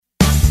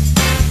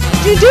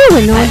you do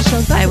when no one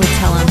shows up? I would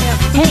tell him,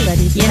 hey,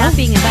 you're not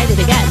being invited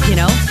again,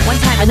 one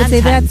time I and would say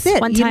times. that's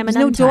it. One time There's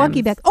and no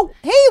doggy back. Oh,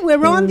 hey,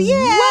 we're on the air.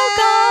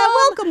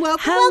 Welcome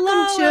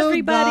Hello, to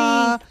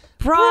everybody. the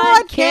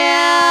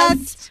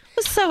Broadcast.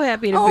 I'm so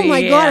happy to be here. Oh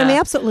my God, I'm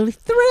absolutely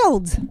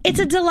thrilled. It's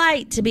a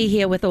delight to be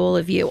here with all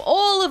of you,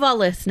 all of our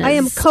listeners. I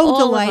am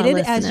co-delighted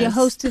as your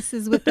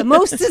hostesses with the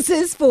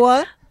mostesses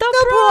for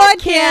the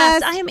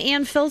broadcast. I am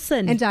Ann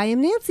Filson. And I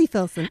am Nancy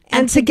Filson.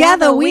 And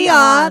together we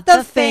are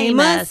the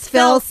famous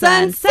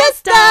Filson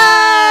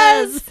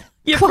Sisters.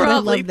 You're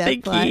probably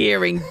thinking you're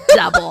hearing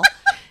double.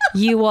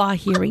 You are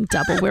hearing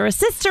double. We're a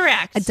sister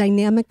act. A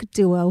dynamic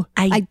duo.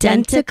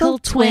 Identical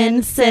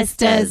twin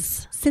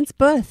sisters. Since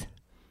birth.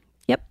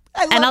 Yep.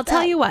 And I'll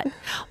tell you what,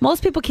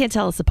 most people can't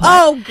tell us apart.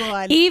 Oh,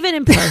 God. Even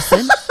in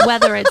person,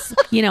 whether it's,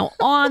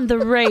 on the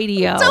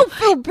radio, don't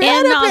feel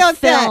bad in about our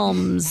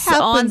films,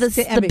 on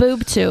the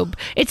boob tube.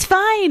 It's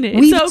fine.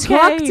 We've okay.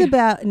 talked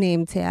about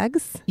name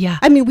tags. Yeah.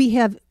 I mean, we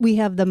have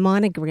the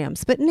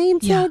monograms, but name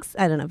tags,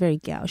 I don't know, very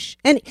gauche.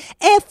 And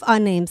if our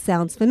name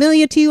sounds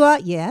familiar to you,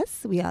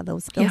 yes, we are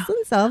those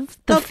Filsons of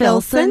the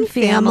Filson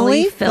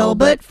family,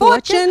 Filbert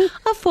fortune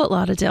of Fort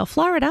Lauderdale,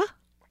 Florida.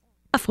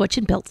 A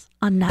fortune built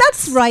on nuts.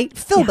 That's right,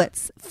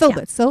 Filberts. Yeah. Filberts.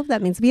 Yeah. So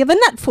that means we have a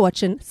nut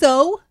fortune.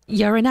 So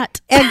you're a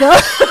nut. Ego.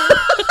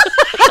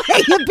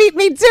 You beat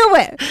me to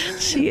it.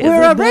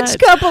 We're a rich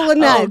couple of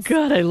nuts. Oh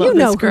God, I love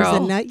this girl.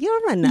 Who's a nut.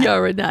 You're a nut.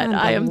 You're a nut.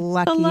 I am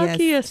luckiest. the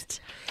luckiest.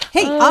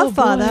 Hey, our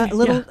father,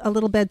 a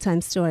little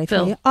bedtime story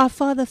for you. Our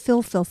father,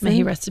 Phil Filson. May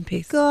he rest in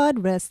peace.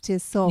 God rest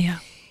his soul. Yeah.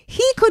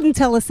 He couldn't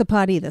tell us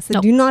apart either,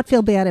 so do not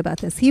feel bad about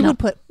this. He would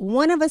put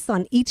one of us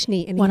on each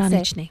knee and he'd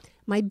say, each knee.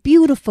 My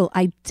beautiful,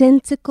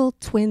 identical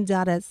twin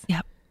daughters.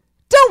 Yep.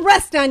 Don't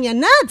rest on your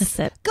nuts. That's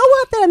it. Go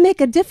out there and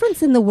make a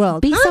difference in the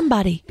world. Be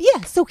somebody.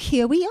 Yeah, so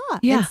here we are.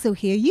 Yeah. And so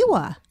here you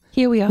are.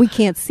 Here we are. We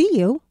can't see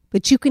you,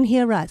 but you can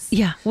hear us.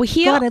 Yeah. We're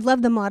here. God, I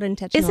love the modern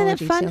technology. Isn't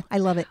it fun? Too. I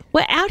love it.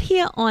 We're out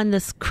here on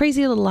this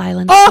crazy little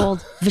island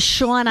called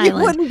Vashon Island. You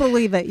wouldn't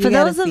believe it. For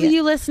those of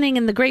you listening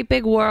in the great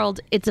big world,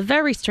 it's a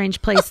very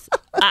strange place.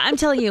 I'm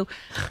telling you,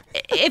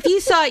 if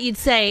you saw it, you'd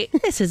say,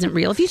 this isn't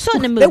real. If you saw it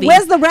in a movie.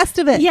 Where's the rest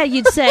of it? Yeah,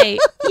 you'd say,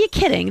 you're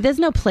kidding. There's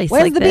no place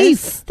Where's like the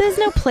this. beef? There's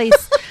no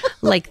place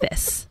like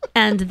this.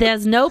 And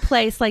there's no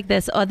place like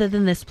this other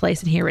than this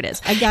place, and here it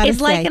is.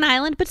 It's like an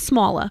island, but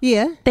smaller.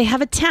 Yeah. They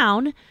have a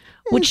town,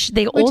 which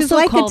they also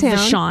like call a town.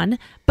 Vashon,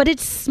 but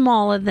it's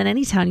smaller than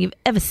any town you've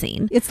ever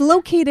seen. It's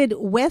located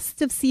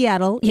west of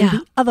Seattle in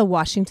the other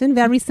Washington,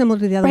 very similar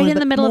to the other one. Right in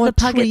the middle of the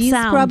Puget trees,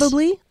 Sound.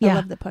 Probably. Yeah. I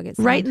love the Puget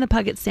Sound. Right in the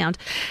Puget Sound.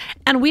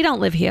 And we don't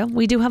live here.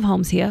 We do have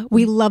homes here.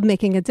 We love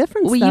making a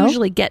difference, We though.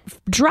 usually get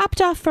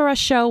dropped off for a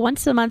show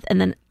once a month, and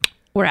then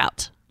we're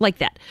out. Like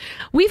that.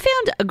 We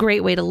found a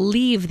great way to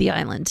leave the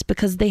island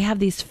because they have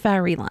these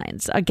ferry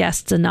lines. Our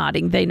guests are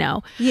nodding. They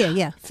know.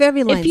 Yeah.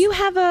 Ferry lines. If you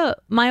have a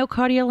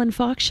myocardial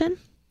infarction,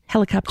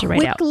 helicopter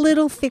right out. Quick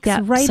little fix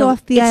right so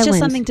off the island. It's just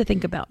something to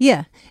think about.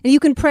 Yeah. And you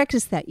can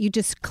practice that. You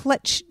just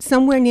clutch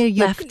somewhere near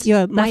your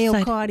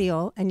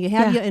myocardial side. And you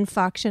have your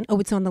infarction. Oh,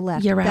 it's on the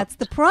left. You're out. That's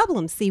the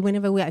problem. See,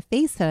 whenever I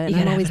face her, and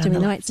I'm always doing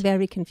that, it's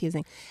very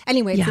confusing.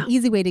 Anyway, it's an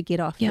easy way to get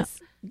off this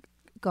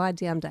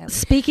goddamn dial.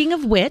 Speaking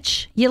of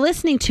which, you're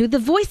listening to The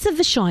Voice of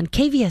Vashon,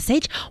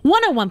 KVSH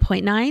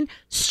 101.9,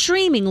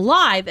 streaming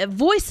live at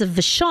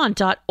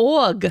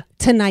voiceofvashon.org.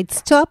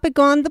 Tonight's topic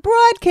on the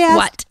broadcast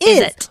What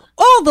is it?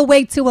 All the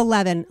way to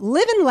 11,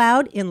 Living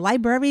Loud in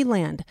Library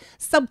Land,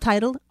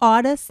 subtitled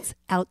Artists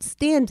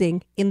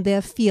Outstanding in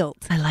Their Field.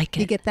 I like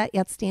it. You get that?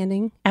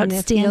 Outstanding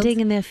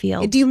in their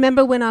field. Do you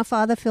remember when our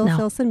father, Phil No.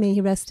 Filson, may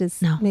he rest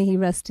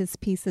his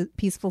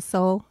peaceful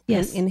soul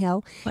in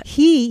hell? What?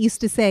 He used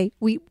to say,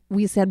 we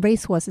used to have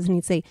racehorses, and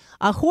he'd say,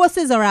 our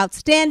horses are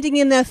outstanding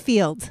in their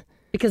field.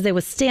 Because they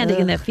were standing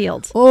in their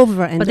field.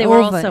 Over and over. But they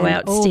were also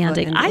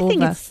outstanding. I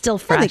think it's still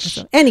fresh.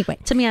 So. Anyway.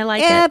 To me, I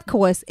like it. Of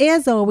course,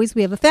 as always,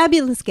 we have a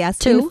fabulous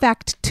guest. Two. In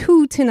fact,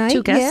 two tonight.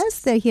 Two guests. Yes,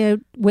 they're here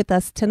with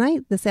us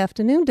tonight, this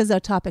afternoon. Does our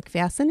topic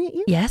fascinate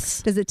you?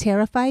 Yes. Does it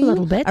terrify you? A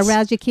little bit.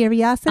 Arouse your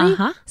curiosity?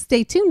 Uh-huh.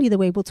 Stay tuned. Either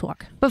way, we'll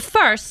talk. But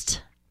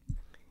first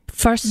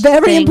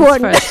very things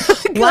important.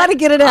 First. Gotta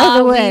get it out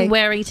of the way. What are we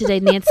wearing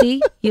today,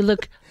 Nancy? You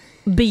look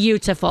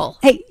beautiful.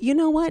 Hey, you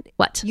know what?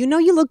 What? You know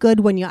you look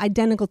good when your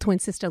identical twin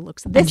sister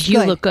looks this And you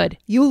good. look good.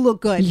 You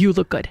look good. You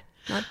look good.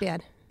 Not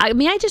bad.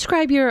 May I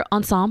describe your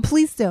ensemble?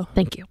 Please do.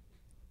 Thank you.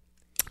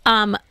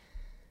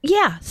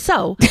 Yeah,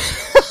 so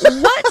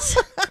what?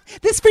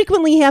 This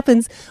frequently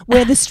happens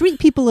where the street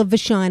people of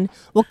Vashon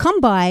will come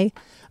by.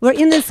 We're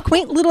in this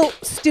quaint little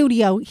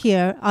studio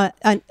here.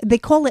 They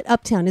call it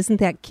Uptown.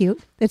 Isn't that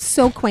cute? It's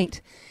so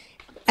quaint.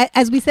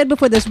 As we said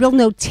before, there's real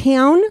no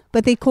town,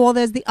 but they call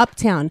this the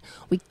Uptown.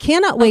 We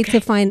cannot wait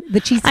to find the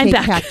Cheesecake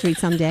Factory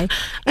someday.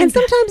 And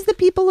sometimes the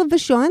people of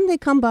Vashon, they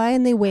come by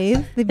and they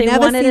wave. They've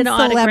never seen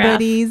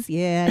celebrities.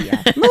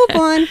 Yeah. Move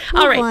on.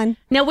 All right.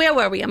 Now, where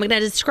were we? I'm going to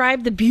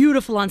describe the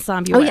beautiful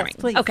ensemble you're wearing. Yes,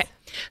 please. Okay.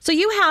 So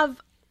you have,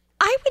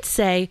 I would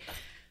say,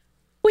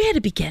 Where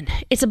to begin?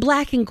 It's a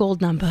black and gold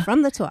number.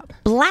 From the top.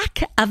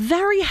 Black, a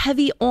very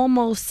heavy,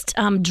 almost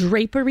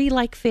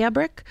drapery-like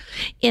fabric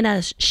in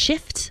a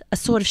shift, a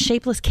sort of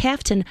shapeless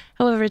caftan.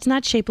 However, it's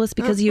not shapeless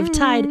because you've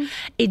tied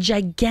a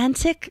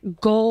gigantic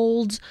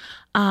gold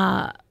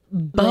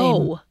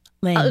bow.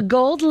 A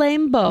gold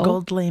lame bow.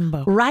 Gold lame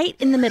bow. Right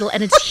in the middle,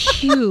 and it's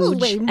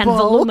huge and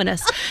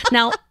voluminous.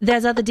 Now,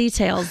 there's other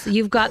details.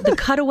 You've got the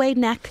cutaway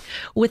neck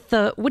with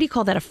the, what do you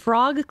call that, a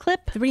frog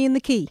clip? 3 in the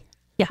key.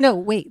 Yeah. No,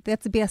 wait,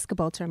 that's a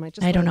basketball term.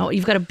 I don't know.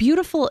 You've got a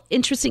beautiful,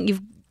 interesting,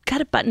 you've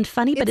got it buttoned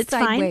funny, but it's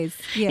sideways.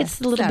 fine. Yeah,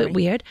 it's a little bit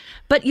weird.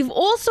 But you've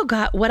also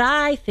got what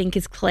I think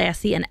is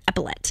classy, an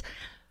epaulette.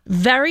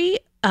 Very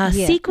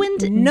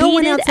sequined, no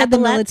one beaded outside the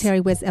epaulettes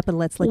military wears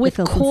epaulettes like with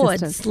the Filson cords,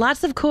 sisters.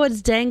 lots of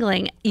cords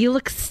dangling. You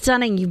look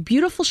stunning. Your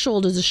beautiful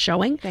shoulders are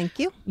showing. Thank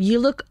you. You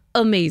look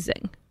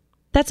amazing.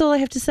 That's all I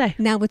have to say.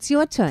 Now it's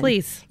your turn.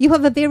 Please. You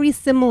have a very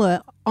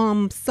similar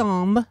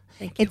ensemble.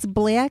 Thank you. It's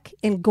black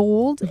and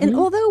gold. And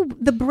although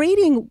the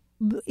braiding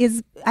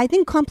is, I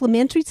think,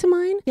 complementary to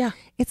mine,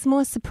 it's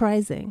more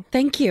surprising.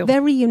 Thank you.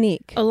 Very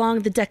unique. Along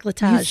the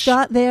décolletage. You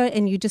start there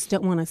and you just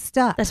don't want to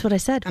stop. That's what I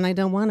said. And I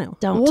don't want to.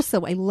 Don't.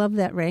 Also, I love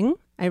that ring.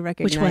 I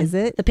recognize Which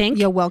one? it. The pink?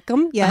 You're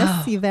welcome.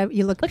 Yes, you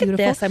look Look beautiful. at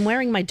this. I'm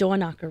wearing my door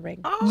knocker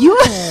ring.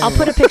 Oh. I'll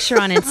put a picture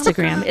on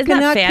Instagram. Isn't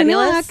that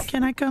fabulous?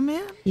 Can I come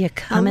in? You're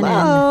coming in.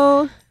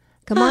 Hello.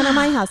 Come on to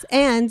my house.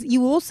 And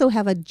you also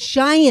have a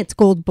giant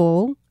gold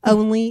bowl,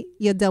 only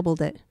you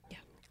doubled it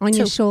on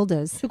your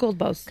shoulders. 2 gold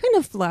bows. Kind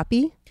of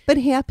floppy, but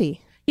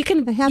happy. You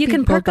can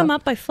perk them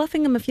up by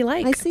fluffing them if you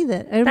like. I see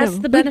that. That's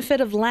the benefit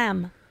of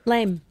lame.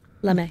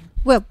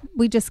 Well,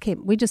 we just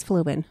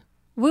flew in.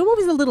 We were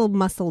always a little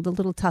muscled, a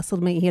little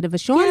tussled when you hear of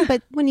Vashon,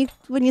 but when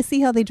you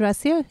see how they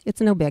dress here, it's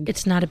no big.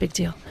 It's not a big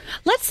deal.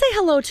 Let's say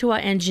hello to our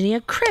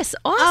engineer, Chris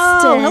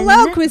Austin. Oh,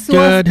 hello, Chris Austin.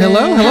 Good.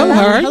 Hello. How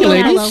are you,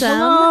 ladies?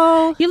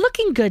 Hello. You're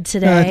looking good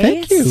today.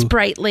 Thank you.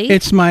 Sprightly.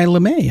 It's my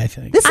LeMay, I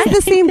think. This is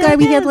the same guy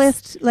we had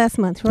last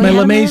month, right? My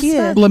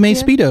LeMay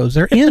Speedos.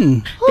 They're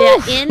in.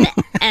 They're in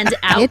and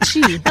out.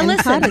 Itchy Now and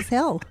listen, hot as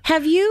hell.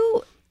 have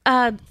you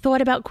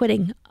thought about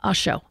quitting our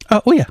show?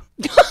 Oh, yeah.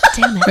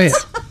 Damn it. Oh, yeah.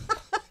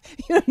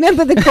 You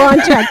remember the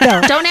contract,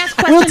 though. Don't ask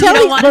questions you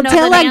don't want to know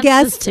tell the our answers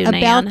guests to,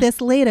 about Nan.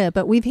 this later,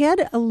 but we've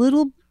had a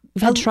little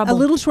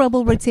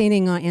trouble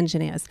retaining our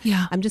engineers.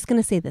 Yeah. I'm just going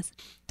to say this.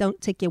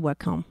 Don't take your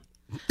work home.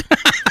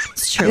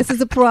 It's true. This is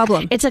a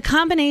problem. It's a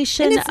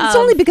combination And of it's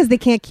only because they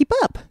can't keep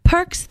up.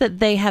 perks that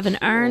they haven't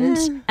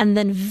earned and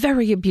then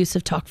very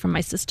abusive talk from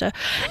my sister.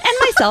 And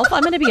myself,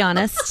 I'm going to be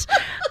honest.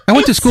 I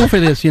went to school for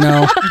this, you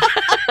know.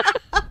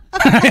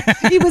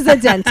 He was a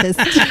dentist.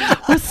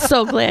 I'm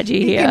so glad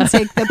you're here. Can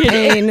take the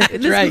pain.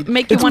 This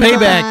make you It's want to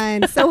payback.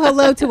 Fine. So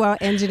hello to our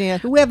engineer,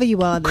 whoever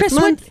you are this Chris,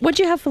 month. what'd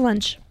you have for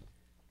lunch?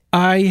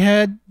 I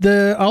had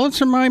the olives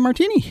from my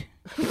martini,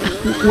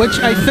 which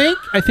I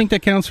think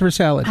that counts for a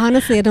salad.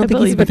 Honestly, I don't think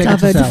he's believe it. I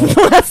think recovered it's a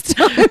from last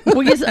time.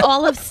 Were you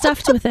olive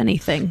stuffed with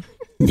anything?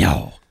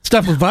 No.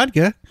 Stuff with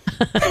vodka.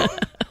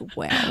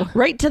 Wow.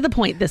 Right to the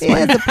point this one.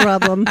 Here's the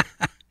problem.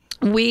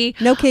 We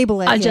No cable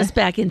are here. just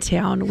back in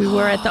town. We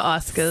were at the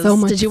Oscars. So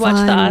much Did you watch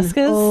fun. the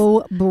Oscars?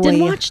 Oh, boy. Did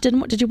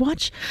you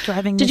watch?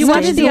 Driving Did Miss you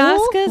watch Daisy. the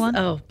Oscars? One.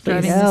 Oh,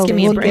 Driving please Miss give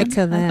me a we'll break. get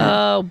to that.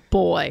 Oh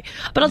boy!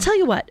 But I'll tell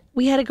you what,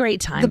 we had a great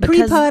time. The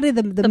because pre-party,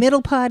 the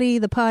middle party,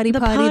 the party,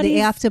 the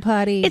parties- after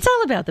party. It's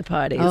all about the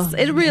parties. Oh,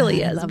 it really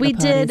man, I is. love We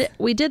the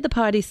parties. did the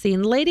party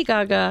scene. Lady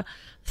Gaga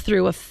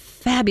threw a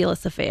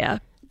fabulous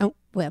affair. Oh,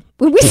 well,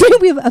 when we say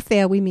we have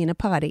affair, we mean a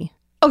party.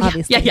 Oh yeah,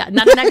 obviously. yeah,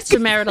 not an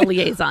extramarital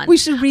liaison. We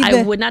should read I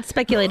the- would not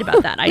speculate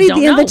about that. I Read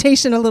don't the know.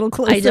 invitation a little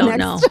closer. I don't next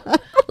know. time.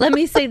 Let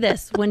me say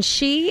this: when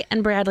she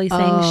and Bradley sang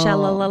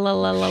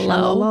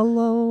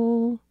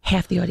 "Sha-la-la-la-la-la-lo," Shalala.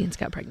 half the audience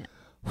got pregnant.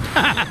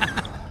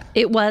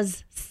 It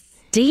was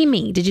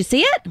steamy. Did you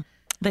see it?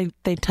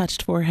 They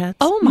touched foreheads.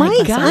 Oh my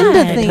My god!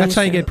 underthings. That's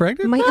how you get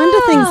pregnant? My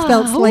underthings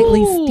felt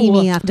slightly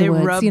steamy They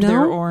afterwards. rubbed you know,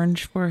 their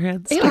orange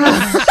foreheads. It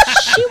was,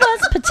 she was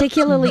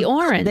particularly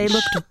orange. They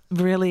looked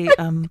really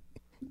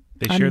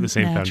They share the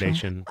same Unnatural.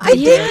 foundation.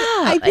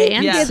 I think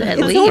and Yes, at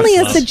it's least. only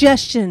a Well.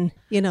 suggestion.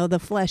 You know, the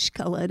flesh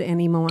colored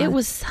anymore. It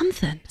was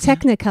something.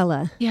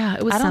 Technicolor. Yeah,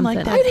 it was I don't something.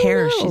 like that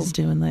hair know. she's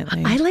doing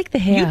lately. I like the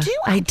hair. You do?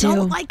 I don't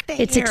do. like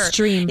the It's hair.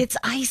 extreme. It's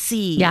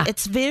icy. Yeah.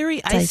 It's very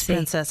It's ice icy.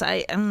 princess.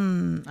 This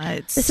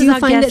Do is you our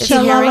find it guest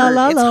hearing.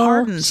 It's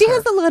hardened She her.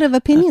 has a lot of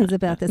opinions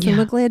about this, Yeah. and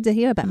we're glad to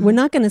hear about it. We're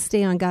not going to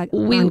stay on Gaga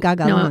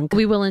long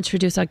we will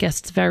introduce our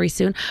guests very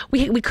soon.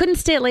 We couldn't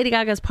stay at Lady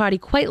Gaga's party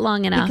quite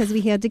long enough. because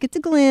we had to get to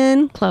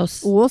Glenn.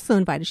 Close. Who also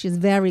invited. She has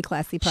very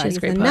classy parties,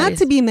 great and parties. not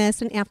to be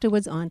missed. And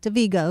afterwards, on to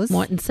Vigo's.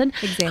 Mortensen.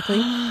 Exactly.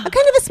 A kind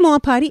of a small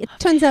party. It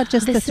turns out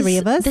just the This three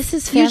is- of us. this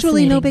is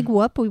usually no fascinating. big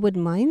whoop. We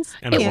wouldn't mind.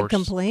 And a Can't horse.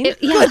 complain.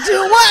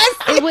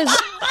 It was.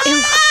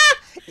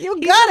 You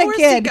He's got a it,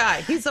 horsey kid.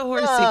 guy. He's a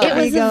horsey Oh. guy. It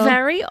was Vigo. a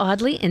very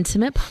oddly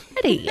intimate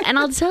party. And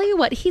I'll tell you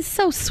what, he's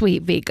so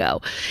sweet,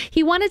 Vigo.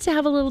 He wanted to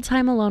have a little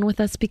time alone with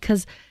us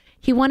because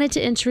he wanted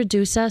to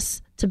introduce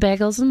us to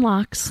Bagels and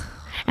Locks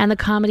and the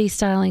comedy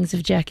stylings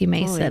of Jackie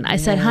Mason. I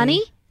said,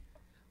 honey,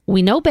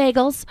 We know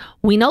bagels,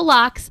 we know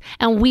lox,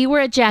 and we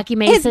were at Jackie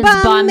Mason's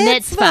bar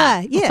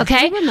mitzvah. Yeah,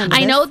 okay? I remember I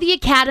this. know the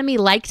Academy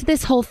liked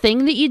this whole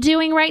thing that you're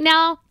doing right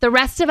now. The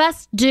rest of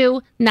us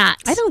do not.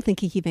 I don't think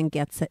he even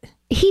gets it.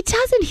 He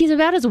doesn't. He's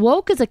about as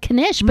woke as a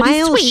Knish, but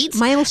he's sweet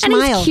Smile, and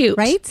he's cute.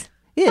 right?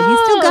 Yeah,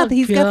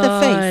 he's got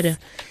the face.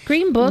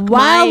 Green Book.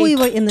 While Mike we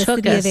were in the took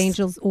City us. of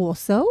Angels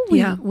also,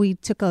 we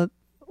took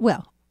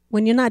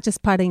when you're not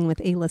just partying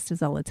with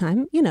A-listers all the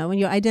time, when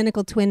you're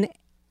identical twin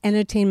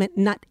entertainment,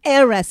 not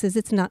heiresses,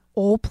 it's not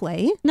all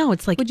play. No,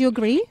 it's like. Would you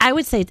agree? I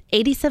would say it's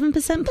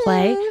 87%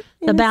 play.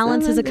 The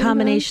balance is a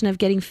combination of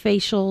getting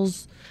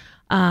facials,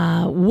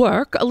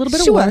 work, a little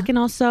bit of work, and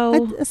also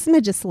a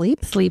smidge of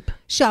sleep.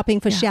 Shopping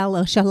for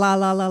shallow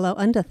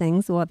under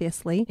things,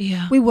 obviously.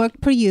 Yeah. We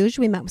worked per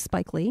usual. We met with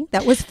Spike Lee.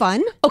 That was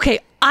fun. Okay,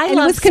 I And it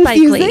love was Spike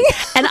confusing. Lee,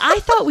 and I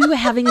thought we were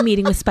having a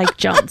meeting with Spike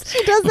Jones.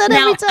 She does that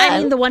now, every time. I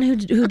mean the one who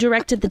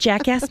directed the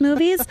Jackass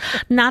movies,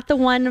 not the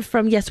one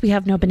from Yes, We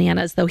Have No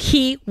Bananas, though.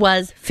 He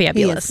was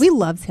fabulous. We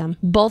loved him.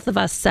 Both of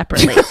us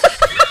separately.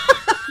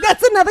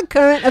 That's another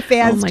current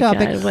affairs Oh my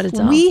topic. God, what a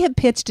doll. We have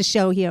pitched a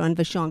show here on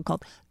Vashon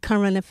called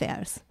Current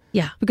Affairs.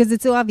 Yeah. Because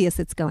it's obvious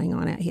it's going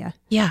on out here.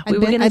 Yeah, we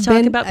were going to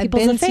talk about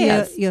people's I've been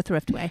affairs. to your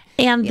Thriftway.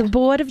 And the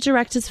board of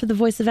directors for the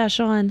Voice of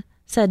Vashon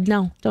said,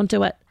 no, don't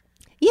do it.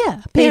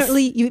 Yeah,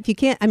 apparently, if you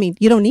can't,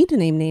 you don't need to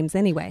name names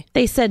anyway.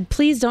 They said,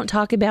 please don't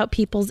talk about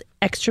people's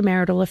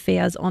extramarital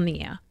affairs on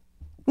the air.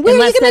 Where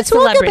Unless are you going they're to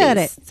talk about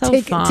it? celebrities. So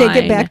Take it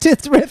fine. back to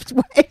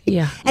Thriftway.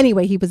 Yeah.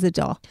 Anyway, he was a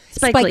doll.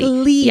 Spike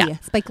Lee. Yeah.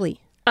 Spike Lee.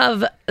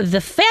 Of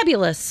the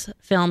fabulous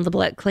film, The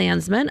Black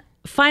Klansman,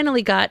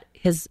 finally got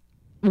his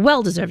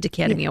well-deserved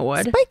Academy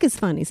Award. Spike is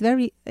fun. His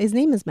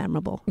name is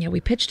memorable. Yeah,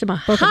 we pitched him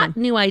a Both of hot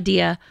them. new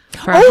idea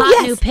for Oh, a hot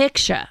yes. new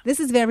picture.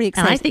 This is very And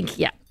exciting. I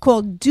think,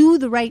 Called Do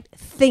the Right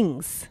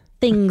Things.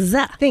 things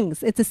up.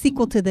 Things. It's a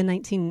sequel to the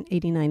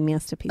 1989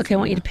 masterpiece. Okay, I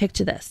want you to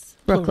picture this.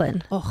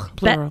 Brooklyn. Oh,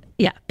 Plural.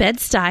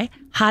 Bed-Stuy,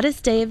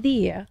 hottest day of the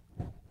year,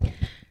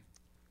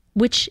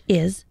 which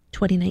is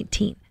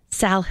 2019.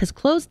 Sal has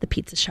closed the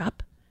pizza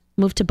shop,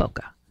 moved to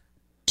Boca.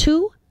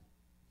 2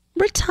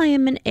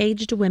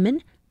 retirement-aged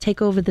women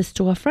take over the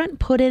storefront,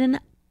 put in an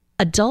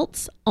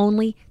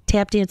adults-only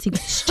tap dancing Are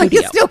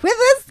studio. you still with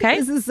us? Okay.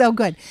 This is so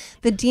good.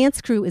 The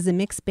dance crew is a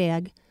mixed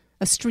bag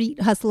of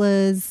street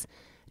hustlers,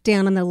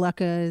 down on the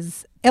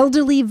luckers,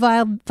 elderly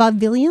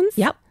vaudevillians.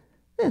 Yep.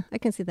 Yeah, I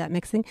can see that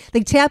mixing.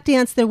 They tap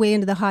dance their way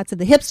into the hearts of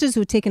the hipsters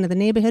who are taken to the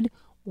neighborhood.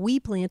 We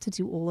plan to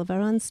do all of our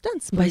own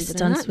stunts. By believe it or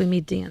stunts, not. we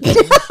mean dance.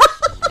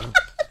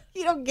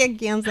 You don't get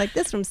gowns like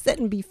this from Sit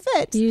and Be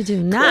Fit. You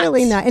do not.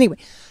 Clearly not. Anyway,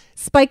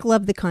 Spike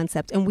loved the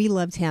concept, and we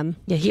loved him.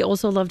 Yeah, he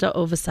also loved our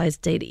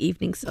oversized day to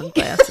evening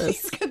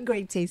sunglasses. He's got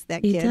great taste,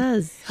 that He kid.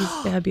 does. He's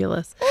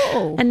fabulous.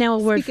 Oh, And now a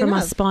word speaking from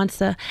our of.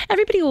 sponsor.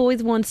 Everybody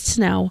always wants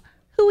to know,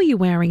 who are you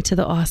wearing to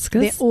the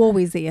Oscars? They're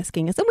always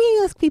asking us, and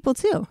we ask people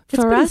too. It's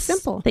For pretty us,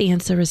 simple. the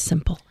answer is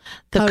simple.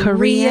 The Korean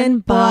Korean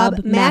Bob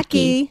Bob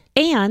Mackie. Mackie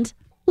and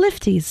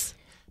Lifties.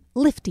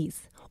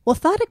 Lifties,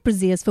 orthotic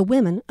brassieres for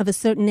women of a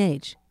certain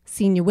age.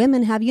 Senior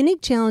women have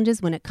unique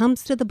challenges when it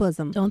comes to the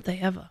bosom. Don't they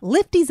ever?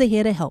 Lifties are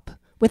here to help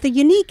with a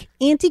unique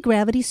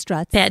anti-gravity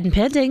struts Patent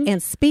pending.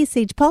 and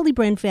space-age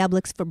polybrand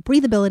fabrics for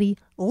breathability.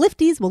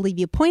 Lifties will leave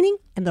you pointing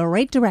in the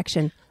right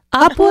direction.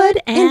 Upward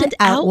and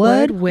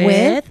outward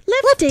with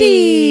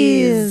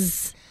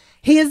Lifties.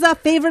 Here's our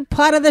favorite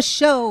part of the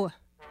show.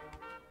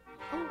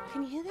 Oh,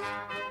 can you hear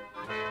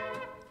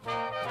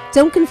that?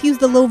 Don't confuse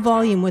the low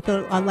volume with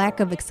a lack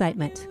of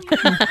excitement.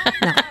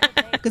 No,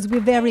 because we're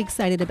very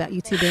excited about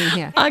you two being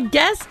here. Our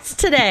guests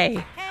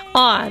today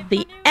are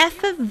the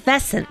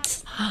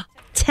effervescent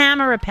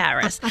Tamara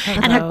Paris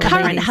and her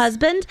current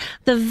husband,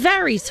 the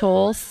very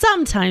tall,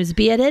 sometimes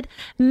bearded,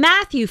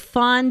 Matthew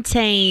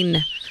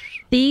Fontaine.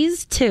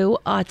 These two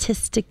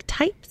artistic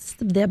types,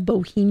 they're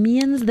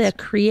bohemians, they're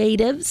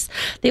creatives.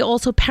 They're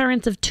also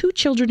parents of 2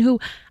 children who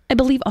I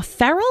believe are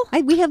feral.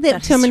 We have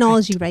that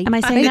terminology right. Am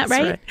I saying that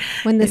right?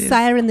 When the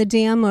sire and the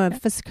dam are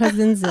first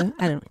cousins, I don't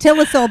know. Tell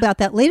us all about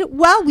that later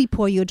while we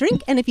pour you a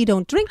drink. And if you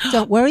don't drink,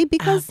 don't worry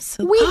because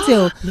we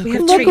do. We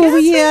have Look treats. who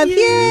we have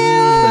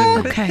here.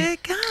 Look Okay. what they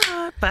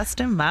got. Bust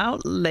them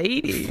out,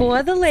 ladies.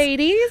 For the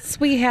ladies,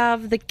 we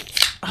have the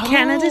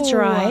Canada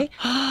Dry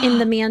in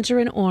the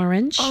mandarin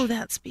orange. Oh,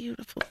 that's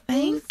beautiful.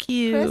 Thank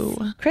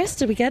you. Chris,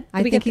 did we get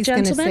I the think he's going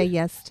to gentleman? say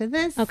yes to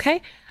this.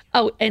 Okay.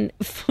 Oh, and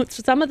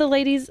some of the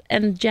ladies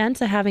and gents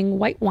are having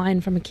white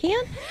wine from a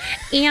can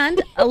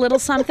and a little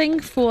something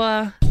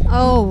for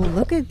Oh,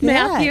 look at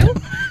that. Matthew.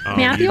 Oh,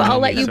 Matthew, you know I'll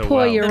me let you so pour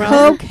well. your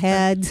own.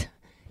 Cokehead.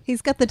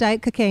 He's got the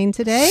Diet Cocaine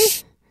today.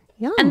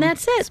 Yum. And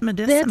that's it. It's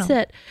medicinal.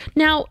 That's it.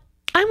 Now,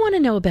 I want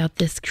to know about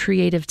this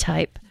creative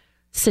type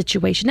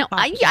situation. Now,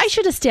 I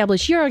should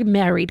establish you're a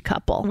married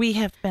couple. We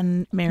have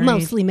been married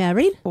Mostly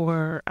married.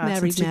 for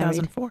Married, since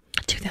 2004.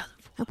 2004.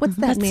 What's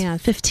that That's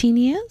math? 15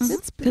 years?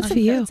 That's Good for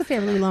you. That's a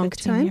fairly long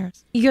 15 time.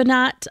 years. You're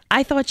not,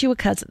 I thought you were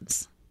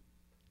cousins.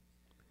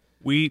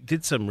 We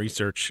did some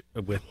research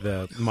with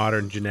the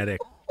modern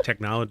genetic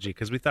technology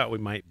because we thought we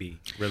might be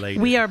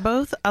related. We are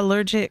both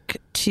allergic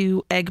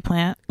to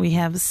eggplant. We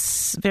have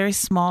very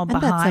small And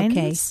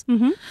behinds. that's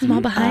okay.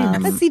 Small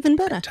behind. That's even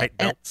better. Tight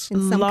belts.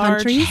 In some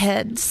large countries.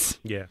 heads.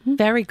 Yeah.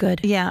 Very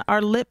good. Yeah,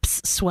 our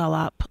lips swell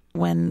up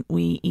when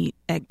we eat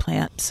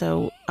eggplant.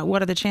 So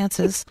what are the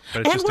chances?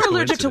 But it's And just a we're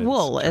allergic to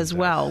coincidence, wool as turns out.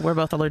 well. We're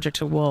both allergic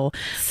to wool.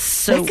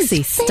 So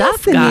Sexy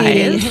stuff,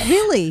 Fascinating. guys.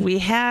 Really? we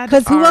had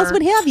Because who else our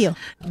would have you?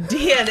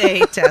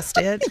 DNA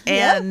tested,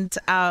 and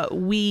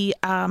we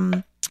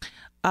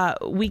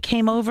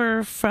came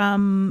over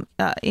from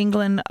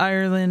England,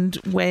 Ireland,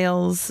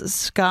 Wales,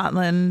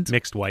 Scotland,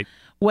 Mixed white.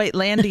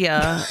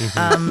 Whitelandia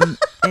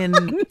in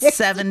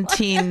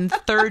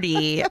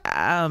 1730.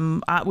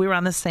 We were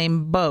on the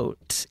same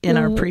boat in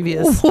our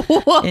previous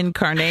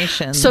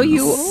incarnation. So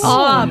you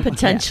are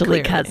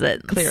potentially clearly,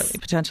 cousins. Clearly,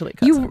 potentially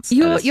cousins.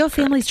 Your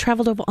family's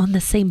traveled over on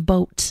the same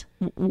boat.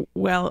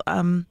 Well,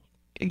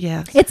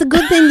 yes. It's a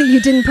good thing that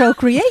you didn't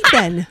procreate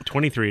then.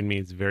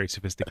 23andMe is very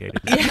sophisticated.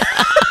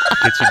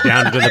 Gets you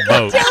down to the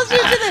boat.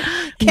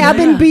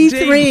 Cabin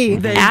B3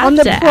 on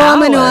the After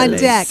promenade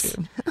hours. deck.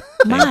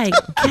 My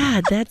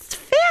God, that's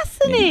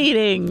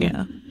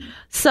fascinating.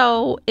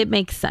 So it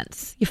makes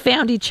sense. You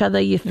found each other.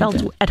 You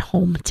felt at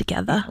home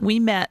together. We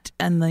met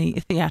in the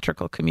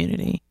theatrical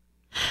community.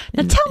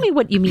 Now tell me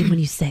what you mean when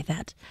you say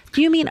that.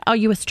 Do you mean, are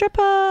you a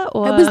stripper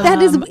or? It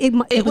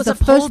was a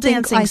the pole first thing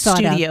dancing I thought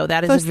studio. of.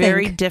 That is First a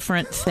very thing.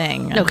 different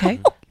thing. Okay.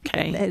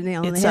 Okay.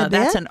 Nail on the It's, head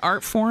that's there. an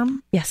art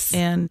form. Yes.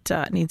 And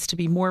needs to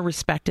be more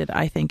respected,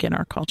 I think, in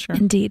our culture.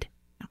 Indeed.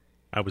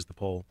 I was the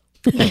pole.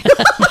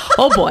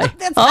 Oh boy.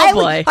 That's Oh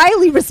boy.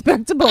 highly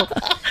respectable.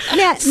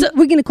 Matt,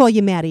 we're going to call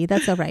you Maddie.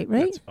 That's all right,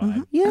 right? That's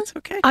fine. Yeah. That's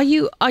okay. Are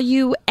you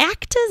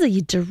actors? Are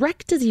you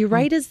directors? Are you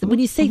writers? When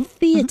you say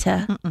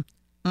theater,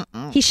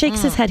 he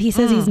shakes his head. He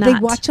says he's They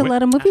not. watch a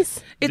lot of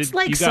movies. It's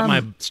like you got some.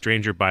 my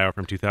stranger bio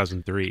from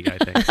 2003, I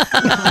think.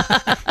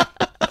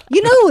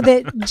 You know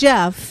that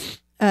Jeff,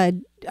 our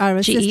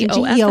assistant,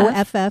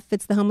 Geoff. Geoff,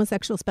 it's the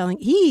homosexual spelling,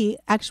 he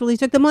actually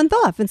took the month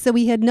off. And so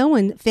we had no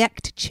one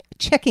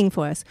checking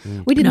for us.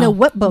 We didn't No. know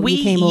what boat we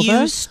you came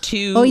over. used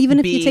to. Or even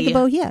if you be take a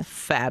boat here.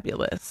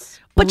 Fabulous.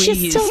 But We you're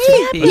used still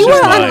to be- You were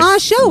just on live. our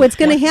show. It's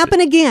going to happen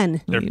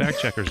again. Their fact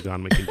checker's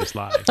gone. We can just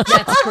lie.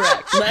 That's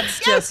correct.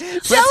 Let's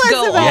us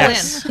go about all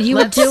Yes. in. You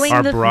were Let's doing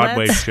Our the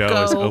Broadway let's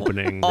show is go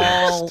opening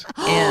all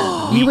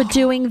next. in. You were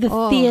doing the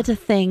theater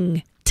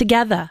thing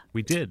together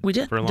We did. We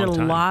did for a did long a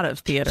time. lot of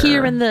theater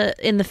here in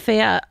the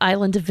fair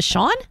island of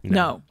Vashon.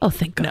 No. Oh,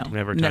 thank God. No.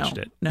 Never no, touched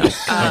it. No. Don't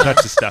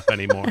touch the stuff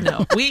anymore.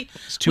 No,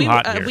 it's too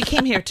hot here. We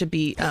came here to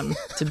be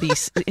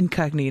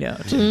incognito.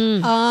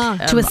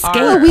 To escape.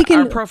 Our, we can-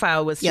 our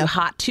profile was Yeah. too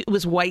hot. It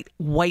was white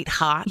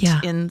hot Yeah.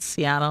 in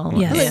Seattle.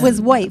 Yes. It and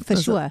was white for there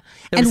was a- sure.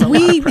 there And was a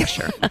lot of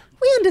pressure.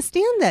 we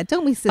understand that,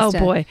 don't we, sister? Oh,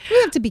 boy. We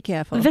have to be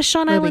careful.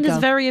 Vashon There we Island is go.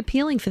 very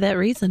appealing for that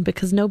reason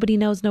because nobody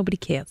knows, nobody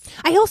cares.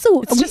 I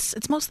also,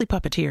 It's mostly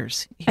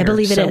puppeteers. I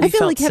believe it so is. we I feel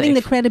felt like having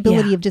the safe.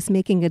 credibility Yeah. of just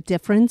making a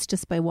difference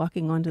just by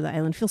walking onto the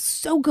island feels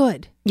so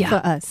good Yeah.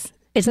 for us.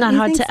 It's Don't not you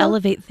hard think to so?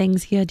 elevate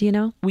things here, do you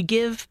know? We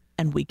give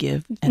and we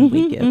give and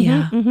we give.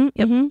 Yeah.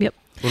 Yep.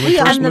 When we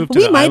first moved to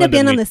We the might have island been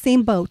and on we- the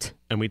same boat.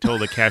 And we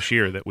told the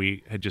cashier that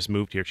we had just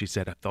moved here. She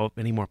said, if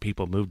any more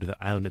people move to the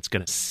island, it's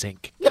going to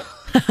sink. So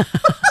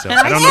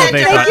I don't know if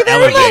they Thank thought you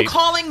very much. elevate.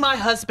 Calling my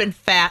husband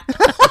fat.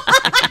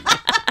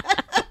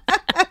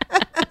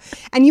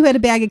 And you had a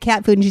bag of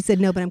cat food, and she said,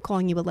 "No, but I'm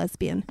calling you a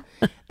lesbian."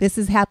 This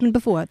has happened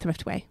before at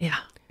Thriftway. Yeah.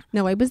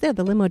 No, I was there.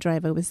 The limo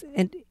driver was,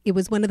 and it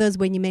was one of those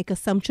when you make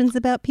assumptions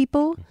about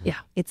people. Yeah.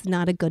 It's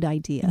not a good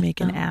idea. Make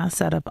an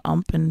ass out of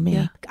and me.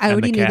 Yeah. I And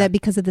already the knew cat. that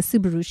because of the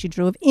Subaru she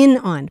drove in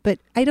on, but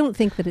I don't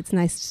think that it's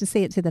nice to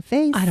say it to the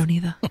face. I don't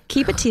either.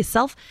 Keep it to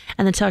yourself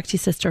and then talk to your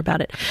sister about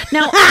it.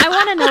 Now, I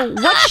want to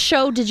know, what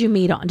show did you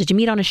meet on? Did you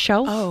meet on a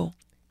show?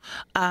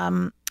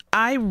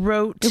 I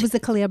wrote It was a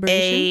collaboration.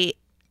 a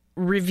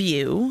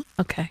review.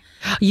 Okay.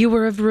 You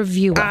were a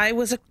reviewer. I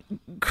was a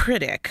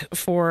critic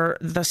for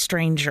The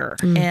Stranger,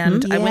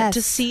 and I went to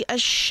Yes. see a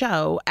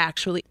show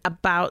actually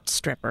about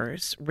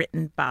strippers,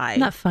 written by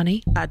Not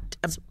funny.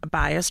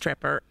 by a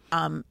stripper.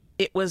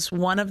 It was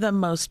one of the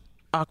most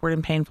awkward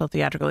and painful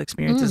theatrical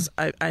experiences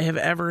I have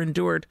ever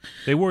endured.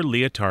 They wore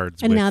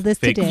leotards And with now this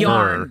fake today. fur.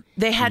 Yarn.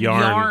 They had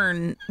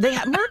yarn. They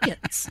had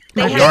merkins.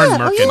 They had yarn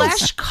oh, merkins. yeah.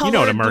 flesh-colored You know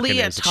what a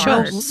merkin is.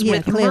 leotards Yeah,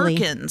 with clearly.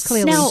 merkins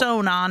Clearly. Now,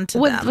 sewn onto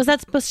them. Was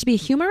that supposed to be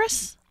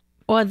humorous?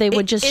 Or they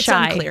were just it's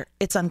shy? Unclear.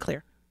 It's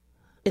unclear.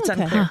 It's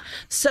Okay. unclear.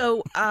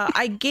 So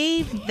I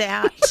gave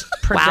that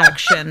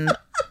production.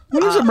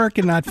 When is a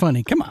merkin not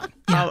funny? Come on.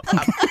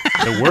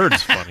 The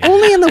word's funny.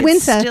 Only in the It's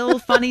winter. still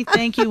funny.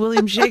 Thank you,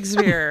 William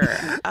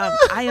Shakespeare.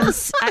 I am.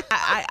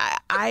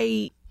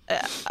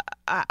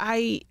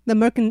 The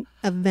Merkin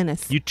of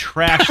Venice. You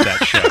trashed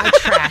that show. I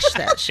trashed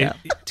that show.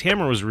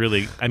 Tamara was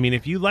really, I mean,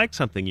 if you liked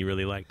something, you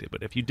really liked it.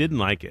 But if you didn't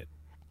like it,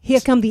 Here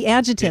come the It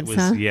adjectives, was,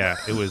 huh? yeah,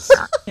 it was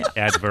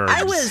adverbs.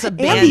 I was the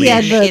abandoned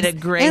adverbs in a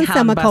and Greyhound bus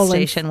semicolons.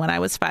 station when I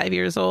was 5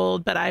 years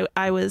old, but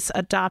I was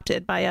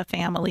adopted by a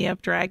family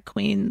of drag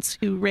queens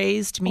who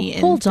raised me in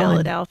Hold on.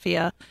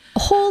 Philadelphia.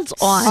 Hold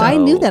on. I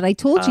knew that. I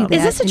told you that.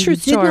 Is this a and true you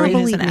did not story? It is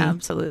believe an me.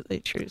 absolutely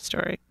true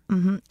story.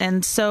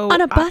 And so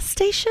On a bus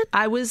station?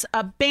 I was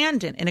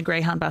abandoned in a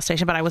Greyhound bus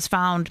station, but I was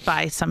found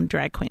by some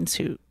drag queens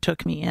who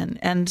took me in.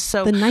 And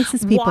so The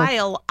nicest people.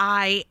 while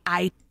I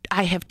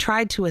have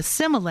tried to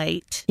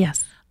assimilate,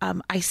 Yes.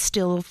 I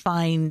still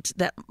find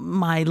that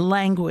my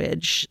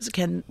language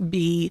can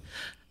be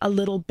a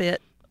little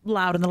bit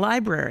loud in the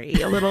library,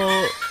 a little.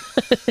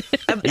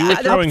 You were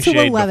throwing up to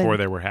shade 11. before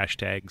there were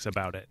hashtags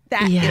about it.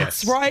 That's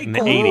Yes. right. In the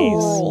girl.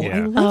 80s. Yeah. I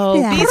love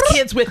that. These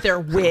kids with their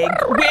wig,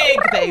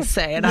 they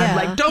say, and I'm Yeah.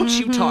 like, don't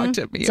you talk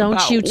to me Don't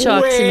about you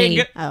talk to me.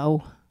 wig.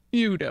 Oh.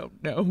 You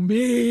don't know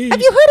me.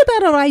 Have you heard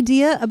about our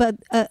idea about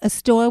a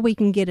store where you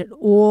can get it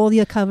all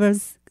your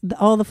covers,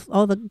 all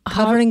the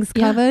coverings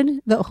yeah. covered,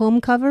 the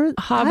home cover?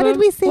 How Harbor- did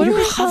we say what do we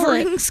that? call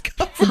it? Coverings.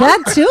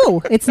 That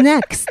too. It's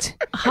next. Is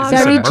this a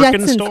Barry Merkin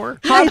Jackson's. store?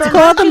 Yeah, it's Harbor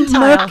called the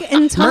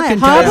Mercantile. Mercantile.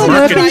 Harbor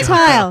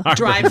Mercantile. Mercantile.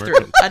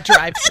 Drive-through. A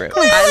drive-through.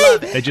 I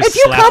love it. They just If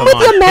you slap come them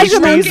with your on.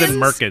 measurements- Pastries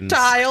and Merkins.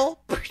 Style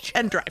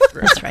and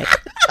drive-through. That's right.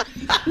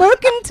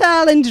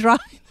 Mercantile and Drive.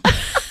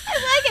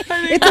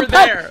 It's We're a putt.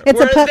 there. It's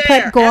We're a putt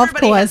there. putt golf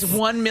Everybody course. has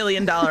 $1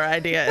 million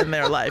idea in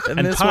their life, and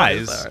And this pies.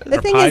 one is ours. The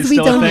Are thing pies is, we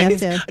still a don't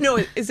thing? have to. No,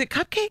 is it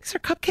cupcakes or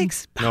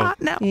cupcakes? No.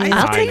 Pot? No, Yeah.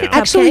 I'll Pie take now. it.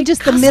 Actually,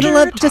 just the middle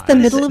of Custard just the pie.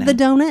 middle Is of it the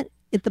now? donut.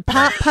 It's the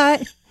pop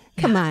pie.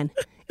 Come on,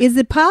 is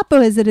it pop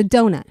or is it a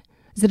donut?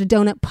 Is it a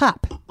donut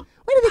pop? Why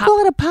do they call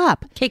it a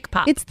pop? Cake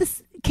pop. It's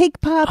this cake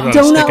pop, Oh,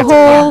 donut stick it to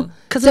hole, the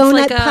Because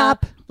donut it's like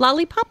pop. a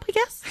lollipop, I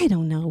guess. I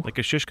don't know. Like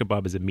a shish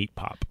kebab is a meat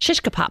pop.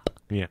 Shishka pop.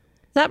 Yeah.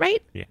 Is that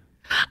right? Yeah.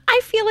 I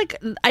feel like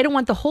I don't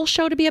want the whole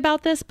show to be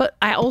about this, but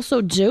I also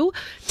do.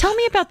 Tell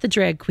me about the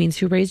drag queens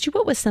who raised you.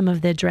 What was some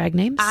of their drag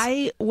names?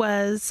 I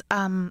was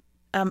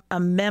a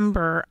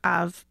member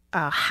of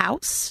a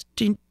house.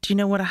 Do you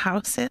know what a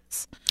house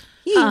is?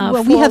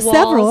 Well, we four have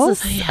several.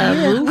 walls, Yeah,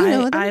 roof. we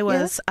know them, I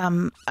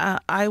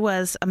yeah.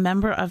 was a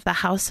member of the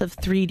House of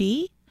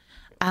 3D.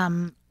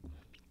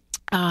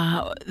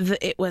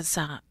 It was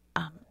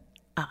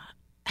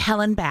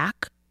Helen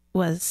Back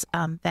was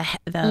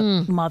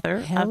the mother.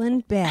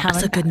 Helen Back.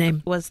 That's a good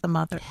name. Was the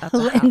mother of the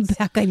Helen house.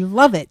 Back. I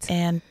love it.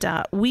 And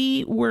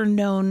we were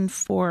known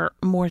for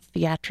more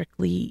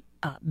theatrically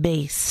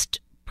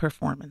based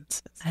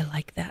performances. I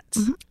like that.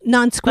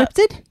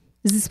 Non-scripted.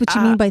 Is this what you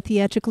mean by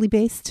theatrically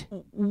based?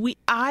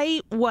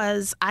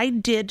 I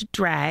did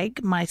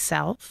drag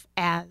myself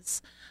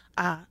as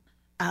a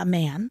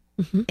man,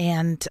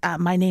 and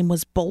my name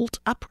was Bolt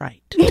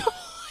Upright.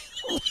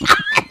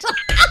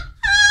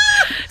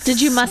 Did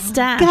you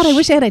mustache? God, I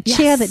wish I had a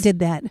chair Yes. that did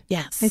that.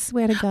 Yes, I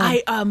swear to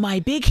God. my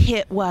big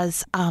hit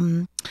was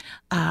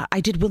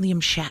I did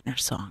William Shatner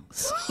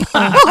songs.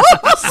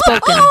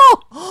 Spoken.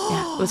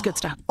 Yeah, it was good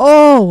stuff.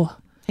 Oh,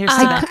 Here's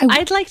some of that.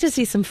 I'd like to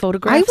see some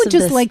photographs. I would of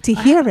just this. like to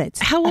hear it.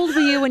 How old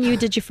were you when you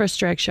did your first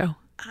drag show?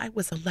 I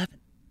was 11.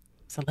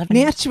 It's 11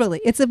 years. Naturally,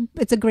 it's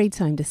a great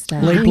time to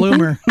start. Late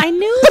bloomer. I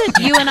knew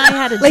that you and I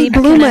had a Late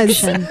deep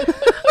bloomers. connection.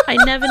 I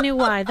never knew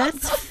why.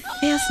 That's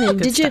fascinating.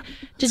 Good Did stuff.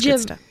 did It's your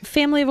good stuff.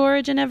 family of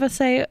origin ever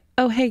say,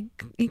 "Oh, hey,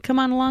 you come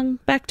on along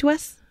back to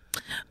us"?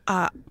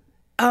 Now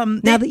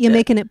that you're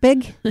making it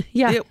big,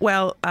 Yeah.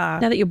 Well, Now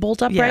that you're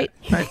bolt yeah, upright.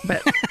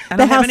 but I The don't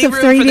have House any of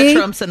room for 3D? the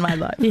Trumps in my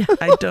life.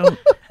 I don't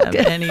have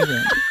any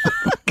room.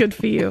 Good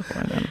for you.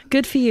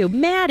 Good for you,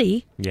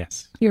 Maddie.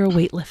 Yes. You're a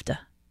weightlifter.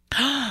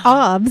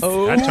 obs.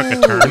 That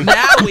took a turn.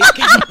 Now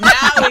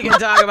we can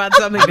talk about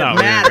something I that thought we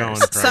were matters. going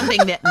for- Something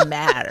that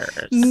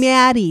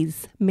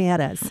matters.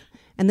 Matters.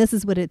 And this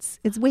is what it's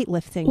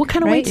weightlifting. What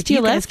kind of right? weights If do you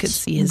you guys lift? could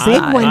see his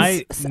Big eyes. ones.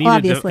 I needed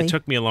obviously. it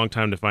took me a long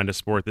time to find a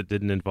sport that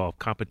didn't involve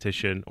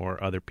competition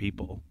or other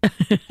people.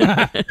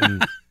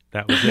 And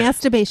that was it.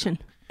 Masturbation.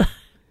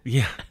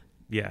 Yeah.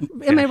 Yeah.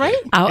 Am I right?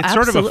 Oh, It's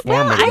sort of a absolutely.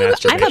 form of I'm a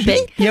masturbation.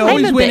 bit. You I'm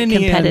always a win bit in the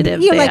end.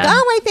 competitive. You're like, there.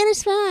 oh, I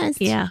finished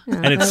first. Yeah. Oh,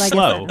 And it's I like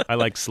slow. it. I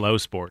like slow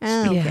sports.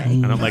 Oh, okay.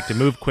 Yeah. I don't like to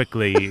move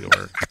quickly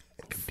or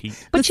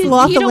compete. But The you,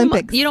 Sloth you don't,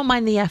 Olympics. you don't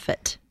mind the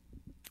effort.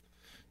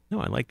 No,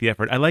 I like the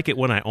effort. I like it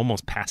when I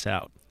almost pass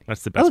out.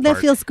 That's the best Oh, that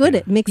part. feels good. Yeah.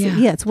 It makes it. Yeah.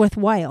 Yeah, it's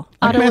worthwhile.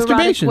 Like Autoerotic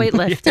masturbation.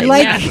 weightlifting.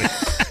 Like, Yeah.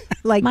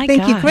 like, My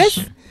thank you, gosh.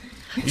 Chris.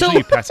 Usually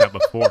you pass out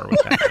before with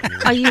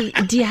that. Are you?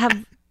 Do you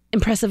have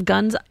impressive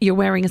guns? You're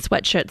wearing a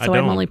sweatshirt, I so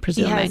I'm don't. only He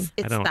presuming. has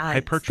I it's don't. thighs.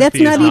 Hypertrophy That's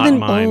not is even.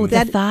 mine. Oh, the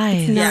That thighs.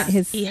 It's not Yes,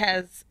 his. he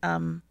has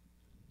strong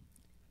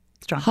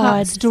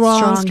Hard, thighs.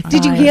 strong. strong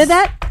Did you hear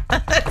thighs. that?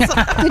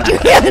 Did you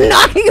hear the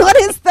knocking on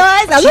his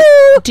thighs?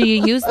 Hello? Do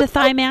you use the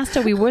thigh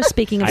master? We were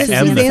speaking of I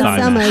Suzanne am the Suzanne thigh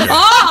Summers. master.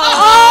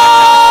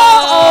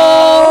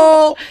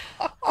 Oh!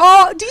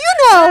 Oh, do you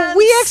know,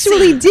 we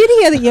actually did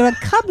hear that you're a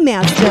Cub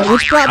Master,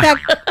 which brought back.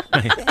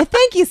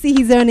 Thank you. See,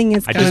 he's earning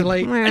his I Cub.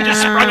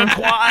 just sprung a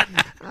quad.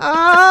 Oh,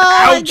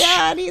 my Ouch.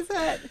 God, he's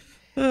hurt.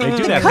 They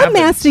do that.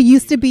 Cubmaster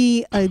used to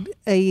be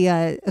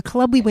a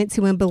club we went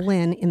to in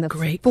Berlin in the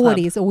Great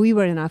 40s, or we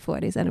were in our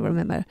 40s. I don't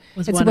remember.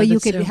 Was It's one where of you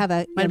the could two. have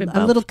a Might have been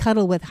both. little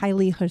cuddle with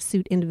highly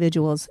hirsute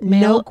individuals. No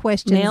Male-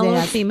 questions male or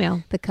asked.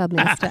 female? The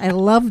Cubmaster. I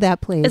love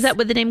that place. Is that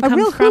where the name a comes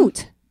real from?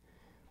 hoot?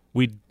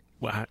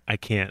 I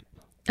can't.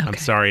 I'm Okay.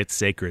 sorry. It's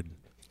sacred.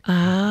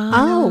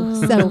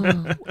 Oh, so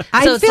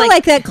I So it's feel like-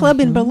 like that club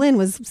in Berlin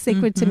was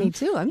sacred to me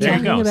too. I'm There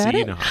you talking go. about So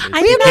you it. know how it I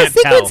is. We You have no can't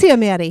secrets tell. here,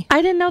 Maddie.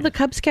 I didn't know the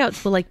Cub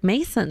Scouts were like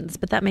Masons,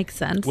 but that makes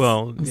sense.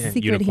 Well,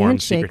 Secret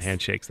uniforms, secret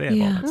handshakes. handshakes. They have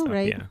Yeah. all that All stuff.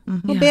 right. Yeah.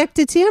 Well, back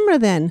to Tamara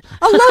then.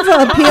 A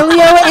lover of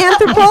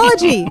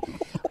paleoanthropology,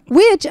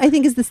 which I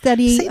think is the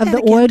study Say of that the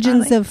again,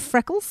 origins darling. of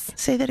freckles.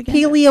 Say that again.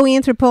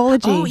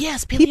 Paleoanthropology. Oh,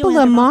 yes, People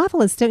are paleoanthropology.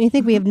 marvelous, don't you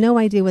think? We have no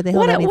idea what the hell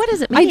What- that means. what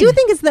does it I do mean?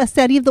 think it's the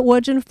study of the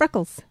origin of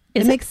freckles.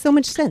 Is it it? makes so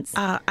much sense.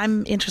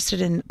 I'm interested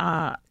in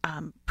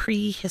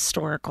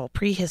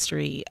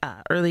prehistory,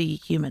 early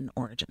human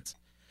origins.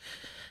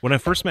 When I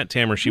first met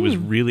Tamara, she was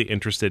really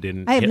interested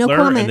in I have no Hitler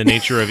comment. and the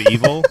nature of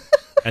evil.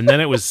 And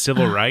then it was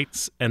civil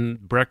rights, and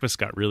breakfast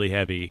got really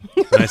heavy.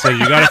 And I said,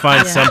 "You got to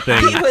find something."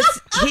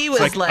 He was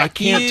It's like, I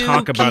can't "You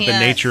talk about the can't-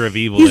 nature of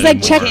evil. He's like,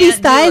 anymore. check these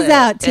can't do thighs it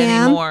out,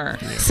 Tam. anymore."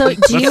 so do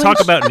Let's you talk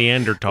about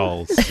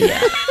Neanderthals.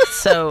 Yeah.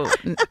 So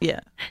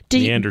yeah.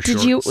 did Neander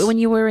you shorts. when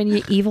you were in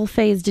your evil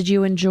phase? Did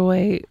you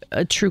enjoy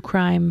a true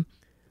crime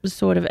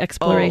sort of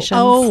exploration?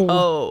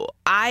 Oh,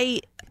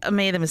 I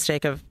made the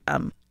mistake of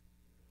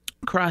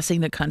crossing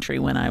the country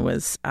when I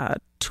was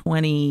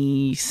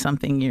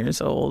 20-something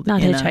years old.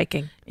 Not in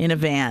hitchhiking. in a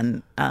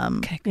van.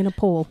 In a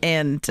pool.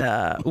 And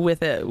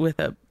with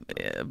a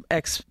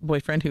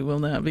ex-boyfriend who will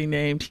not be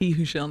named, he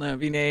who shall not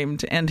be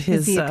named, and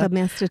his Is he a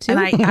Cubmaster too?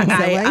 and Is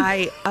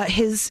that right?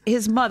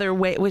 his mother,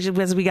 which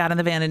as we got in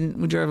the van and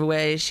we drove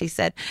away, she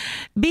said,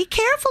 "Be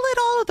careful at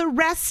all of the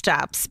rest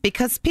stops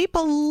because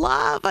people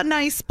love a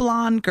nice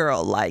blonde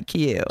girl like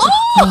you.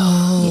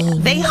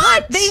 Yeah,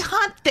 they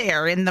hunt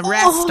there in the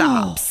rest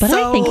stops. But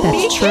I think so that's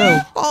be true.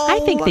 careful." I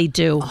think they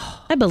do.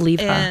 I believe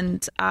her.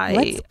 And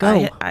Let's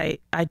go.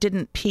 I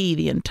didn't pee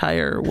the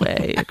entire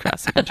way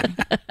across the country.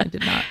 I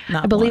did not.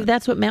 I believe once.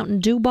 that's what Mountain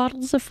Dew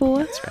bottles are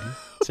for.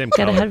 Same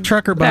Gotta color. have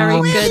Trucker very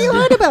bombs. good. You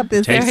heard about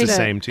this. Tastes the Very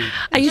same too.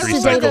 I used to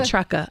It's date a recycled.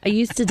 trucker. I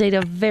used to date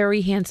a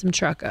very handsome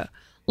trucker.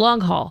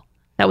 Long haul.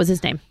 That was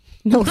his name.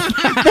 No.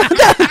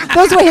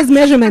 Those were his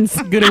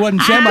measurements. Good, it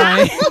wasn't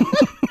semi.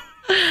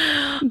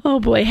 Oh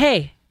boy.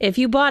 Hey, if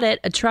you bought it,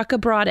 a trucker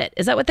brought it.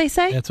 Is that what they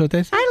say? That's what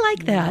they say. I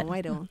like that. No,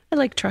 I don't. I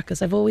like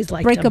truckers. I've always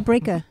liked Breaker, them.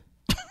 breaker.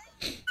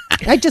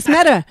 I just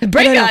met her.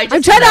 Breaker, I don't know. I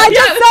I'm just trying to. met I her.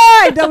 just saw.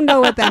 I don't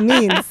know what that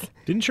means.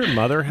 Didn't your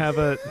mother have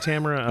a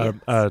Tamara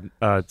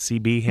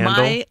CB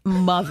handle? My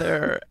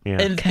mother Yeah.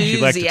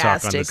 She'd like to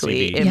talk on the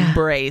enthusiastically CB. Yeah.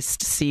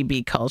 embraced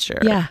CB culture.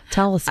 Yeah,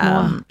 tell us more.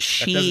 That doesn't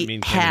She mean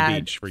Cannon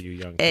had Beach for you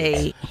young a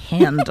kids.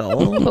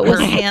 handle.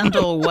 Her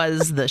handle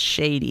was the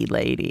shady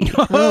lady.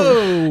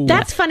 Oh,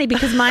 That's funny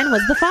because mine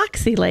was the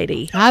foxy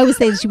lady. I was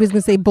saying she was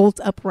going to say bolt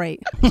upright.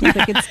 She's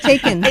like, it's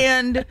taken.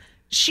 And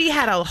she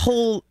had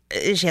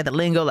the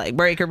lingo like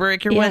breaker,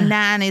 Yeah.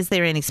 19. Is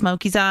there any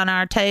smokies on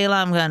our tail?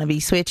 I'm going to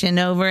be switching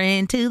over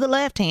into the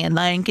left hand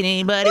lane. Can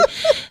anybody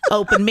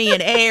open me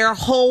an air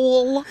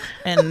hole?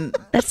 And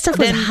That stuff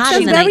was then hot she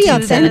in the would very do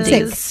 1970s.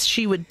 this.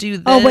 She would do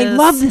this. Oh, wait,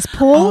 love this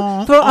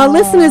pull. For our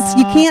listeners,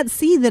 you can't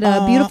see that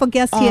our beautiful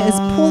guest here is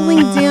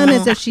pulling down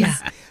as if she's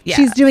Yeah.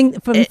 she's doing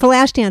from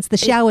Flashdance, the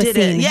shower did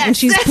it. scene. Yes, and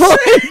she's that's pulling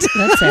right.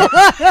 That's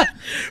it.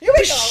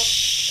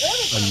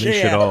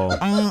 Unleash it all.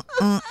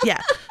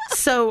 Yeah.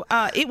 So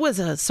it was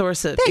a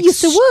source of That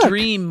used to work.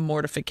 extreme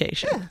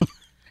mortification.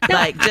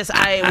 Like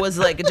I was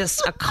like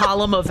just a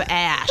column of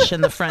ash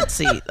in the front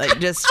seat, like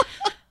just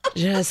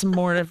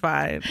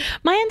mortified.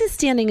 My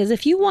understanding is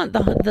if you want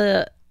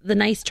the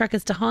nice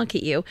truckers to honk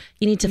at you,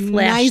 you need to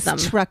flash nice them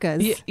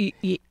truckers. Y-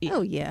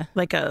 Oh, yeah.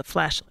 like a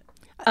flashlight.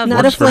 of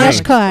Not a Works for me.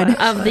 flash card.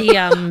 of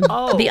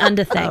the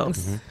under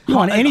things. you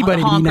want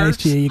anybody to be nice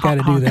to you, you got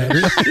to do that.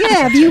 Yeah,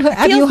 have you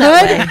Feels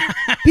heard?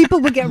 that People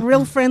would get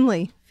real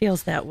friendly.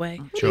 Feels that way.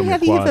 What do Show you me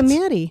have here for quads.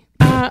 Maddie?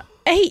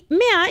 Hey,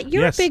 Matt,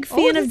 you're Yes. a big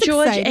fan this of is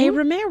George exciting. A.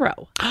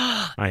 Romero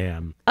I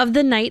am. of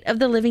the Night of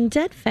the Living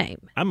Dead fame.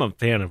 I'm a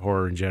fan of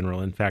horror in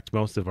general. In fact,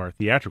 most of our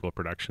theatrical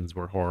productions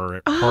were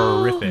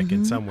horrific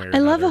in some way or I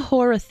love a another.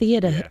 horror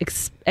theater That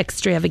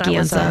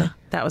extravaganza.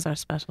 was our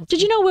special.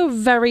 Did you know we're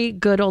very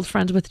good old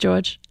friends with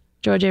George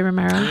A.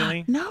 Romero?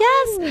 Really? No.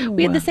 Yes,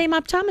 we had the same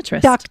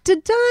optometrist. Dr.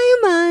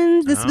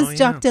 Diamond. This Oh, was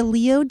yeah. Dr.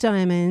 Leo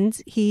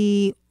Diamond.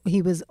 He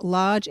was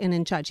large and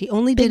in charge. He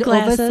only Big did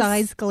glasses.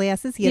 oversized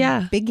glasses. He had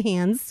Yeah. big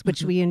hands,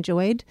 which we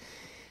enjoyed.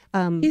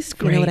 He's You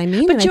great. know what I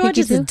mean? But And I think George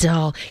you is a do.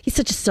 doll. He's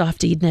such a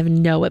softie. You'd never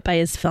know it by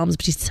his films,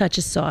 but he's such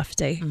a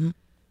softie.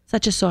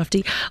 Such a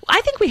softie. I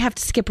think we have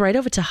to skip right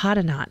over to Hot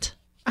or Not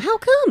How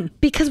come?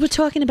 because we're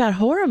talking about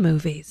horror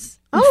movies.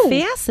 I'm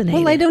fascinated.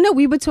 Well, I don't know.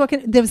 We were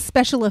talking, there was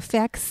special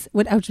effects,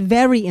 what I was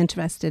very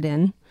interested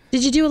in.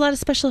 Did you do a lot of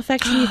special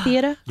effects in your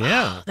theater?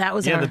 Yeah, That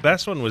was yeah. our- The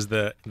best one was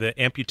the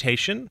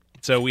amputation.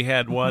 So we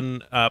had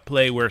one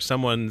play where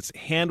someone's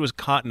hand was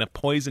caught in a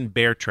poison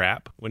bear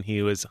trap when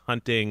he was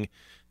hunting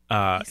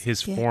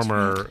his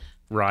former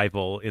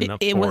rival in the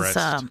It forest.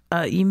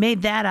 was you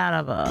made that out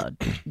of a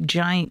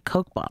giant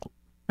Coke bottle,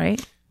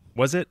 right?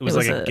 Was it? It was It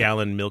was like a a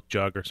gallon milk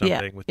jug or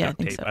something with I duct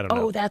think tape. so. I don't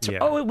know. Oh, that's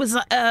Yeah. it was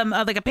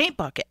like a paint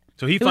bucket.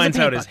 So he It was a finds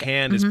paint out his bucket.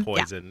 hand is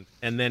poisoned,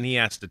 and then he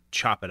has to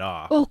chop it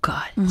off. Oh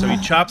God. So he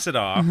chops it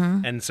off,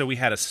 and so we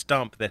had a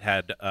stump that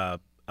had a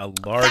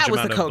large That was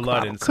amount the of Coke blood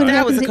bottle. inside. Could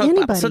That was happen a to Coke bottle.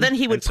 anybody. So then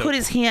he would And so- put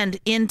his hand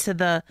into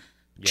the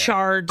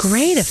charred.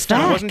 Great stuff.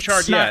 effect. It wasn't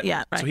charred Not yet.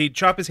 yet, right. So he'd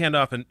chop his hand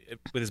off, and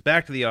with his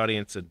back to the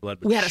audience, and blood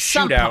would We had a shoot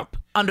sump out.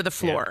 pump under the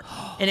floor,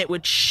 and it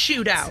would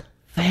shoot out.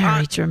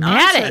 Very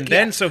dramatic. And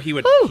then so he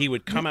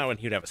would come out and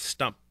he would have a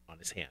stump on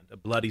his hand, a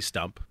bloody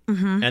stump,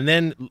 and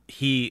then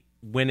he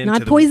went into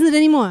Not poisoned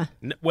anymore.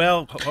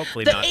 Well,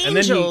 hopefully The not. And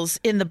then angels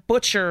in the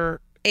butcher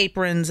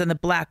aprons and the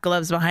black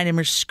gloves behind him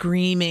are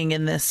screaming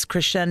in this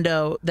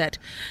crescendo that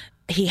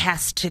he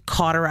has to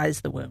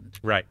cauterize the wound.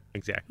 right,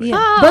 exactly.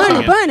 Yeah. Burn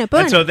it, burn it,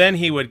 burn And so it. then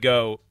he would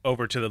go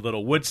over to the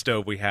little wood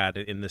stove we had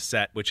in the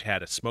set, which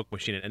had a smoke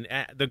machine. And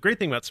the great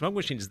thing about smoke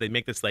machines is they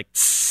make this like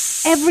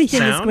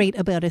Everything is sound. great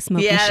about a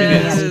smoke Yeah, machine.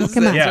 it Daddy. is.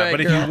 Come on. That's Yeah, right,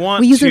 but if girl. you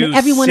want We use it to in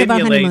every one of our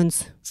simulate-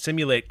 honeymoons.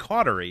 simulate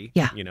cautery,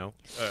 Yeah. you know,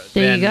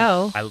 There you then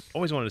go. I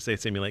always wanted to say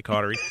simulate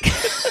cautery.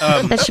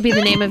 That should be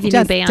the name of your new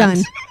Just band.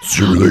 done. It's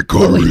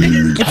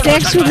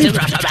actually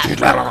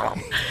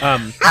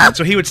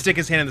So he would stick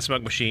his hand in the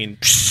smoke machine,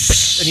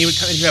 and he would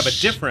have a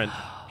different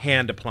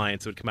hand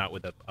appliance that would come out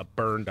with a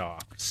burned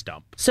off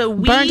stump. So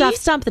we Burned off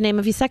stump, the name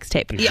of your sex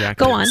tape.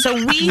 Exactly. Go on. So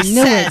we knew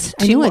said it.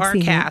 I knew to I'd our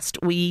seen it. cast,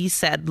 we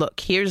said, look,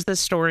 here's the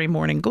story,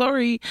 Morning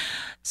Glory,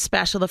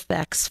 special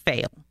effects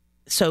fail.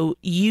 So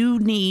you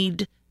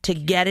need to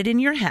get it in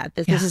your head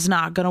that this is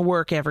not going to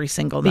work every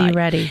single Be night.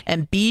 ready.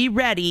 And be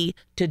ready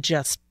to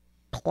just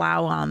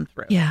plow on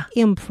through. Yeah.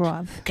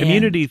 improv.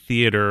 Community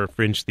theater,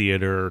 fringe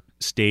theater,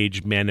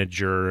 stage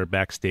manager,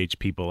 backstage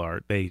people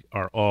are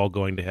all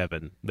going to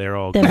heaven. They're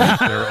all They're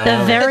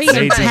very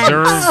they intense.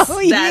 deserve.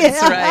 Oh,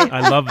 That's yeah. right.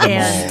 I love them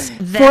And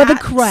For the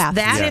craft.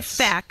 That Yes.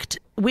 effect,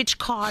 which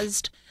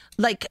caused,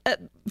 like,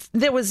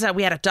 there was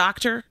we had a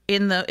doctor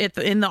in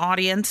the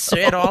audience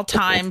at all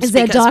times. Is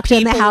there a because doctor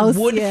in the people house?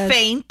 Would Yes.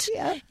 faint.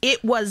 Yeah.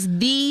 It was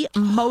the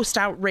most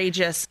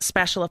outrageous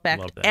special effect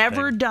Love that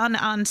ever thing. done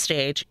on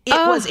stage. It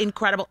was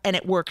incredible, and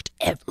it worked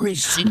every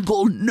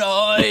single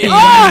night. Oh,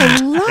 I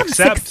love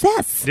Except,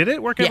 success. did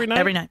it work Yeah, every night?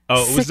 every night.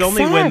 Oh, it was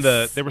only when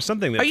Success. there was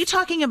something that Are you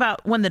talking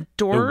about when the the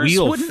doors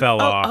wheel wouldn't?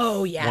 fell off.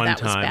 Oh yeah, one that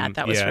time. was bad.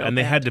 That was yeah, real and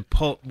they bad. had to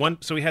pull one.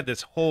 So we had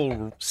this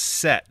whole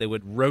set that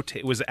would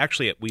rotate. It was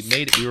actually we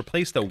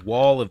replaced the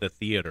wall of the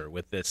theater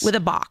with this with a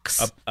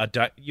box.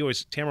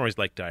 Tamara always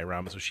liked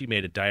dioramas, so she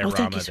made a diorama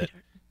thank you, that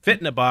sweetheart. fit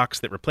in a box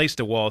that replaced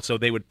a wall. So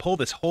they would pull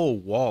this whole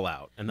wall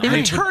out, and the They would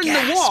audience turn the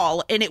gasp.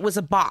 wall, and it was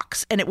a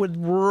box, and it would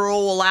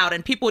roll out,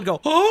 and people would go,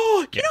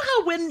 "Oh!" You know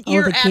how when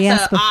you're the at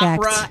gasp the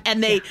effect. opera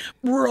and they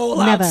roll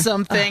Never. out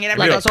something, and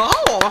everybody Really?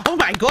 goes, "Oh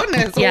my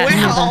goodness!" Yeah,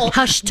 well,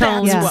 hush that's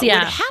tones, what yeah.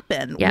 would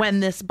happen Yeah. when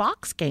this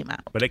box came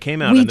out. But it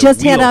came out. We and the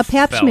just had wheel our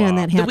Pap fell smear off.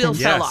 that The wheel happened.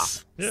 fell Yes.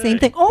 off. Same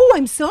thing. Oh,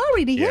 I'm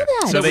sorry to hear Yeah.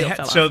 that. So The wheel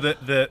fell so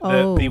off.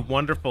 Oh. the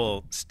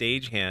wonderful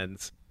stage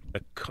hands,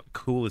 the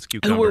cool as Who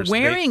cucumbers. were they-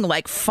 wearing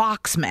like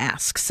fox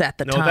masks at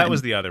the No, time? that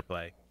was the other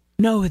play.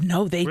 no,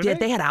 they Were did.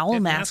 they? They had owl They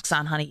had masks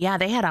on, honey. Yeah,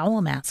 they had owl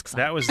masks on.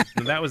 That was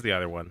the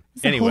other one.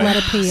 a whole Anyway, lot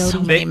of peyote. So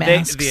they, many they,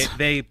 masks.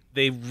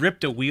 they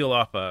ripped a wheel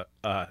off a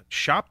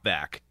shop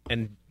vac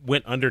and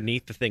went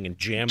underneath the thing and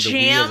jammed the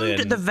wheel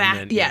in. the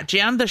vac. and then-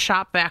 Jammed the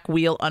shop vac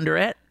wheel under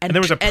it, And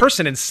there was a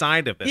person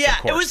inside of this, Yeah,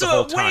 of course, it was the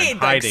whole time, weighed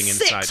hiding like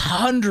inside.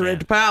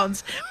 600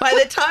 pounds. By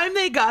the time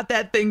they got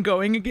that thing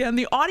going again,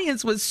 the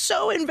audience was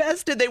so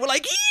invested. They were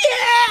like,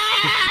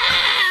 "Yeah!"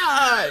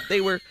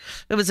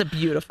 It was a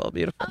beautiful,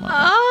 beautiful moment.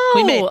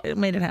 Oh. we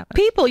made it happen.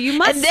 People, you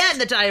must. And then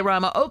the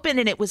diorama opened,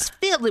 and it was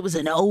filled. It was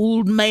an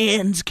old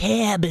man's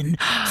cabin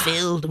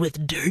filled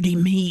with dirty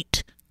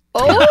meat.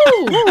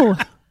 Oh,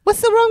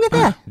 what's the wrong with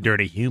that?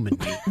 Dirty human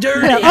meat.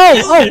 Dirty.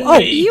 Oh.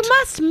 You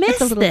must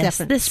miss a little this.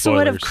 different. This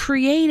sort of Spoilers.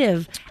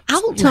 creative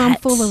outlet.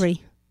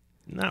 Tomfoolery.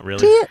 Not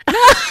really.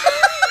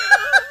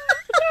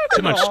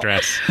 Too much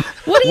stress.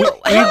 What do you?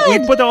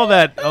 We put all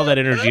that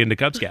energy into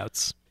Cub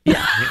Scouts. So you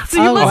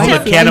Oh, must All I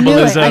have the see. I knew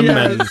it. cannibalism I knew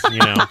and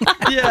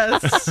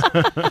Yes.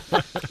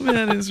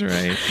 That is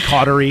right.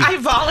 cautery. I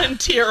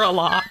volunteer a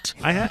lot.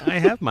 I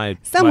have my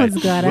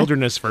Someone's got it.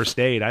 wilderness first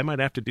aid. I might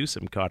have to do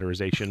some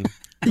cauterization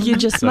You at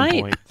just some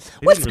might. point.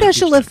 They What didn't really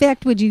special teach that.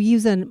 effect would you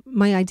use on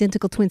my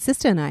identical twin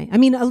sister and I? I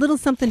mean, a little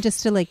something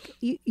just to like,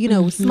 you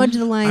know, smudge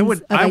the lines I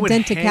would of hang you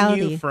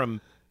identicality.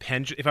 from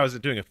if I was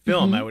doing a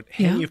film, I would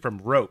hang Yeah. you from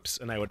ropes,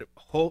 and I would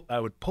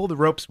pull the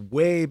ropes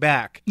way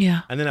back,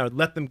 Yeah. and then I would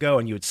let them go,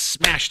 and you would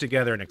smash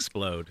together and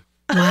explode.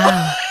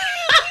 Wow.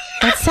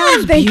 That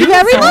sounds Thank you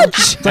beautiful. very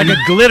much. And the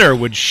glitter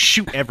would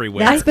shoot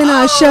everywhere. That's been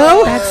our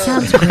show. That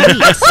sounds great.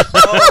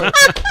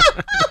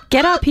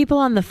 Get our people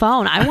on the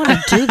phone. I want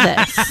to do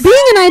this.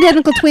 Being an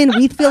identical twin,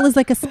 we feel is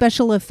like a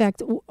special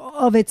effect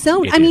of its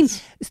own. It I mean,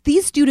 is.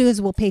 these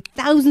studios will pay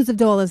thousands of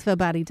dollars for a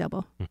body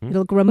double.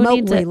 It'll look needs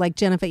remotely it? like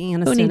Jennifer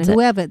Aniston needs or it?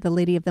 whoever, the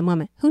lady of the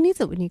moment. Who needs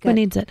it when you Who got?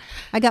 needs it?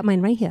 I got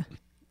mine right here.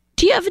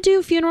 Do you ever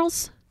do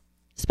funerals?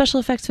 Special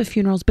effects for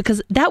funerals?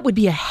 Because that would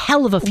be a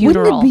hell of a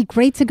funeral. Wouldn't it be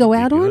great to go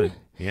out on? Good.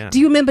 Yeah. Do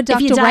you remember if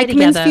Dr. you die Reichman's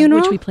together,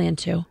 funeral? which we plan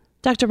to.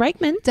 Dr.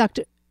 Reichman?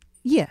 Dr.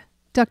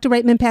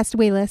 Reichman passed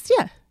away last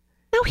year.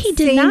 No, he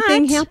did Same not.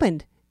 thing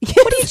happened.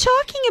 What are you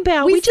talking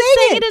about? We just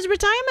sang sang it. at his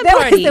retirement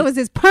party. That was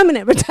his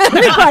permanent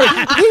retirement party. He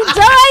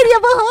died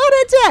of a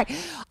heart attack.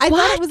 I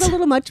thought it was a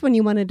little much when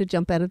you wanted to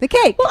jump out of the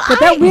cake. Well, but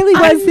that really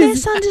I was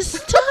his...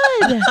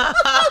 misunderstood.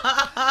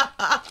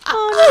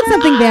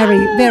 Something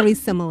very, very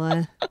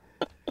similar.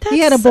 He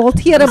had a bolt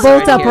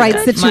upright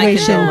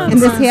situation,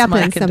 and this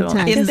happens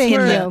sometimes. Thank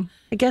you.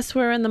 I guess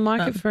we're in the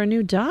market for a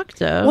new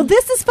doctor. Well,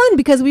 this is fun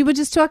because we were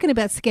just talking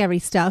about scary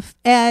stuff,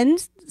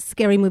 and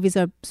scary movies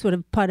are sort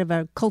of part of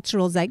our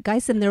cultural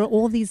zeitgeist, and there are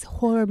all these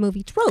horror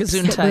movie tropes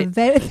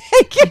that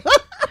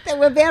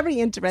were very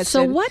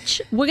interesting. So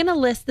we're going to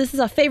list, this is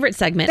our favorite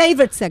segment.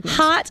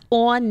 Hot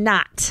or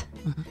not.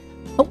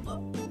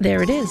 Oh,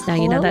 there it is. Now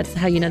you know that's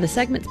how you know the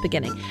segment's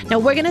beginning. Now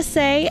we're going to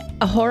say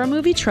a horror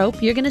movie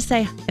trope. You're going to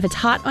say if it's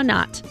hot or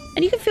not.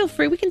 And you can feel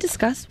free. We can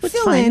discuss. What's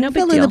fine. No big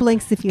fill deal. in the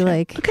blanks if you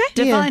like. Okay.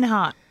 Define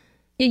hot.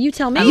 Yeah, you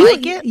tell me. I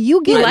like it.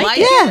 You get I it. like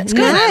Yeah, it. It's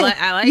good.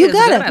 I like you it.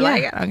 got It's it. good. I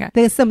like it. Okay.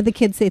 There's some of the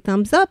kids say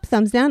thumbs up,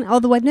 thumbs down.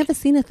 Although I've never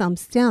seen a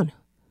thumbs down.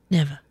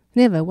 Never.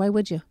 Why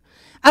would you?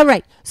 All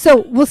right.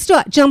 So we'll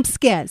start. Jump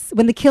scares.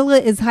 When the killer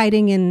is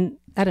hiding in,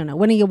 I don't know,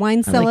 one of your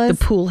wine cellars. Like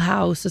the pool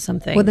house or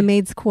something. Or the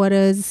maid's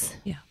quarters.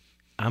 Yeah.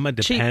 I'm a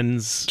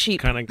depends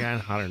kind of guy.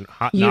 Hot or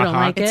hot, you not don't hot.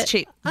 like it? It's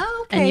cheap.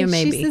 Oh, okay. And you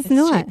maybe. She says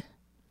not.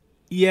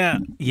 Yeah.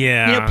 You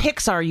know,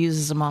 Pixar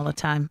uses them all the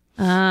time.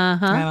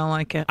 Uh-huh. I don't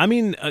like it. I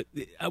mean,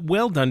 a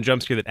well-done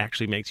jump scare that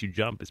actually makes you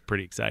jump is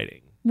pretty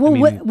exciting. Well,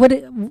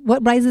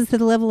 what rises to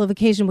the level of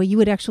occasion where you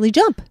would actually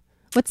jump?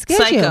 What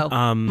scares you? Psycho.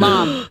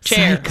 Mom,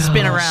 chair, Psycho.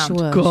 spin around.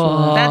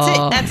 Sure. That's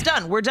it. That's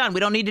done. We're done. We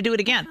don't need to do it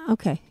again.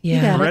 Okay. Yeah.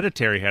 You got it.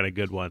 Hereditary had a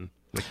good one.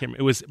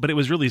 It was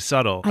really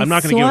subtle. I'm I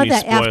not going to give saw any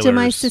that spoilers. after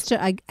my sister.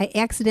 I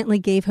accidentally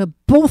gave her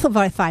both of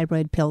our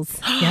thyroid pills.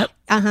 Yep.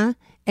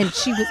 And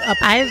she was up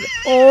I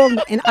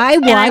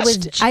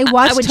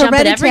watched would jump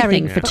at Hereditary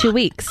everything for 2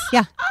 weeks.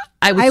 Yeah.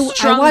 I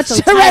watched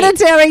so tight.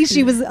 Hereditary.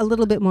 She was a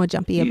little bit more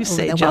jumpy. You over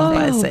say the jump,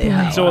 whole I thing. say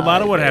hot. So a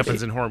lot of what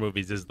happens in horror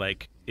movies is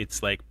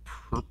it's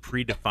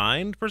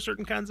predefined for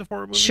certain kinds of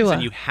horror movies. Sure.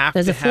 And you have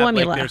There's to a have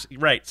formula.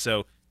 right.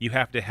 So you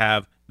have to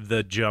have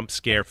the jump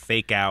scare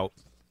fake out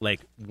like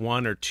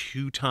 1 or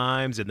 2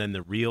 times, and then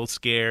the real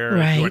scare.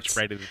 Right. George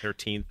Friday the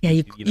 13th. Yeah,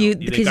 you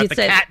because the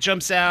cat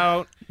jumps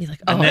out. You're like,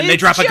 And then they It's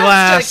drop a just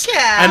glass, a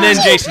cat. and then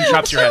Jason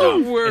chops your head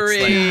off. Don't worry.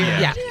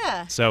 It's like,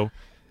 Yeah. So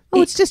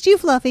Oh, it's just you,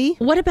 Fluffy.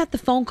 What about the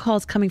phone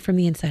calls coming from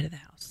the inside of the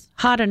house?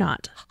 Hot or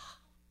not?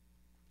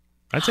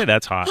 I'd say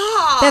that's hot.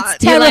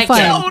 That's You like it?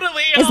 terrifying.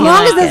 Totally As hot.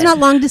 long as there's not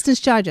long distance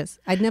charges.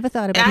 I'd never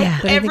thought about I-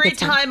 that. But I think every it's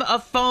fine. time a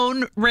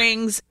phone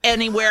rings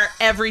anywhere,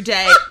 every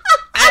day,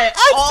 I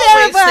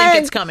always terrifying.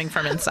 think it's coming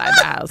from inside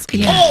the house.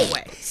 Yeah.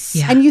 Always.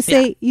 Yeah. And you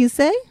say,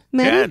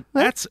 Maddie? Yeah,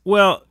 What? that's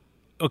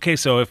okay.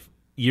 So if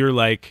you're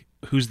like,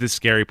 who's this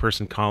scary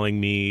person calling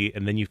me,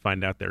 and then you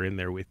find out they're in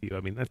there with you,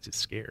 I mean, that's just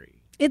scary.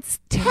 It's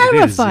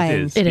terrifying. It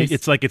is. It is.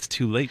 It's like it's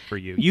too late for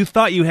you. You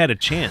thought you had a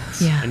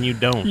chance, Yeah. and you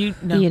don't. You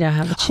don't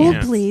have a Hold,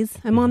 chance. please.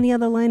 I'm on the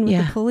other line with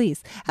Yeah. the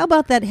police. How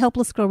about that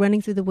helpless girl running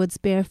through the woods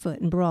barefoot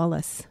and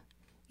braless?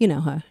 You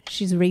know her.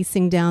 She's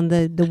racing down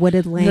the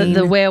wooded lane.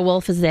 The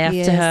werewolf is after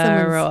Yeah,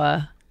 her,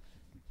 someone's- or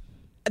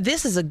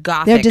This is a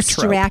gothic They're trope.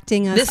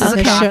 distracting us. This is a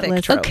They're gothic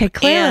shirtless. trope. Okay,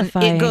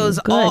 clarifying. And it goes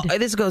all.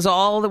 Good. This goes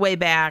all the way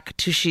back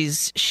to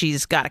she's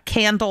got a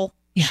candle.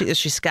 Yeah.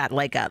 She's got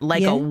like a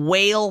Yeah.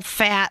 whale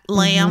fat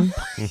lamp.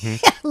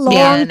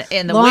 long,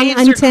 And the long waves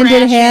are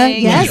untended hair.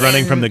 crashing. Yes. He's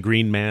running from the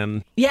Green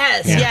Man.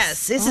 Yes, Yes.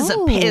 yes. This is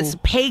Oh. it's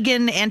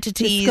pagan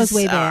entities This goes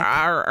way back.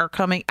 are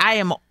coming. I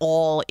am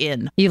all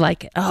in. you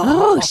like it.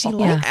 Oh, she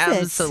likes it.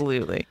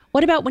 Absolutely.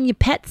 What about when your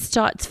pet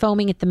starts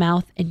foaming at the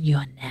mouth and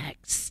you're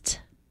next?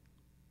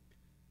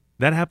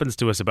 That happens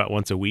to us about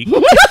once a week.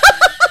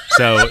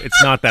 So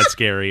it's not that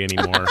scary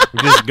anymore. We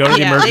just go to the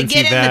They emergency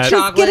get in vet. the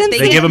chocolate. Get in They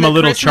the- They get give in them a the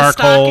little Christmas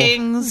charcoal.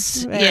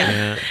 stockings. Yeah.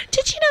 Yeah.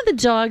 Did you know the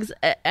dogs?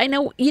 I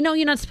know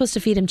you're not supposed to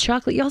feed him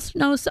chocolate. You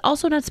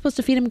also not supposed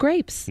to feed him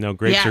grapes. No,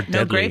 grapes Yeah, are deadly.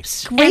 no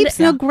grapes. Grapes,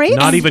 no grapes.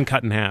 Not even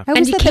cut in half. I And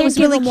always you thought that can't was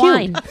give really him cute.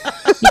 wine.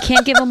 You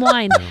can't give him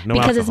wine No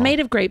because it's alcohol. made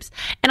of grapes.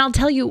 And I'll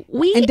tell you,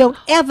 And don't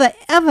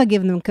ever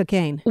give them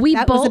cocaine. We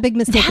that was a both- big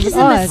mistake. that with is a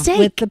us mistake.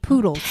 with the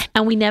poodles.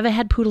 and we never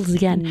had poodles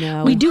again.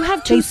 No, We do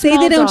have two. They say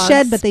small they don't dogs.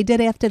 shed, but they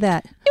did after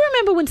that. You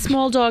remember when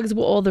small dogs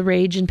were all the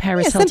rage and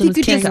Paris Yeah, Hilton something was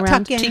you carrying just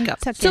around? tuck in. Teacup.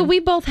 Tuck So in. we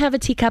both have a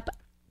teacup.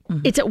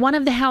 It's at one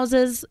of the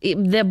houses.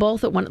 They're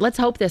both at one. Let's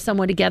hope they're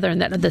somewhere together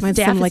and that the Might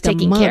staff sound is like a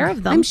taking mug. care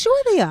of them. I'm sure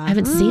they are. I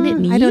haven't seen it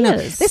in I don't know.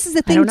 years. This is the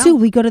I thing don't know. too.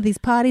 We go to these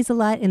parties a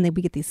lot, and then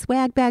we get these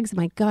swag bags.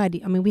 My God,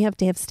 I mean, we have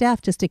to have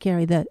staff just to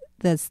carry the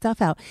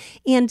stuff out,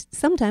 and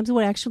sometimes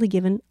we're actually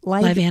given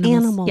live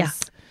animals. Yeah.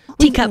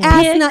 We've Teacup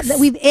asked pigs.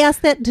 we've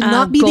asked that to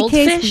not be the case.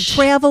 We goldfish.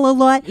 travel a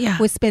lot. Yeah.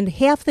 We spend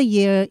half the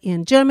year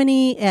in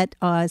Germany at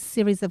a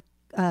series of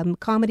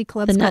comedy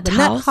clubs The called Nut the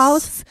Nut House.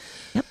 House.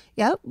 Yep.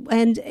 Yep.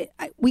 And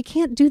we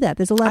can't do that.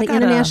 There's a lot of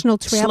international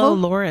travel. Slow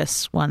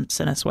Loris once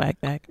in a swag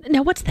bag.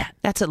 Now, what's that?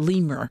 That's a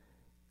lemur.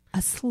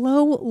 A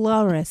slow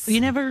loris.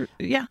 You never?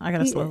 Yeah, I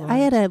got a slow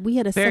loris. We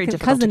had a Very second difficult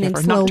to cousin named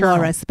cover. Slow Nocturnal.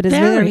 Loris, but it's a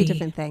Very. very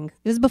different thing.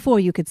 It was before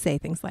you could say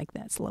things like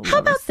that. Slow How loris.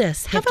 about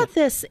this? How about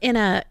this in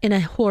a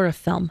horror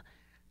film?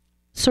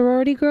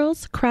 Sorority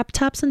girls, crop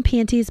tops and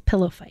panties,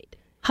 pillow fight.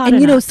 Hot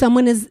And you know, enough.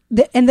 someone is,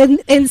 and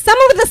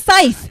someone with a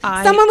scythe.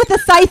 Someone with a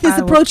scythe is I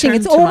will approaching. turn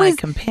It's to my always,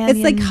 companion.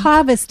 it's like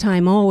harvest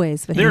time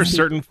always. For There are these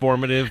certain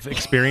formative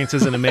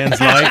experiences in a man's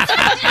life.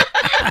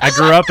 I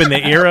grew up in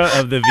the era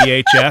of the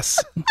VHS.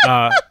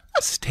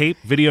 Tape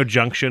Video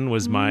Junction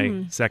was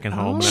my second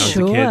home when I was a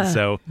Sure. kid.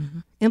 So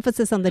people.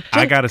 Emphasis on the.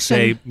 I got to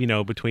junction.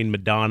 say, between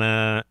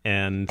Madonna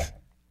and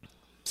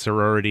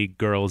sorority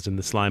girls in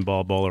the slime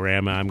ball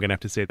bolorama, I'm going to have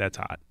to say that's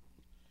hot.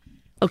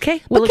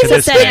 Okay, we'll Can you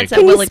accept that speak- answer.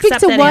 Can you We'll speak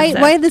accept to that why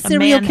answer. are the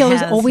serial man killers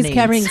has always needs.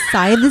 carrying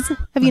scythes?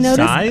 Have you noticed?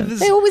 Scythes?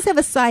 They always have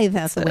a scythe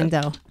out the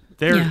window.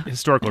 They're Yeah.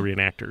 historical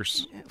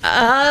reenactors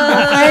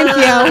Thank of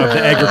you.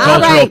 the agricultural All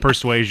right.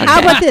 persuasion. How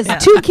about this?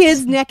 2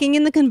 kids necking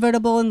in the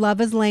convertible in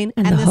Lover's Lane,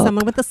 and the there's hook.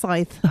 someone with a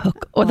scythe.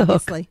 Or the hook.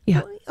 Obviously.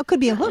 Yeah. It could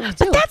be a hook,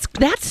 too. But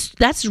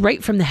that's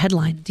right from the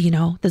headline. Do you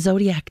know the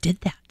Zodiac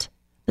did that?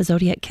 The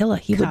Zodiac killer.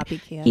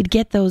 Copycat. He'd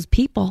get those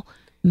people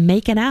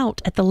making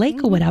out at the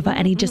lake or whatever,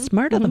 and he'd just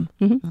murder them.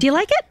 Do you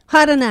like it?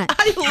 Hot or not?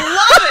 I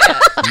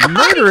love it.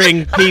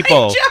 Murdering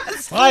people.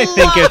 I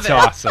think love it's it.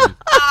 awesome.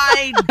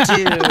 I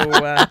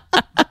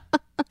do.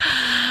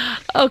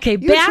 Okay,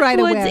 You try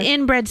to backwoods wear-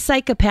 inbred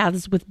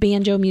psychopaths with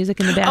banjo music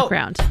in the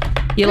background.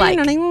 You like?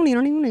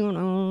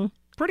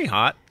 Pretty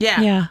hot.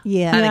 Yeah. Yeah.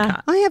 Yeah. I think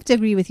hot. I have to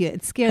agree with you.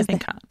 It scares the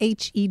think hot.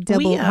 HE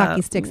double We,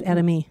 hockey sticks out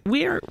of me.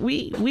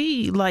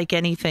 We like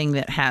anything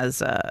that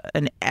has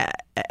an Era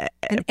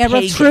of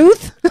pagan-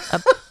 truth?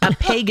 a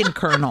pagan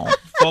kernel.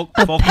 Folk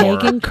horror.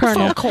 Pagan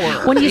colonel. Folk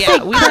horror. When you Yeah, say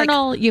we like-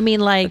 colonel, you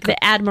mean like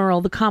the admiral,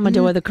 the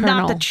commodore, the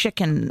colonel. Not the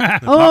chicken.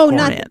 Oh, Popcorn.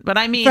 not But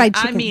I mean, fried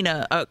I chicken. mean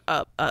a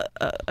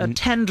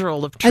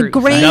tendril of a truth.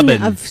 grain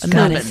Nubbin. of A truth.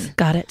 nubbin.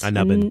 Got it. A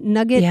nubbin.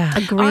 Nugget, Yeah.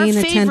 a grain,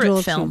 Our a tendril favorite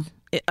of film truth.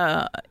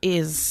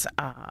 is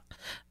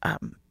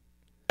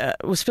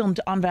was filmed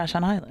on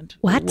Vashon Island.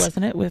 What?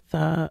 Wasn't it with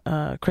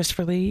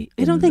Christopher Lee?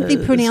 I don't in think they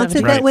the pronounce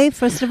it 70s? that way,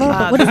 first of all.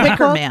 But what the is it Wicker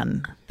called?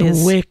 Man. The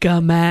is-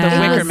 Wicker Man. The It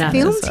Wicker was Man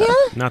filmed is, here?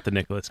 Not the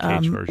Nicolas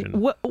Cage version.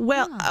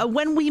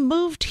 When we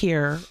moved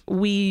here,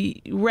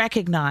 we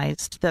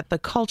recognized that the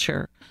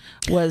culture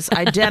was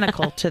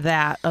identical to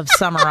that of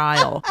Summer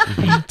Isle.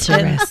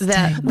 Interesting.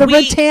 The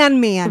rattan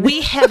man.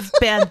 We have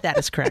been, that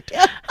is correct.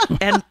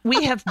 And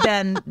we have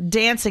been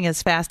dancing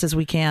as fast as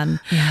we can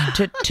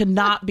to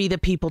not be the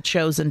people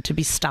chosen to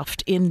be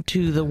stuffed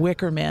into the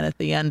Wicker Man at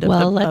the end of Well,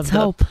 the let's of the-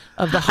 hope.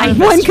 of the Harvest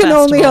One can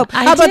only Festival. hope.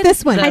 How about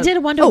this one? I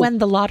did wonder Oh. when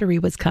the lottery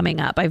was coming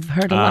up. I've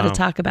heard a lot of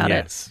talk about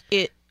yes.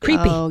 It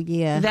Creepy. Oh,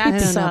 yeah. I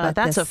that's don't know about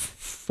that's a this.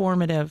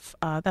 formative.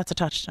 That's a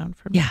touchstone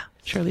for me. Yeah.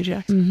 Shirley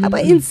Jackson. How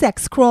about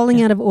insects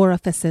crawling out of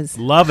orifices?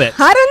 Love it.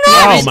 Hot or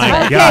not? Oh my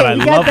Okay, God, I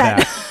we got love that.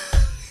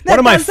 That One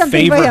of my does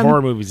something for favorite him.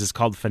 horror movies is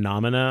called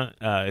Phenomena.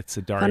 It's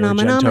a Dario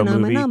Phenomena, Argento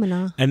movie,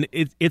 phenomena. and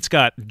it's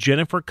got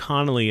Jennifer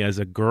Connelly as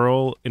a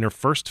girl in her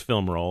first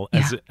film role,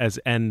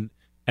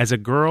 as a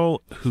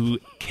girl who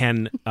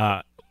can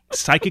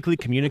psychically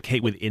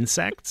communicate with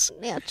insects.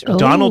 Oh.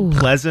 Donald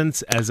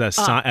Pleasance as a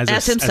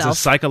as himself.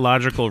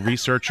 psychological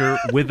researcher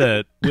with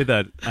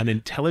an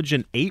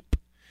intelligent ape.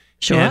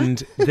 Sure.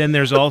 And then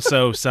there's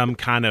also some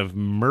kind of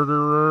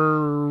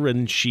murderer,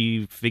 and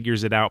she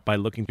figures it out by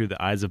looking through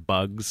the eyes of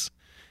bugs.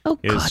 Oh,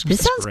 It was God. This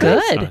sounds great.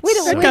 good. We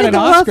don't- That Where got did an the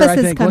Oscar, I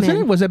orifices think, come wasn't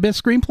in? it? Was it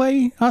best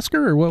screenplay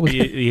Oscar or what was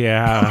it?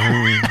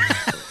 Yeah.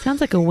 Sounds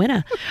like a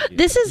winner.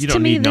 This is You to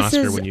don't me. need an This Oscar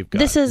is when you've got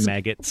this is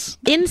maggots.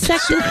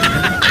 insect.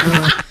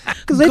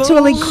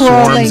 Literally Go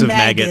crawling. Swarms of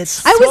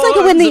maggots. I was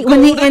like when the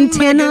Swarms of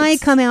antennae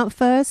maggots. come out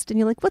first, and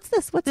you're like, "What's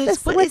this? What's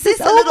this? What- What's is this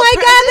this? a Oh little my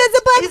God! There's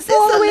a bug Is this a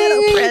little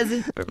following me."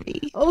 present for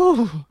me?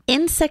 Oh,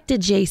 Insect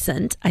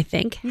adjacent, I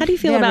think. How do you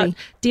feel Very. about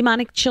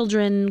demonic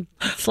children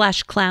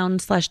 /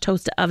 clowns /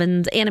 toaster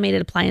ovens,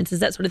 animated appliances,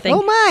 that sort of thing?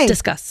 Oh, my.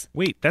 Discuss.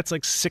 Wait, that's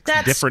like 6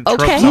 That's- different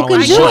okay. tropes You all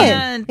can in do one.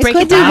 it. It Break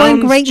could it be down. one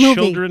great movie.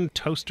 Children,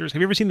 toasters.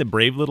 Have you ever seen The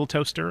Brave Little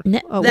Toaster?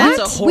 Oh, That's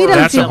what? a horror We don't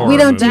That's a do. horror We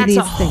don't do movie. these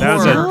That's a things. horror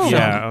That's a- film.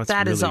 yeah, it's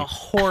That is really- a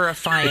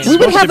horrifying. It's We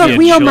would supposed have to be a a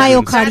real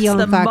children's-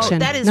 myocardial infarction.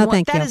 That is No, one,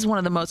 thank that you. is one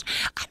of the most.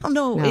 I don't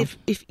know No.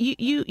 if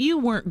you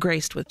weren't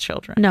graced with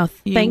children. No,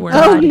 You thank were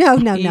God. Oh not. no,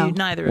 no, You- no!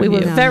 neither We of were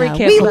you. very No.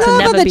 careful We to love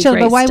never other be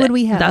children, but why graced would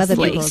we have other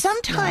thusly. people?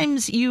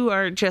 Sometimes you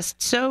are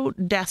just so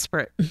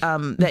desperate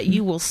that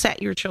you will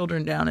set your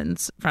children down in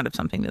front of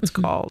something that's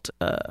called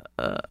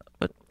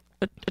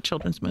a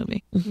children's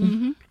movie,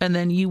 and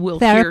then you will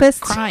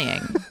Therapist? hear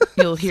crying.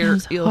 You'll hear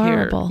Sounds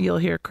horrible. you'll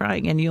hear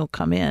crying, and you'll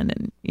come in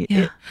and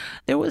Yeah.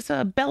 there was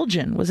a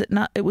Belgian. Was it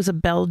not? It was a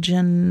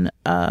Belgian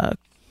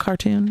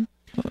cartoon.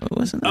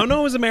 Wasn't Oh no,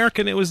 it was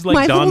American. It was like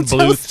My Don Little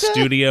Bluth Toaster?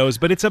 Studios,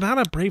 but it's about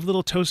a brave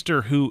little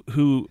toaster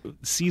who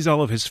sees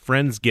all of his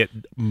friends get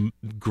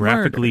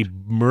graphically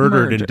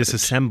murdered and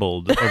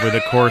disassembled over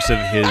the course of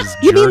his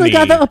You journey. mean like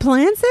other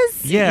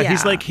appliances? Yeah,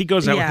 he's like he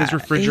goes out with his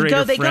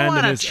refrigerator They friend go on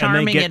and, a and they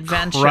charming get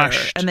adventure,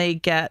 crushed. and they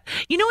get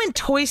in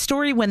Toy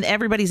Story when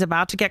everybody's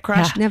about to get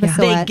crushed. Never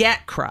saw they it.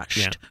 get crushed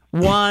Yeah.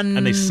 one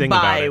And they sing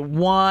by about it.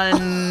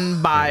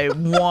 one by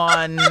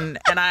one,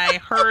 and I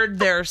heard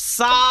their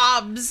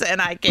sobs,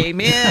 and I came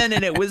in,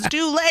 and it was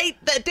too late.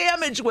 The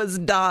damage was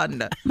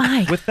done.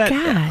 My With that-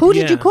 God. Who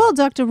did you Yeah. call?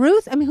 Dr.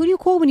 Ruth? I mean, who do you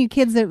call when your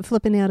kids are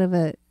flipping out of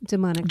a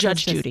demonic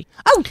Judge priestess? Judy.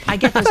 Oh, I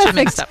get those two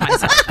mixed up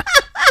myself.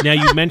 Now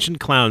you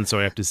mentioned clowns, so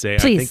I have to say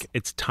Please. I think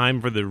it's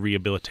time for the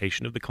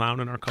rehabilitation of the clown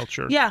in our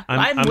culture. Yeah,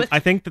 I'm with- I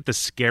think that the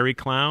scary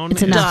clown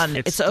It's is enough. Done.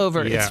 It's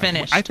over. It's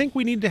finished. I think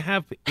we need to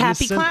have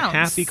Happy innocent, clowns.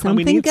 happy clown.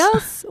 We something need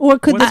else? Or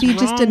could What's there be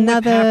just wrong with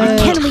another...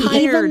 happy Can we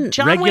Tired. even-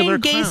 John regular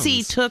Wayne Gacy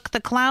clowns. took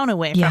the clown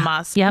away Yeah. from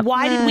us. Yep.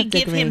 Why did we give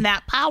Disagree. him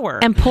that power?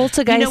 And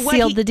Poltergeist You know what?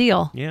 sealed He- the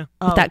deal. Yeah.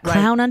 With that right.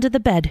 clown under the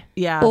bed.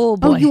 Yeah. Oh,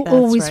 boy. Oh, you That's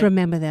always right.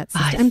 remember that,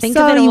 sister. I I'm think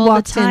sorry of it you all the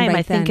walked in time. right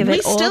I think then. of it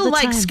We all still the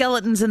like time.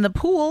 skeletons in the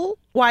pool.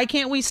 Why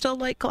can't we still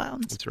like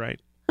clowns? That's right.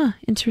 Huh,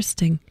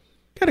 interesting.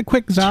 Got a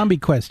quick zombie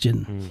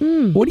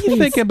question. What do you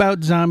think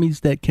about zombies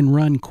that can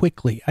run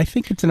quickly? I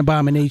think it's an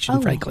abomination,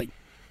 Oh. frankly.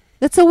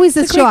 That's always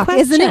a It's a great shock,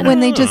 isn't it? question. When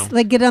they I don't just know.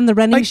 like get on the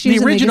running Like shoes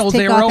the originals,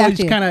 and they they were just take off always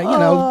after you. kind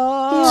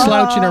of,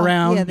 slouching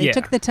around. Yeah, they Yeah.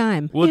 took the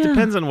time. Well, it Yeah.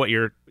 depends on what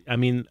you're. I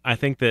mean, I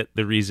think that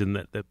the reason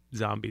that the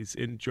zombies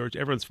in Georgia,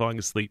 everyone's falling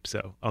asleep,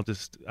 so I'll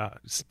just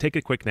take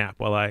a quick nap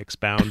while I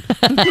expound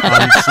on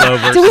slow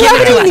versus Do we have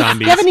fast any, zombies.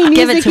 do you have any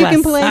Give it music to you can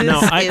us. play?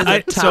 No, This I is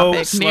a so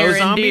topic slow near and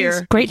zombies.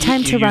 dear. Great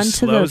time to you run use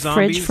to the slow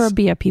fridge zombies for a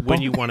beer, people.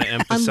 When you want to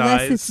Unless it's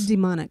emphasize,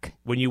 demonic.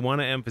 when you want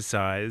to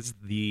emphasize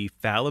the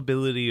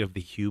fallibility of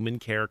the human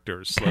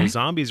characters, slow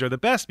zombies are the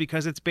best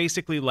because it's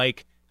basically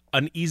like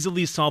an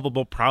easily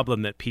solvable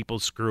problem that people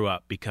screw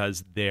up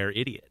because they're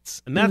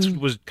idiots. And that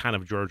was kind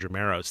of George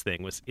Romero's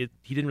thing.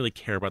 He didn't really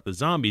care about the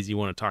zombies. He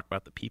wanted to talk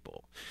about the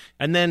people.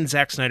 And then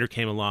Zack Snyder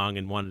came along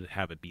and wanted to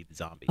have it be the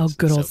zombies. Oh,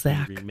 good And old so he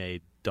Zack.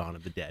 remade Dawn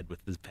of the Dead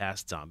with the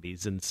past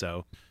zombies. And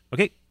so,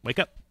 okay, wake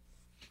up.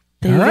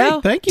 There All you right,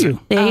 go. thank you.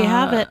 There you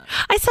have it.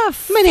 I saw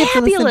a might have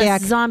to listen fabulous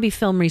back. zombie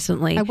film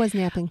recently. I was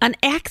napping. An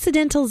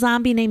accidental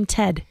zombie named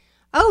Ted.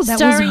 Oh, that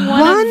starring was one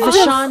of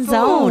wonderful. Sean's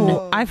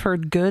own. I've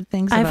heard good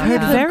things I've about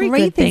heard that. very Great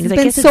good things. things. It's I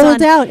been guess it's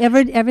sold on- out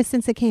ever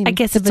since it came. I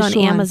guess to it's on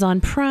Vashon.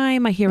 Amazon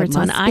Prime. I hear It it's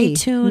on must be.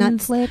 iTunes,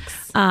 Netflix,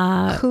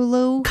 uh,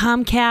 Hulu.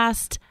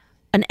 Comcast.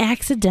 An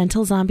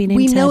accidental zombie named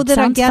We Ted. know that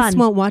our Sounds guests fun.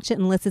 won't watch it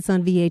unless it's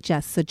on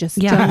VHS. So just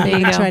Yeah, don't there you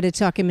even go. try to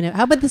talk him into it.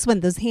 How about this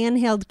one? Those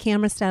handheld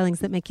camera stylings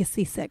that make you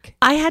seasick.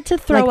 I had to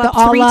throw Like up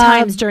the 3 Olive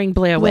times during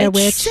Blair Blair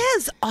Witch. It Witch.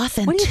 says What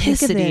do you think of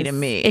authenticity this? to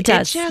me. It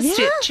does.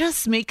 It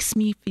just makes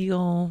me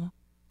feel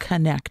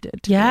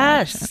connected. to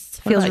Yes. the action.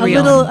 Feels What A about you?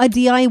 real. little a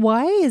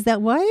DIY? Is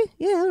that why?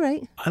 Yeah, all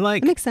right. I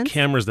like That makes sense.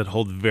 cameras that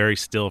hold very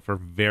still for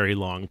very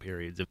long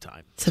periods of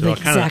time. So the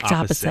kinda exact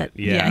opposite.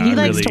 Yeah, he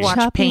likes really- to watch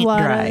Choppy paint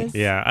dry. waters.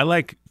 Yeah, I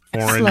like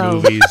foreign Slow.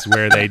 movies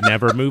where they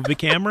never move the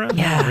camera.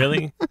 Yeah.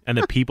 Really? And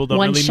the people don't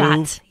One really shot.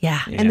 move.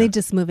 Yeah. Yeah. And they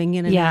just moving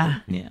in and Yeah.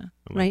 out. Yeah. I like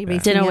Right, that.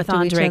 racing Dinner with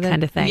after each Andre other.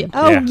 kind of thing. Yeah.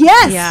 Oh, Yeah.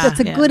 yes. Yeah. That's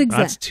a Yeah. good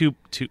That's example.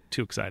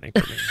 too exciting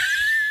for me.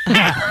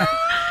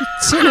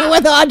 Dinner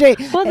with Andre.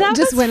 Well, that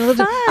just was went a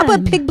little. How about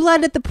fun. Pig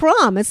Blood at the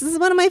Prom? This is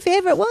one of my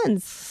favorite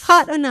ones.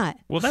 Hot or not?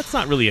 Well, that's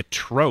not really a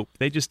trope.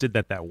 They just did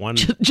that one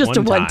Just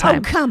a one Oh,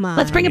 time. come on.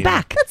 Let's bring it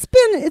Yeah. back.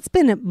 It's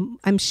been.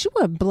 I'm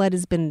sure blood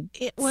has been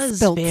It was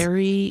spilt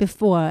very.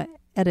 before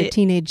at a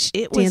teenage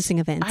It was, dancing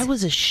event. I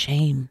was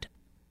ashamed.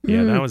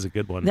 Yeah, that was a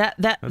good one. That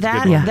That's a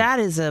good one. that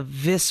is a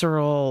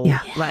visceral. Yeah.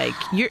 Like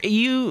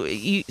you.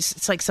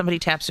 It's like somebody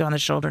taps you on the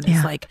shoulder and Yeah.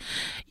 it's like,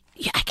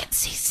 yeah, I can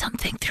see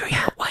something through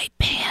your white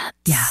pants.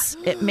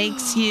 Yeah. It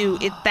makes you.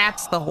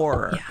 That's the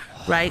horror. Yeah.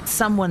 Right.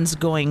 Someone's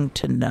going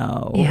to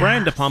know. Yeah.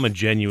 Brian De Palma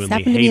genuinely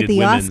happened to me at hated the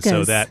women,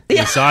 so Oscars. that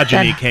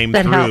misogyny came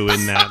that through helps.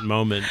 in that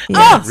moment.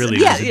 Oh, It really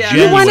yeah, was a yeah.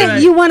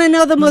 genuine. You want to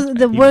know the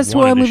worst wanted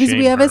horror to movies shame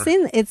we ever her.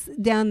 seen? It's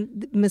down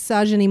the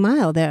misogyny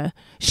mile there.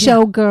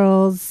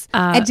 Showgirls,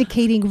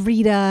 Educating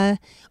Rita,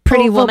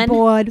 Pretty Woman.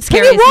 Overboard.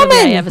 Scariest Pretty movie I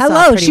Woman. ever saw,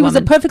 Hello, Pretty she was a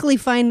Woman. perfectly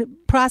fine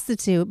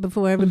prostitute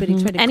before everybody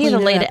tried to Any of clean the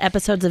her later up.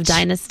 episodes of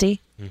Dynasty.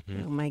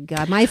 Oh my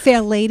God, My Fair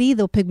Lady,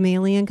 the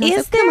Pygmalion concept.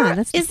 Is there Come on,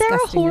 that's is there a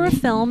disgusting to horror me.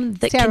 film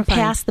that It's can terrifying.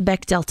 pass the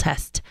Bechdel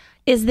test?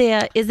 Is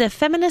there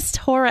feminist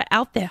horror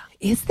out there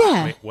Is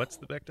there? Wait, what's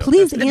the Bechdel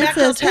Please test? The answer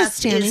Bechdel this,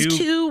 test Jenny. is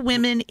two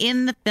women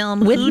in the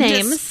film with who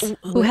names?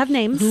 Who have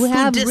names? who who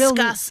have real-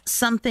 discuss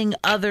something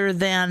other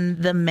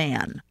than the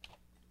man.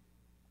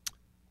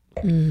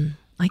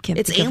 I can't.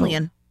 It's think of a-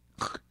 alien.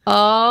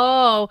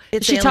 Oh,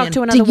 It's she Alien. talked to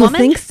Do another you woman.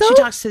 think so? She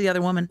talks to the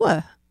other woman.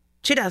 What?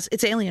 She does.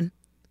 It's alien.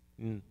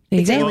 There you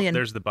It's go. Well, alien.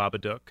 there's the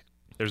Babadook.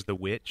 There's the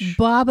witch.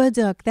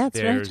 Babadook. That's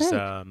There's right.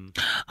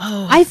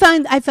 Oh, I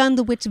found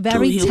the witch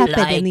very you tepid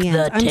like in the end.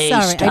 the I'm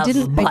sorry, taste I of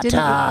didn't. I butter?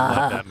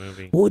 love that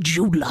movie. Would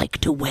you like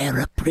to wear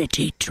a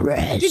pretty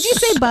dress? Did you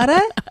say butter?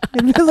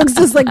 It looks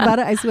just like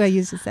butter. I swear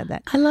you just said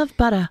that. I love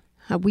butter.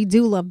 We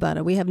do love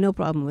butter. We have no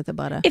problem with the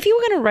butter. If you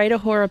were going to write a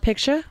horror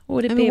picture, what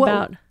would it be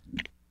about?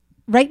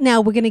 Right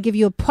now, we're going to give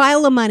you a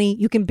pile of money.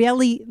 You can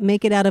barely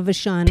make it out of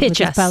Vashon.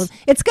 Pitch us.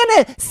 It's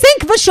going to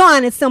sink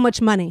Vashon. It's so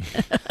much money.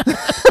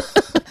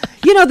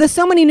 There's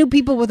so many new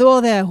people with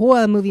all their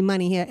horror movie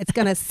money here. It's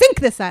going to sink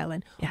this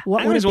island. Yeah.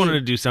 What I would always it be? wanted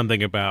to do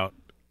something about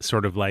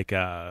sort of like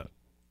a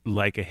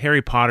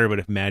Harry Potter, but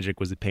if magic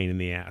was a pain in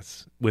the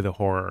ass with a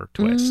horror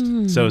twist.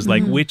 So it's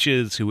like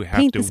witches who have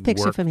Paint to this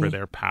picture work for me. for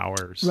their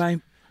powers. Right.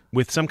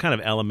 With some kind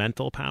of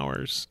elemental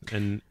powers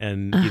and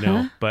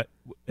but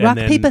and Rock,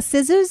 then, paper,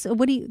 scissors? Or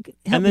what do you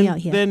help and then, me out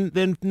here?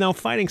 then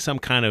fighting some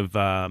kind of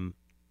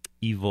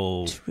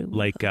evil True.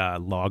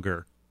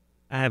 logger.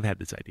 I have had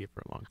this idea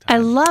for a long I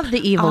time. love the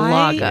evil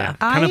lager. Yeah,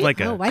 kind of like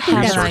a I think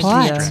that's resource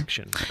hot.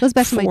 extraction. Goes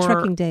back to my for,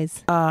 trucking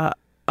days.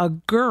 A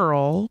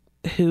girl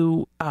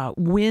who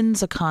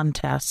wins a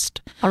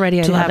contest Already,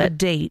 I to love have a it.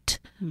 date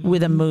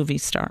with a movie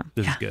star.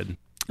 This is good.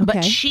 But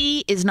Okay.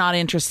 she is not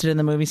interested in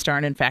the movie star,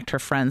 and in fact, her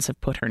friends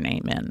have put her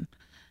name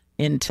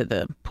into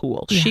the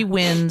pool. She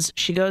wins.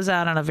 She goes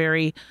out on a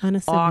very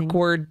Unassuming.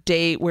 awkward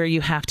date where you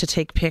have to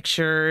take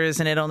pictures,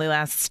 and it only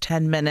lasts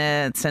 10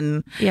 minutes,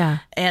 and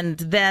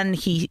then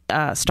he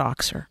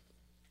stalks her.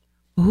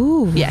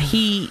 Ooh. Yeah,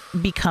 he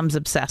becomes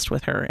obsessed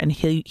with her, and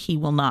he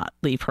will not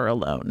leave her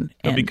alone.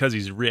 But And because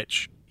he's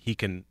rich, he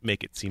can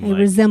make it seem I like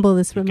resemble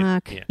this he can-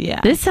 remark. yeah.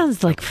 yeah, This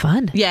sounds like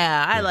fun.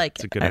 yeah, I like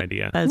it's it. a good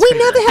idea. That's We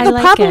pretty never good. have I a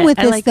like problem it. with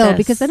I this, like though, this.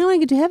 because I don't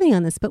want to get too heavy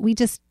on this, but we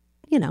just,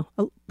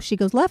 she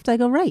goes left, I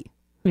go right.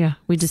 Yeah,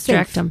 we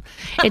distract Safe. them.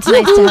 It's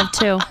nice to have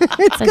two.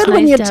 It's good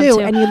when you're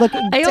two and you look I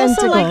identical.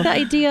 also like the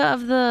idea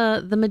of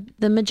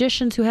the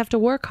magicians who have to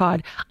work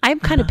hard. I'm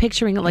kind of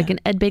picturing it like an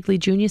Ed Begley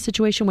Jr.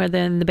 situation where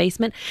they're in the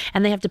basement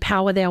and they have to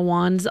power their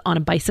wands on a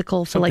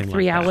bicycle for like Something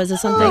 3 like that. hours or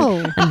something,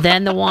 Oh. and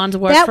then the wands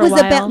work That for was a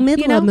while. a Bette Midler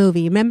you know?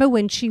 movie. Remember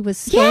when she was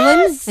stolen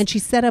Yes! and she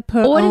set up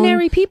her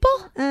Ordinary people,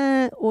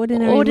 own,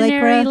 ordinary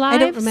ordinary lycra? lives. I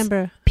don't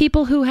remember.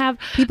 People who have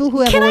People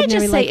who have Can I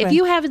ordinary just say, lycra. if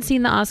you haven't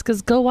seen the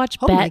Oscars, go watch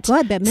Oh my Bette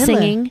God, Bette Midler.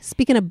 singing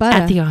Speaking of butter.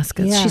 at the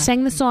Oscars. Yeah. She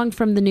sang the song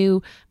from the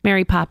new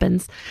Mary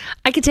Poppins.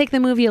 I could take the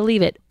movie or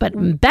leave it, but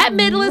Bette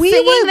Midler We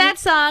singing were- that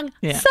song,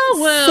 Yeah.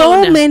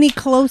 So many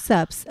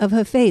close-ups of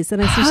her face,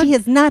 and I see she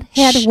has not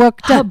had work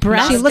her done.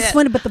 breasts- She looks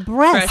funny, but the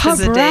breasts, Fresh as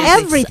a daisy.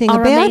 everything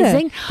are about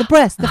amazing. her. The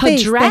breast, the her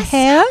face, dress the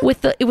hair.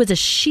 with it was a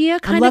sheer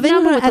kind of loving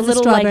number her with as a a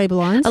little strawberry like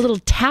blonde. a little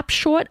tap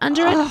short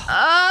under it.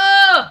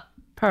 Oh,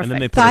 perfect. And then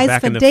they put Thighs it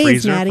back for in the days,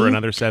 freezer Maddie. for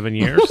another 7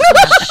 years.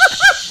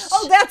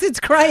 Oh, that's its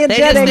They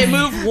cryogenic.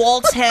 move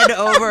Walt's head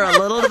over a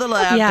little to the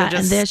left Yeah, and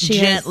just and there she is.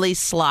 gently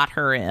slot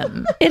her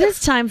in. It is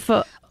time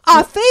for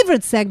Our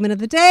favorite segment of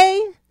the day.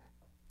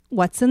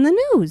 What's in the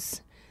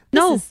news?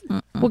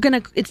 we're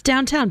gonna. It's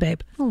downtown,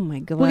 babe. Oh my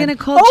God. We're gonna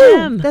call Oh,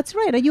 Jim. that's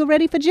right. Are you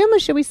ready for Jim, or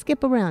should we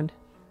skip around?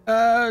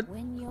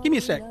 Give me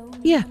a sec.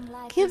 Yeah.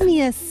 Give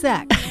me a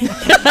sec.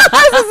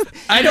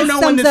 I don't know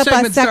when Sums this up our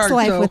segment sex starts.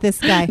 life so- with this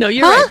guy. No,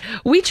 you're right.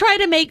 We try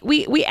to make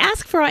we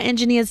ask for our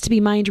engineers to be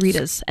mind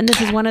readers, and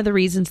this is one of the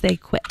reasons they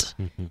quit.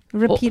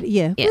 Repeat.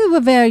 Yeah. yeah. We were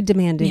very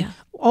demanding. Yeah.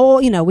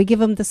 Oh, we give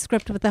them the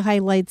script with the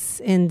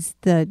highlights and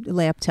the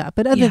laptop.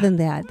 But other Yeah. than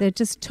that, they're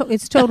just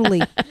it's totally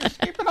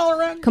Skip it all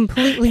around.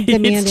 completely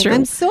demanding. true.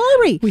 I'm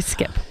sorry. We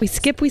skip.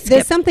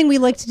 There's something we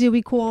like to do.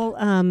 We call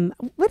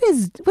what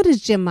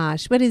is Jim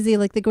Marsh? What is he,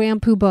 like the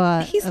grand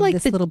poobah He's of like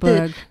this the, little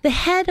burg? the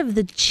head of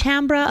the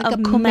Chamber Like of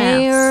a Commerce.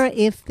 mayor,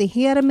 if they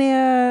had a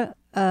mayor,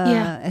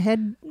 Yeah. a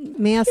head He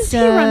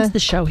master. runs the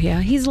show here.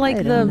 He's like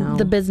I the don't know.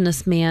 the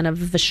businessman of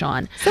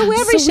Vashon. So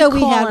every show we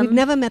call had, him- we've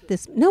never met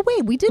this. No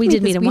way, we did. We meet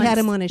did this. meet him We once. had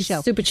him on a He's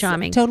show. super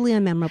charming. Totally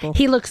unmemorable.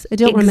 He looks I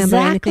don't remember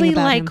exactly anything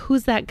about like him.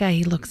 who's that guy?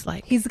 He looks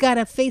like. He's got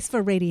a face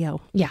for radio.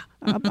 Yeah.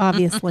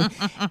 Obviously.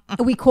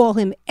 We call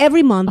him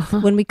every month Uh-huh.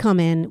 when we come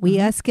in. We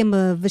ask him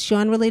a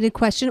Vashon related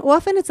question.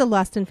 Often it's a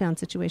lost and found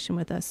situation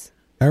with us.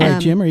 All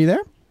right, Jim, are you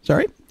there?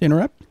 Sorry to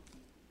interrupt.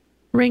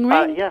 Ring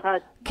ring. Yeah, hi.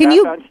 Can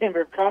you- Downtown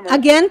Chamber of Commerce.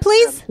 Again,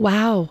 please?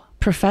 Wow.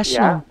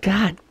 Professional.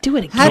 God, do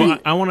it How again. do you-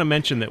 I want to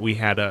mention that we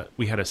had a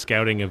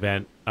scouting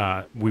event.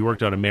 We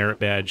worked on a merit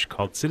badge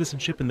called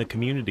Citizenship in the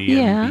Community.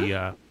 Yeah.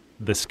 And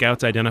the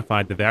scouts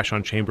identified the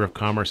Vashon Chamber of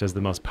Commerce as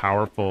the most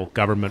powerful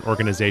government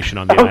organization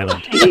on the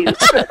island.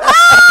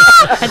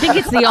 I think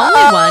it's the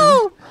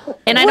only one.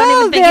 And I don't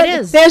even think it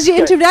is. There's your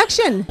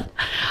introduction.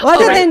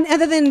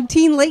 Other than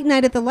teen late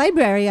night at the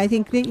library, I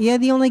think that you're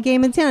the only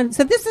game in town.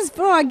 So this is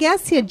for our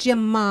guests here,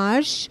 Jim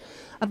Marsh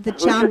of the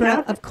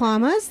Chamber of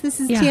Commerce. This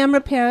is Yeah.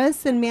 Tamara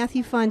Paris and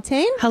Matthew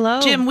Fontaine.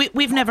 Hello. Jim,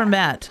 we've never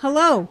met.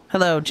 Hello.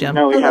 Hello, Jim.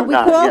 No, we Hello. have We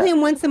not. call yeah.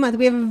 him once a month.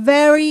 We have a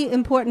very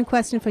important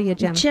question for you,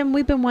 Jim. Jim,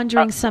 we've been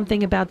wondering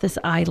something about this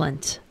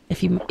island,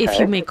 if you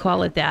may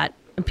call it that.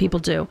 And people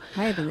do.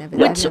 I haven't never,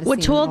 We're I've never we're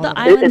seen told all the of it.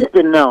 island. It's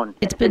been known.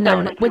 It's been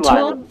known. actually We're two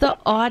told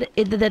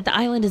islands. that the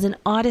island is an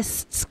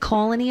artist's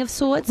colony of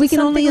sorts. We or can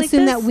only something like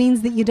assume this. that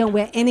means that you don't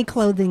wear any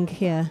clothing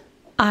here.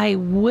 I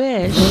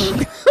wish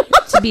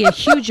to be a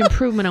huge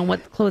improvement on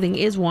what clothing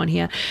is worn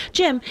here.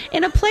 Jim,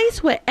 in a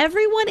place where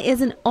everyone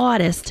is an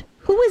artist,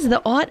 who is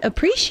the art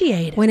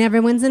appreciated? When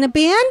everyone's in a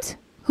band,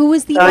 Who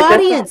is the I guess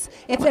audience?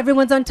 If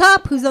everyone's on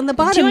top, who's on the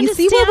bottom? Do you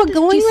see where we're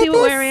going Do you see with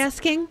what this? we're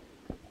asking?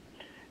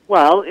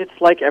 Well, it's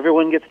like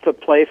everyone gets to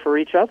play for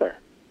each other.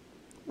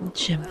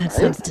 Jim, that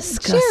sounds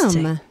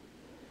disgusting. Jim.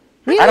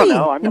 Really? I don't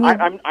know.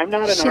 And I'm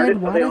not an shared artist, so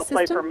water they don't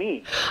play system? for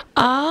me.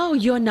 Oh,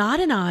 you're not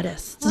an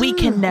artist. We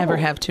can never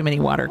have too many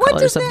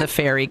watercolors of the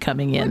fairy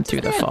coming in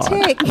through the fog.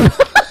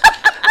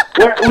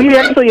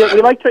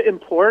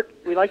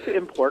 We like to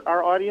import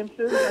our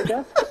audiences, I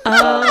guess.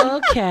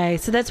 Okay,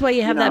 so that's why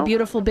you have that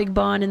beautiful big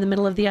barn in the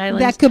middle of the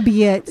island. That could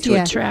be it. to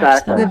Yeah. attract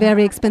Exactly. The them.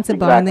 very expensive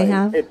barn they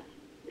have.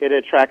 It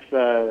attracts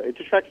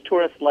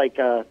tourists like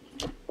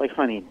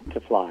honey to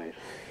flies.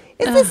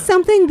 Is this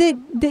something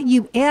that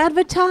you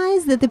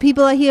advertise, that the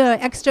people out here are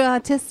extra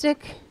autistic?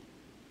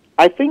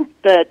 I think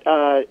that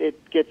it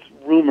gets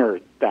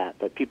rumored that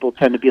people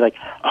tend to be like,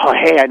 oh,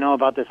 hey, I know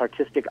about this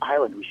artistic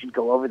island. We should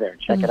go over there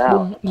and check it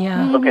out.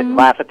 Yeah. Look and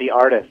laugh at the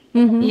artist.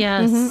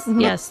 Yes.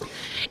 Yes.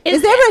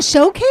 Is there a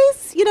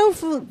showcase,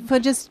 for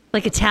just,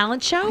 like a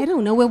talent show? I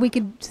don't know, where we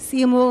could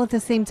see them all at the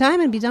same time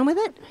and be done with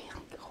it?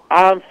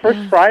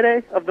 First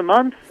Friday of the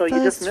month, so you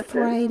just First missed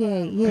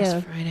Friday, it. yeah.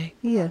 First Friday.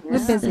 Yeah, we're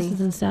This busy.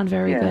 doesn't sound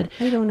very Yeah. good.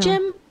 I don't know.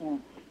 Jim,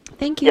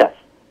 thank you. Yes.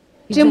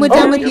 You've Jim, been we're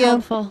done very with you.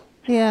 helpful.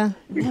 Yeah.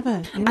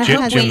 Never.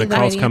 Jim, the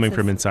call's coming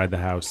from inside the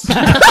house.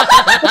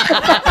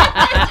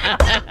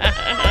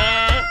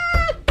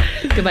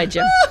 Goodbye,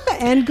 Jim.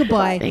 And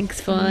goodbye.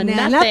 Thanks for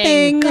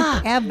Nothing.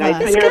 God. Ever.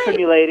 Nice to hear from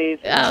you, ladies.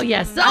 Oh,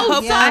 yes. I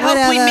hope we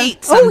whatever. meet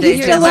Oh, someday.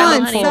 he's Jim. still I on.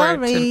 look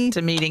forward Sorry.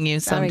 to meeting you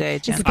someday,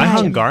 Jim. It's I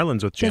hung Jim.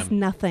 garlands with Just Jim.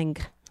 nothing.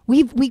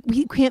 We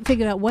can't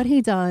figure out what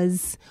he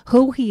does,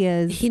 who he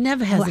is. He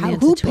never has an answer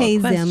who to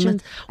pays our him.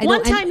 questions. I One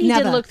don't- I time he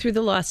never. did look through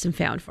the lost and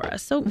found for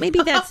us, so maybe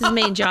that's his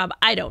main job.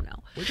 I don't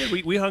know. We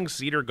did. We hung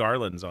cedar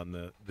garlands on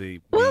the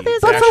Well, the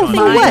there's But dash for on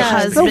My the- what?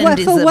 husband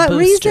is For a what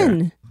booster.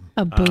 reason?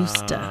 A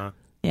booster.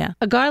 Yeah,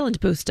 A garland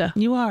booster.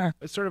 you are.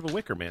 It's sort of a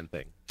Wicker Man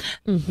thing.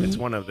 It's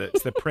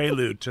it's the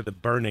prelude to the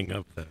burning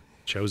of the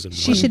chosen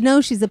She one. should know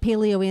she's a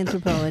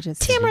paleoanthropologist.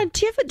 Tamara,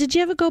 did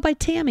you ever go by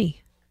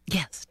Tammy?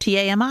 Yes,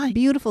 TAMI.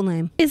 Beautiful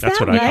name. Is That's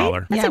that what I right? call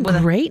her. That's Yeah, a with a-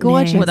 great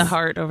Gorgeous. name. With a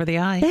heart over the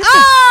eye. That's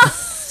a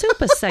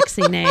super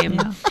sexy name.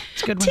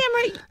 It's a good one.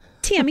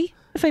 Tammy,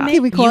 if I may.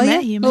 Can we call may,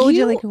 you? you What may. would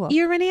you like to call?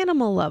 You're an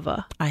animal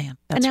lover. I am.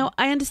 And now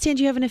I understand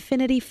you have an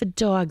affinity for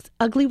dogs.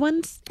 Ugly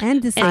ones?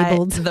 And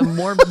disabled. The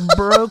more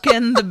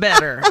broken, the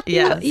better.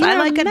 Yes, You're I a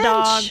like a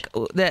mensch.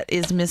 dog that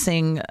is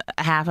missing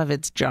half of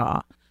its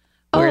jaw,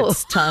 where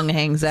its tongue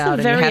hangs out, and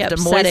you very have to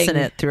upsetting moisten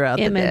it throughout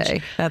image. the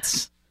day.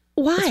 That's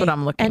Why? what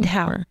I'm looking and for.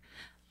 how?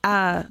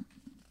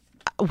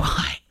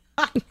 Why?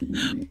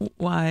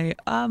 Why?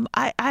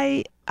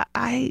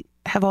 I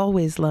have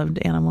always loved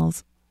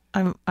animals.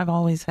 I've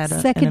always had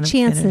Second an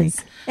chances. affinity.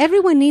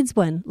 Everyone needs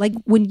one. Like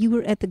when you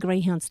were at the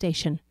Greyhound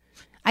station.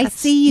 I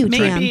see you,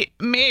 Tim.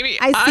 Maybe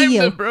I see I'm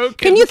you. the broken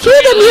Can you cue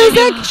the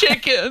music?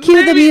 chicken. Cue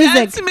the Maybe music.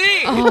 That's me.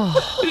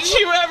 Did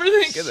you ever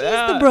think of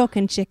that? The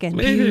broken chicken.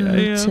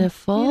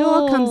 Beautiful. It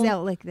all comes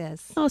out like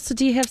this. Oh, so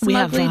do you have some We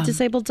have, ugly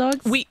disabled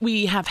dogs?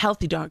 We have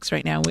healthy dogs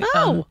right now.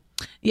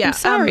 Yeah. I'm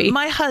sorry.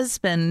 My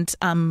husband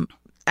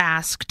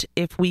asked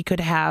if we could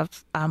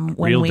have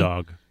Real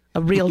dog.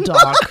 a real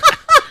dog.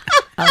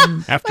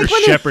 After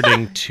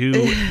shepherding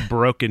two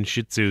broken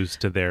Shih Tzus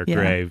to their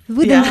grave.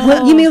 With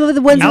Yeah. you mean with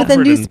the ones Alfred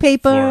with and the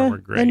Flora newspaper? were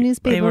great. The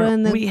newspaper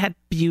and the We had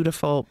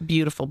beautiful,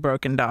 beautiful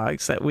broken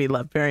dogs that we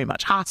love very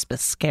much.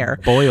 Hospice care.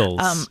 Boils.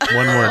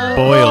 One word.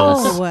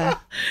 Boils. Oh,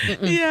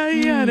 Yeah,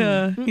 he had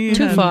a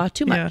Too far,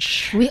 too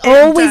much. we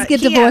always get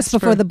he divorced asked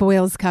before for- the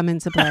boils come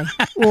into play.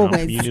 Oh,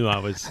 Always. you knew I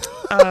was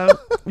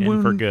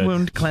in for good.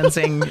 wound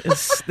cleansing.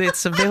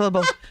 It's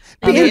available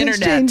on the It's internet.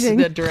 changing.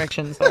 The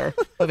directions are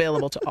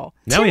available to all.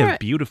 Now we Tamara- have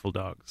beautiful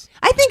dogs.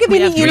 I think if We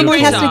any have animal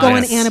three has to go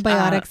on dogs.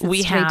 antibiotics, it's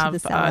We straight to the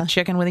have cellar.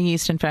 chicken with a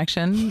yeast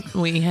infection.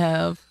 We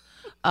have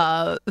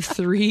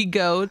 3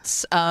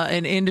 goats,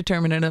 an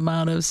indeterminate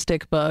amount of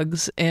stick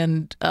bugs,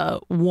 and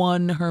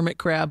 1 hermit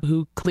crab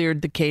who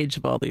cleared the cage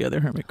of all the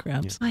other hermit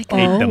crabs. My Ate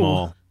God. them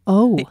all.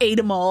 Oh. Ate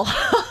them all.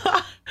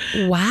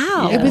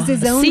 Wow. It was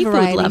his own Seafood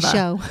variety lover.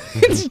 show.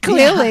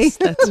 Clearly. Yes,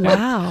 that's right.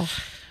 Wow.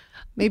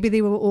 Maybe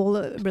they were all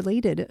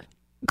related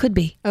Could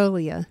be.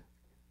 earlier.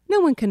 No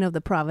one can know the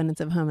provenance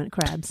of hermit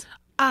crabs.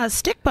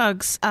 Stick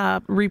bugs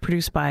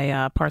reproduce by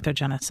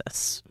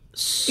parthenogenesis.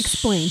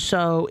 Explain.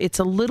 So it's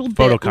a little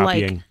bit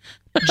Photocopying.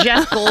 like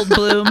Jeff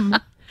Goldblum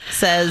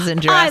says in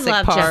Jurassic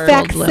love Jeff Park.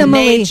 Goldblum.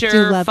 Facsimile. Do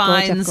Nature love Jeff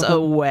finds a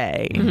Goldblum.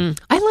 way.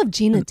 I love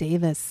Gina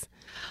Davis.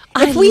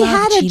 I If we love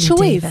had a Gina choice,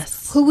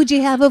 Davis. who would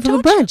you have over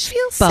Don't for you brunch?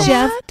 feel Both. sad?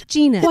 Jeff,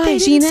 Gina. Why, they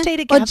didn't Gina stay or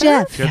together?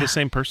 Jeff? They're the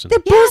same person. They're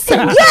both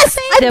they're both yes,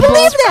 the I They're believe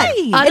both that.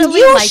 right. And Utterly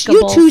you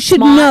likable, two should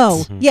smart.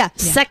 know. Yeah.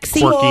 Sexy.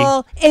 Quirky.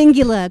 Tall,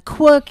 angular,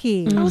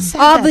 quirky. I was sad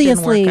that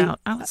Obviously, didn't work out.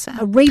 I was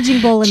sad. a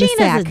raging bull in the Gina's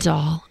sack. a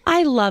doll.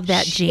 I love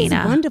that She's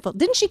Gina. wonderful.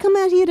 Didn't she come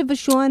out here to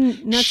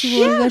Vashon not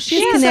too long ago?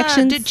 She has She's,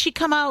 connections. did she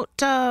come out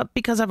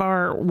because of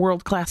our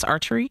world-class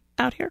archery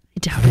out here? I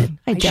doubt it.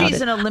 I doubt She's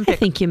it. an Olympic. I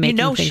think you're making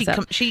you know things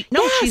she up.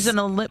 she's an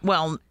Olympic.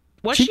 Well,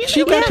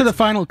 She got to the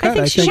final cut. I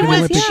think she in the was.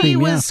 Olympic She team,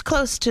 was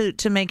close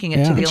to making it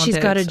Yeah. to the And Olympics. She's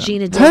got a so.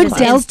 Gina Her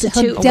Davis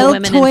Institute for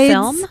Women in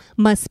Film. deltoids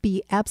must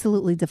be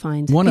absolutely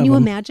defined. One Can of you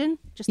them. imagine?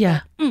 Just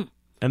Yeah.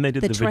 And they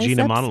did The the Vagina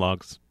triceps?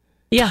 monologues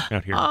Yeah.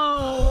 out here.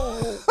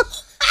 Oh.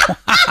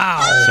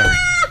 Sorry.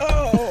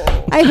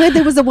 I heard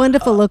there was a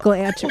wonderful local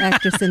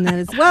actress in that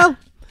as well.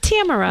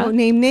 Tamara, Won't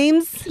name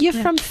names. you're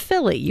from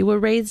Philly. You were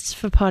raised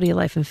for part of your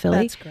life in Philly.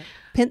 That's correct.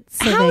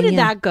 Pennsylvania. How did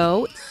that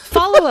go?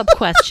 Follow-up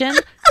question.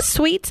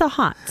 Sweets or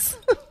hots?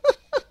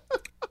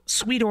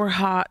 Sweet or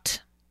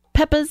hot?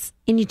 Peppers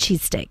in your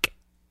cheesesteak.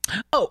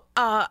 Oh,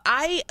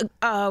 I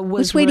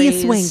was Which way do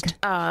you raised,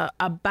 swing?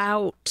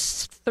 about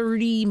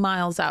 30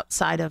 miles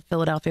outside of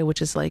Philadelphia,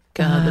 which is like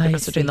the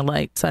difference between the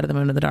light side of the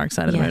moon and the dark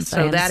side of the moon. Yes, So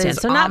I that understand. is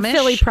So not Amish,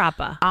 Philly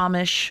proper.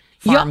 Amish.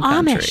 You're Farm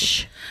country.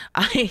 Amish.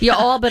 You're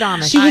all but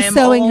Amish. She was I am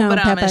sewing all her but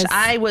own peppers. Amish.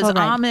 I was All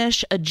right.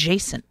 Amish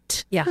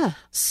adjacent. Yeah.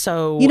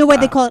 So You know why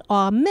they call it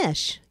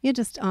Amish? You're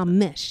just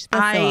Amish.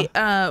 That's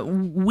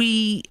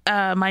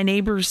all. My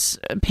neighbors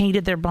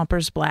painted their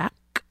bumpers black.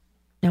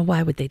 Now,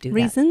 why would they do that?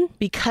 Reason?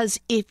 Because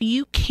if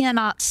you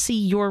cannot see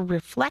your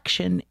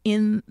reflection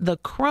in the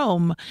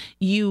chrome,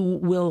 you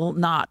will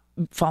not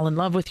fall in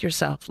love with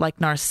yourself like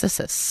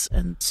Narcissus.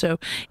 And so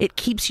it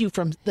keeps you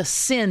from the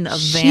sin of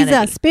vanity. She's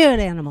a spirit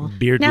animal.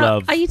 Beard Now,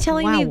 love. are you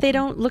telling me Wow. they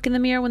don't look in the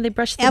mirror when they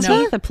brush their Ever?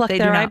 teeth or pluck They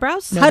their do not.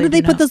 eyebrows? No, How they do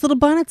they do put not. those little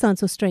bonnets on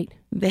so straight?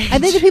 They- Are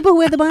they the people who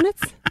wear the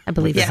bonnets? I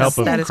believe With the yes.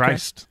 help that of is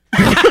correct.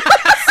 Christ.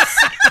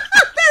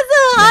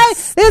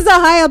 There's a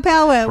higher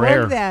power at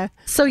Prayer. work there.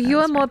 So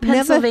you're more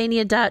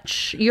Pennsylvania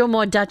Dutch. You're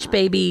more Dutch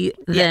baby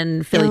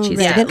than Philly Oh, cheesesteak. right.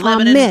 Yeah, Then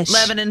Amish.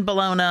 Lebanon,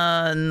 bologna,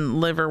 and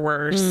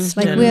liverwurst.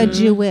 Like and, we're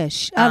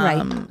Jewish. All right.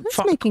 um,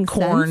 That's making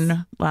corn. sense.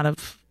 A lot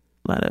of.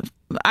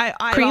 I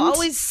Creamed?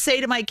 always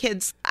say to my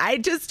kids, I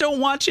just don't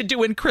want you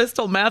doing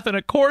crystal meth in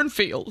a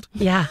cornfield.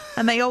 Yeah.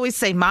 And they always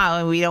say,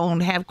 Ma, we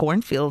don't have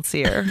cornfields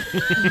here.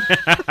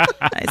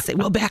 I say,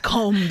 well, back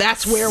home,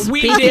 that's where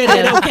we did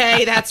it,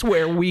 okay? That's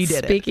where we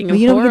did it. Speaking Well,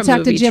 of you know, we horror can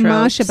talk to movie Jim tropes,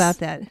 Marsh about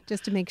that,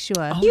 just to make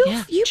sure. You,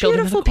 Yeah, you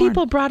Children of beautiful the Corn.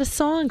 people brought a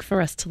song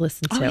for us to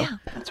listen to. Oh, yeah,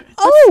 that's right.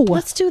 Oh,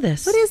 Let's do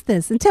this. what is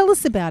this? And tell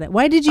us about it.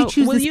 Why did you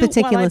choose will this you,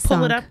 particular while I pull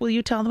song? it up, will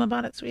you tell them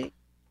about it, sweetie?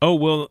 Oh,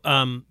 well,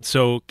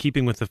 so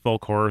keeping with the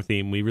folk horror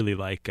theme, we really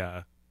like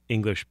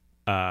English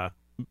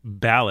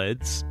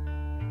ballads.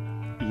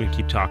 You want to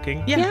keep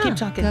talking? Yeah, keep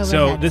talking. Go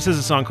So ahead. this is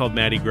a song called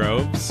Maddie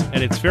Groves,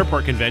 and it's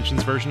Fairport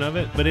Convention's version of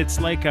it, but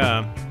it's like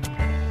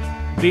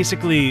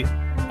basically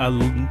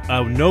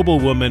a noble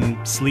woman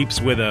sleeps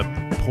with a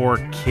poor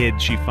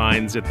kid she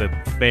finds at the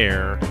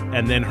fair,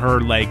 and then her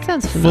like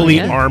Sounds fully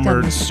familiar.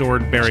 armored Check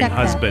sword-bearing that.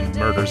 husband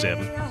murders him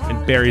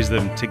and buries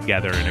them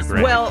together in a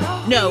grave. Well,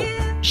 no,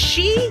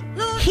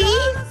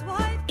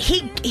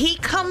 he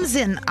comes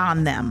in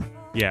on them.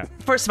 yeah.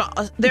 First of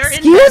all, they're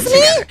Excuse in bed me?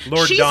 together.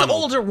 Lord She's Donald. an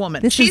older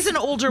woman. This She's is an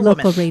older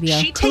local woman. radio.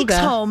 She takes Cougar.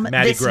 home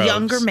Maddie this Groves.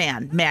 younger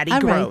man, Maddie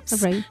All right,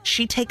 Groves. all right.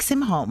 She takes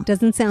him home.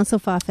 Doesn't sound so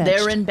far-fetched.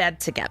 They're in bed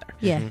together.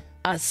 Yeah.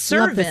 A this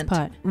servant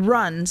part.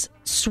 runs,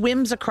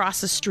 swims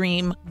across a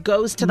stream,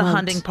 goes to the Mount.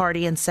 hunting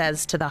party, and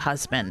says to the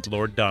husband,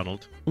 Lord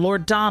Donald.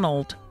 Lord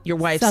Donald, your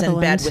wife's in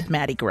Sutherland. bed with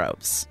Maddie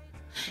Groves.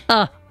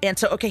 Uh, And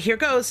so, okay, here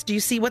goes. Do you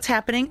see what's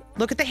happening?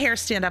 Look at the hair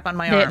stand up on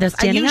my They're arms. I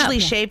standing usually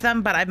up. shave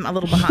them, but I'm a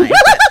little behind.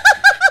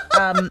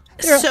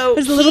 So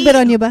There's a little bit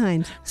on your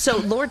behind. So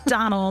Lord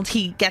Donald,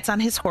 he gets on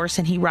his horse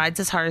and he rides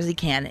as hard as he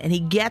can, and he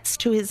gets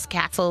to his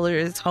castle or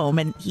his home,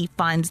 and he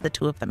finds the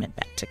two of them in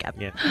bed together.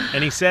 Yeah.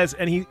 And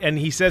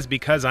he says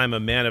because I'm a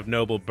man of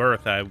noble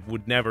birth, I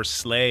would never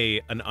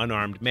slay an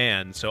unarmed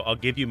man, so I'll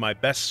give you my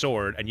best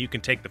sword and you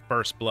can take the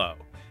first blow.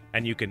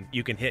 And you can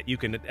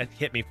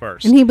hit me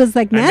first. And he was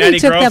like, And Maddie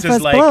took Groves that is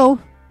first like- blow.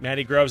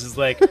 Maddie Groves is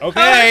like,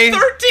 okay.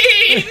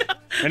 13!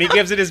 And he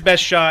gives it his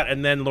best shot,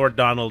 and then Lord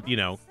Donald,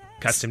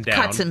 cuts him down.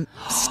 Cuts him,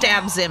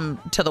 stabs him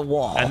to the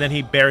wall. And then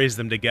he buries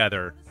them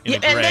together in Yeah,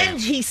 a grave. and then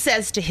he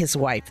says to his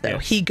wife, though,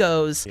 Yes. he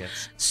goes,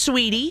 Yes.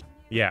 sweetie,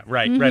 Yeah,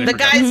 right. I the forgot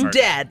that guy's part.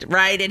 dead,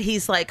 right? And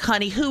he's like,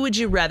 honey, who would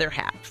you rather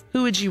have?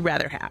 Who would you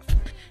rather have?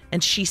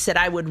 And she said,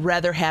 I would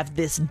rather have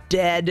this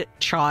dead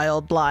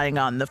child lying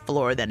on the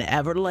floor than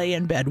ever lay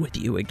in bed with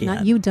you again.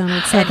 Not you,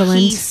 Donald And Sutherland.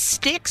 he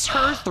sticks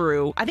her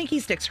through. I think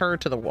he sticks her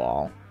to the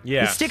wall.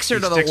 Yeah, He sticks her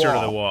to sticks the her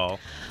wall. to the wall.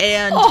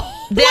 And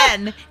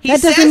then he That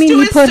says doesn't mean to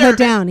he his put her servant,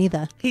 down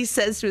either. He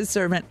says to his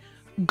servant,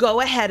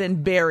 go ahead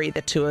and bury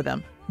the two of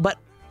them, but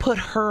put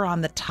her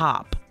on the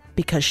top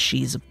because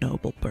she's of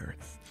noble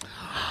birth.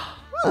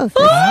 Oh,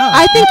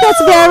 I think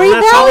that's very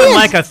That's all in valiant.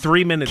 like a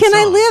 3-minute Can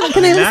I song. live?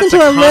 Can I That's listen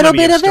to a little economy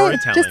bit of it?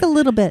 storytelling. Just a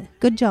little bit.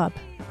 Good job.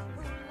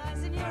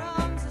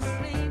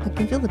 I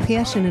can feel the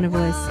passion in her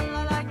voice.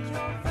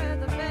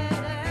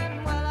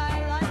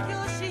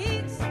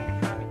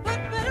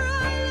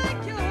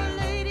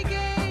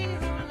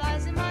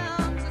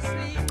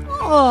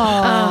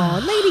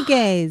 Oh, lady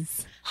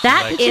gaze.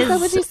 that Is that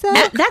what you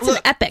said? that's an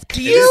epic.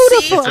 Do you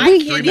Beautiful. see? I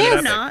We- kid yes.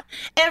 you not.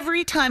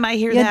 Every time I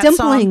hear Yeah, that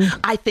dumpling. song,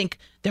 I think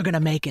they're going to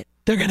make it.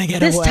 They're going to get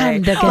This away.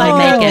 time they're gonna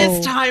make it.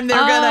 This time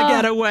they're going to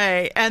get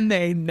away. And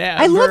they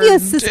never I love your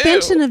do.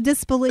 suspension of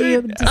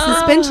disbelief,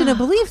 suspension of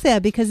belief there,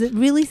 because it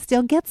really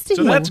still gets to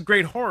So you. that's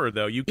great horror,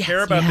 though. You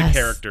care about the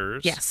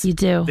characters. Yes. You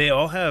do. They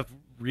all have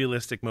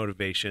realistic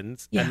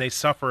motivations, Yeah. and they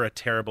suffer a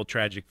terrible,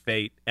 tragic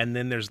fate. And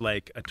then there's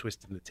like a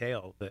twist in the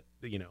tale that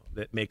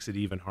that makes it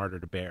even harder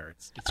to bear.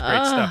 It's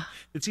great stuff.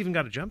 It's even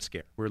got a jump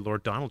scare where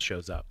Lord Donald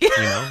shows up.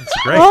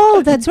 It's great.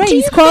 Oh, that's right.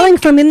 He's crawling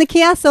from in the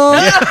castle.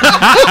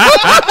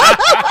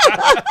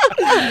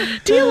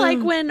 Do you like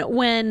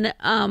when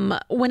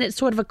it's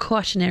sort of a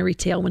cautionary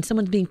tale, when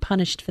someone's being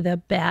punished for their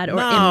bad or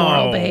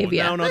immoral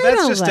behavior? No, I that's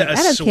don't just like- to I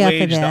don't care for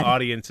assuage the that.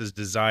 audience's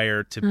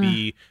desire to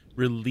be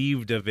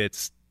relieved of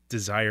its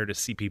desire to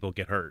see people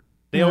get hurt.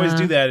 They always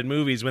do that in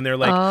movies when they're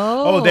like,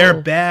 oh, they're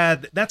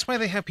bad. That's why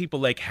they have people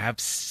like have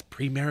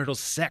premarital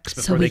sex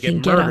before we they can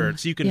get get 'em. murdered,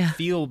 so you can Yeah.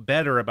 feel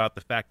better about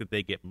the fact that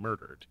they get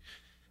murdered.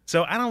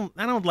 So I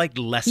don't like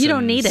lessons. You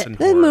don't need it. in The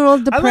horror. moral I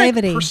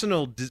depravity.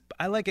 like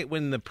I like it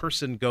when the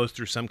person goes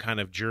through some kind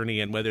of journey,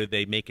 and whether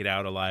they make it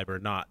out alive or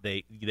not,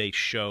 they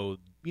show.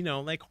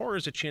 Like horror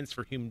is a chance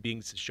for human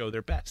beings to show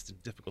their best in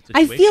difficult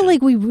I situations. feel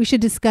like we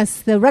should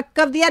discuss the wreck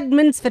of the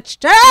Edmunds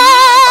Fitzgerald.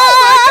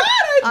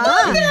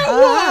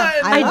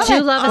 I do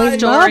love a I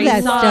story. love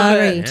that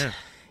story. Yeah.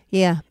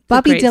 Yeah,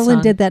 Bobby great Dylan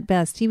song. did that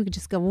best. He would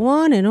just go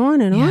on and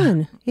on and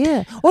on.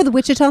 Yeah. Or the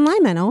Wichita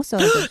Lineman also.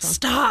 had a good song.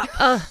 Stop.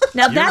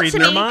 Now You're that to reading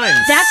me, their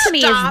minds. is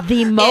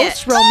the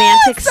most it.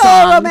 romantic So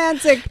song.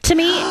 romantic. To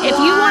me, if you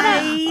want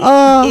to,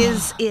 Oh,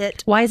 Is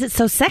it why is it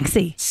so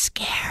sexy?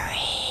 scary?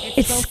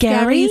 It's so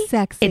scary.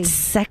 sexy. It's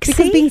sexy.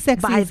 Because being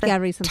sexy By is the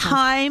scary sometimes.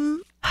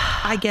 time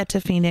I get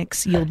to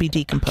Phoenix, you'll be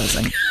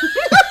decomposing.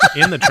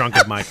 In the trunk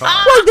of my car.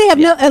 Well, they have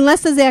no,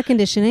 unless there's air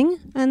conditioning,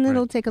 and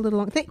it'll take a little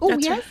long. Oh,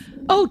 yes.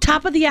 Oh,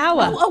 top of the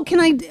hour. Oh, can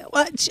I Do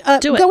it.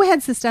 Go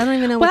ahead, sister. I don't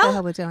even know what the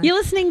hell we're doing. You're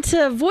listening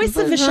to Voice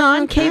of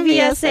Vashon,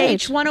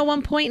 KVSH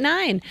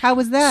 101.9. How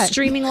was that?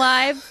 Streaming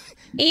live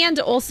and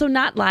also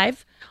not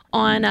live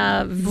on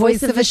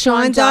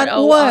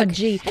voiceofvashon.org.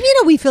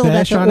 And we feel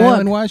about Vashon the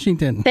Island, org.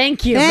 Washington.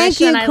 Thank you. Thank Vashon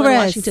you, Island, Chris.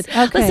 Washington.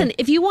 Okay. Listen,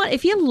 if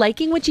you're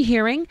liking what you're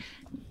hearing,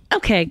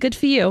 okay, good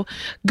for you.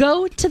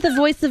 Go to the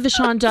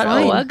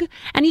voiceofvashon.org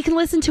and you can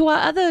listen to our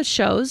other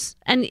shows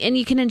and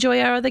you can enjoy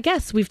our other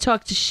guests. We've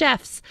talked to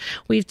chefs.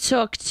 We've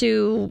talked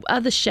to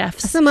other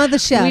chefs. Some other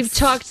chefs. We've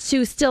talked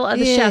to still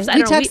other Yeah, chefs. I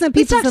we don't know. talked to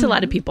We talked to a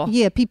lot of people.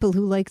 Yeah, people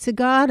who like to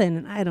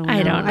garden. I don't know.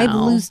 I don't I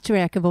know. lose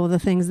track of all the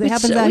things that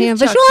happens out We've here in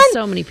talked to Vashon.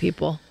 so many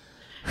people.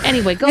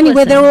 Anyway, go Anyway,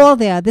 listen. they're all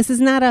there. This is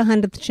not our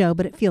 100th show,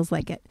 but it feels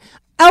like it.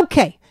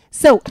 Okay,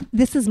 so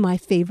this is my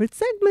favorite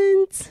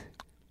segment.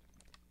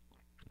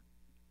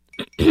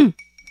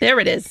 There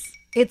it is.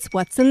 It's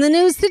What's in the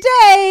News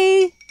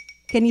Today.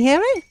 Can you hear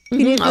it? Can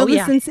you Oh, feel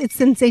yeah. this? It's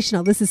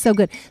sensational. This is so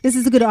good. This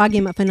is a good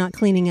argument for not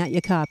cleaning out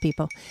your car,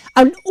 people.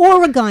 An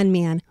Oregon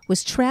man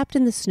was trapped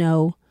in the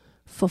snow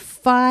for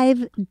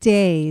 5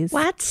 days.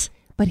 What?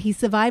 But he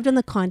survived on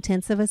the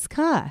contents of his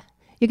car.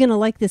 You're going to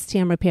like this,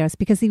 Tamara Paris,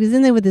 because he was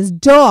in there with his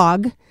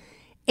dog,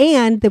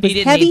 and there was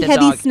heavy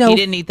snow. He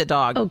didn't eat the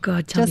dog. Oh,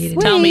 God. Tell Just me.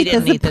 wait. Tell me he There's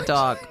didn't a eat the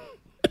dog.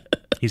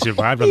 He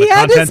survived on the He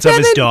had to contents of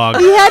spend his the- dog.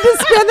 He had to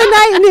spend the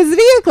night in his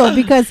vehicle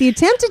because he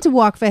attempted to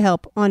walk for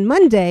help on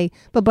Monday,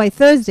 but by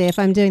Thursday, if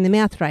I'm doing the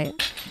math right,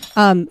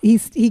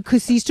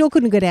 he still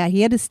couldn't get out.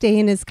 He had to stay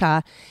in his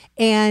car,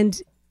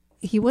 and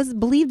he was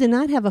believed to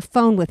not have a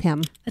phone with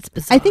him. That's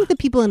bizarre. I think the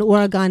people in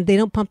Oregon, they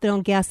don't pump their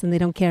own gas and they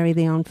don't carry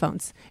their own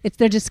phones.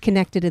 They're just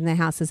connected in their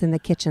houses, in their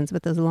kitchens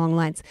with those long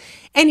lines.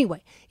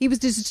 Anyway, he was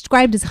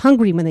described as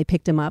hungry when they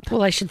picked him up.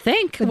 Well, I should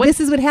think. But this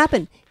is what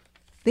happened.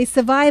 They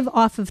survive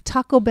off of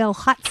Taco Bell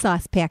hot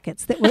sauce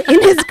packets that were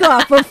in his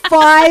car for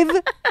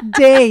 5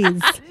 days.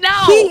 No.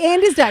 He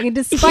and his dog. And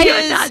despite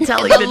You're not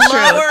telling The the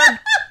truth. lower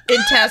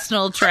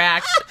intestinal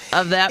tract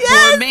of that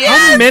poor man.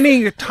 How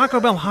many Taco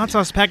Bell hot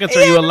sauce packets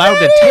are you allowed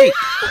to take?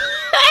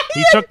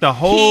 He took the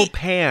whole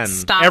pan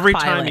every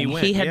time he Stockpiling.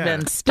 went. He had yeah.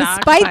 been stockpiling.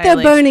 despite their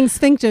burning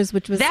sphincters,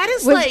 which was That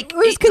is was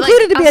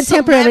concluded to be a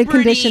temporary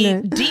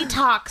conditioner.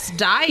 detox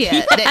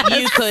diet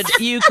that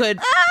you could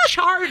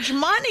charge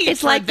money.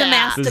 It's for like the that.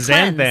 mass The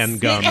defense. Xanthan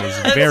gum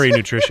is very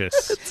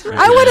nutritious.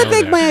 I want to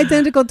thank that. my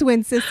identical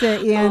twin sister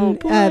Ann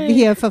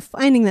here for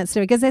finding that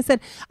story, because I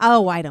said,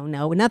 "Oh, I don't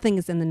know. Nothing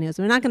is in the news.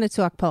 We're not going to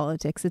talk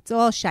politics. It's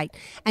all shite."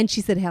 And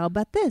she said, "How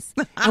about this?"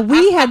 And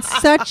we had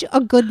such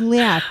a good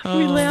laugh.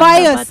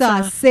 Fire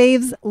sauce saves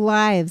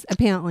lives,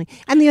 apparently.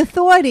 And the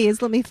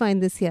authorities, let me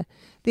find this here.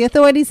 The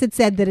authorities had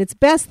said that it's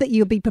best that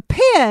you be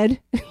prepared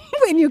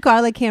in your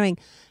car, like carrying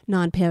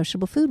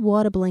non-perishable food,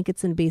 water,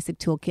 blankets, and basic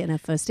toolkit and a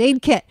first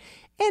aid kit.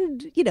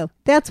 And,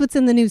 that's what's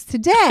in the news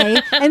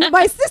today. And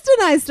my sister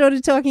and I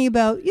started talking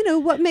about,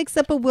 what makes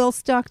up a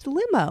well-stocked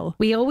limo.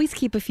 We always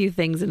keep a few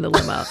things in the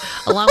limo.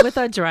 Along with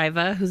our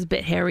driver, who's a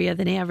bit hairier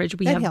than average,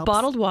 we That have helps.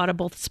 bottled water,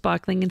 both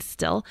sparkling and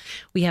still.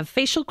 We have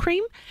facial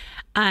cream,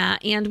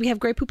 and we have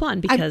Grey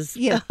Poupon because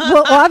A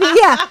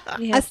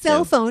have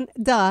cell to. phone,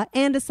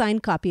 and a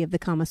signed copy of the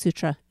Kama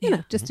Sutra,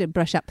 just to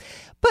brush up.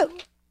 But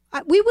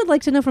We would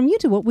like to know from you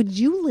two, what would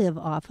you live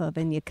off of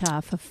in your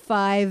car for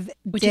 5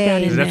 What you got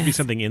days? in Does it have to there? be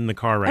something in the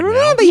car right I don't now?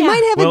 know, but you Yeah.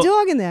 might have Well, a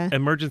dog in there.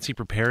 Emergency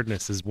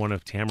preparedness is one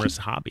of Tamara's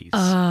hobbies.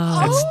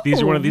 Oh.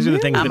 These are the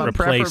things I'm that a prepper,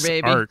 replace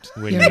baby. art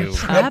when You're a you.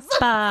 prepper.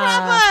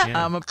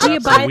 Yeah. I'm a Do you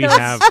prepper. buy we those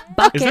have.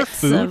 buckets Is there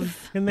food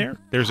of in there?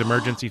 There's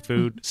emergency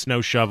food,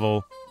 snow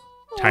shovel,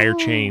 tire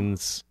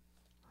chains.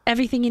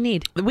 everything you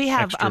need? We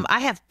have. Extra. I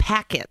have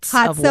packets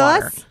Hot of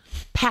water. sauce?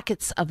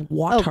 Packets of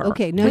water. Oh,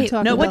 okay. No Wait,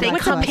 talking No, about but they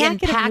what's come a in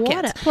packet of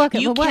water? packets.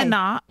 Packet, You but why?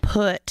 cannot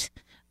put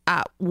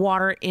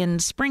water in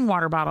spring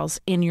water bottles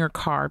in your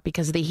car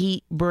because the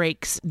heat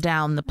breaks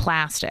down the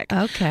plastic.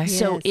 Okay.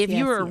 So Yes, if yes,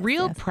 you're a yes,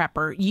 real yes.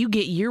 prepper, you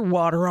get your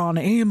water on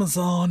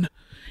Amazon,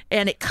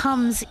 and it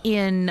comes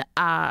in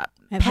I've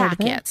heard of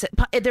packets.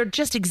 They're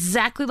just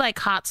exactly like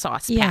hot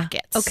sauce Yeah.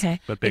 packets. Okay.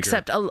 But bigger.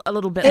 Except a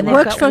little bit It more.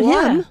 worked got for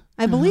water. him.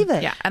 I believe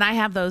it. Yeah, and I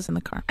have those in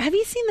the car. Have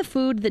you seen the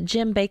food that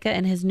Jim Baker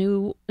and his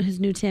new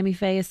Tammy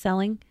Faye is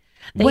selling?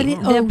 What They're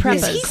yes.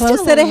 preppers.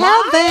 Closer to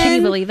heaven. Can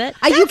you believe it?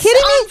 Are you That's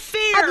kidding me?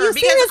 unfair, Have you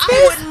seen because his I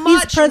face? would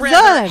much He's rather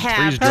preserved. have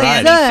Freeze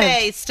dried. Tammy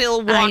Faye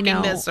still I walking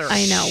know. this earth.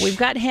 I know. We've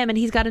got him, and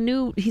he's got a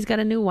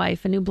new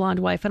wife, a new blonde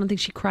wife. I don't think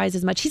she cries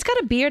as much. He's got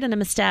a beard and a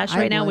mustache I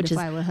right now, would which if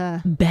is I were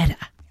her. better.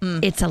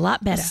 It's a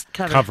lot better.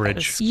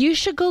 Coverage. You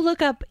should go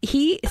look up.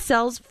 He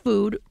sells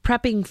food,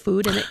 prepping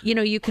food, and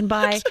you can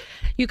buy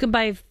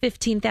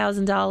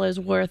 $15,000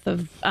 worth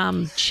of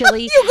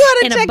chili. You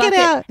gotta in check a it bucket,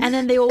 out. And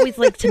then they always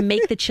like to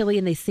make the chili,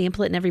 and they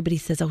sample it, and everybody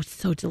says, "Oh, it's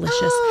so delicious."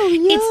 Oh,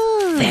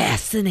 It's yeah.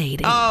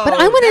 fascinating. But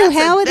I want to know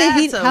how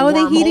are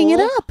they heating it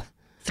up?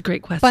 It's a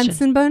great question.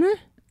 Bunsen burner?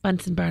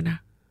 Bunsen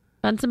burner.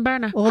 Bunsen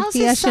burner. Old How's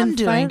his son fashioned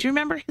doing? fire? Do you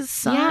remember his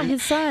son? Yeah,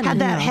 his son. had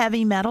that No.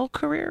 heavy metal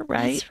career,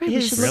 right? That's right.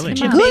 We should look him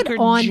Jim up. Good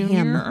Baker on Jr.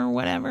 him. or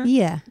whatever.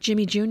 Yeah.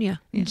 Jimmy Jr.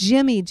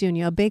 Jimmy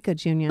Jr., Baker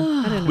Jr. I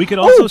don't know. We could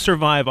also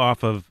survive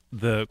off of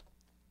the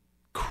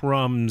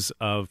crumbs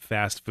of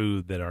fast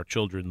food that our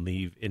children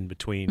leave in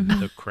between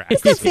the cracks.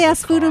 Is there of the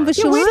fast food in car.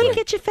 Vashon? Yeah, where do you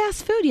get your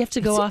fast food? You have to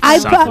go off.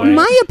 Subway.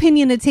 My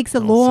opinion, it takes a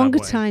Oh, long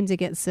Subway. time to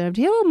get served.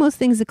 Here, most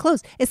things are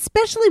closed,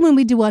 especially when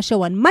we do our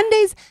show on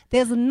Mondays.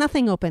 There's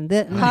nothing open.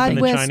 The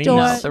hardware Chinese? store,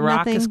 No, the Rock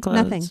nothing, is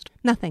nothing, closed.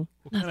 nothing.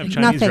 What kind of Nothing.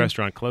 Chinese Nothing.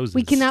 restaurant closes?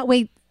 We cannot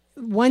wait.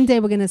 One day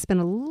we're going to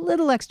spend a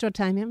little extra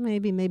time here,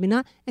 maybe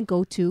not, and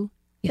go to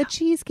Yeah. the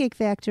Cheesecake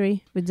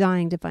Factory. We're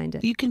dying to find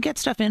it. You can get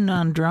stuff in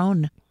on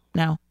drone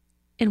now.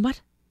 In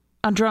what?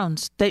 On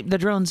drones. The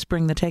drones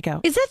bring the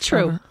takeout. Is that true?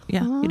 over.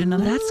 Yeah, you didn't know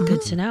that? That's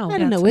good to know. I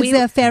don't know. Yes. Is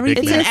there a ferry?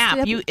 Big It's an fee?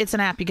 app. It's an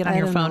app. You get on I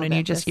your don't know phone and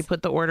you about this.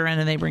 put the order in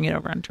and they bring it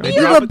over on drone. We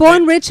drop were it-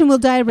 born rich and we'll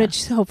die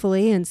rich,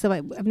 hopefully. And so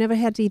I've never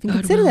had to even God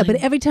consider that. But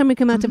willing. every time we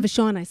come out to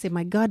Vashon, I say,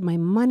 my God, my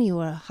money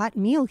or a hot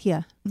meal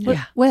here.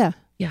 Yeah. Where?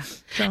 Yeah.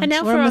 And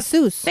now Or for a our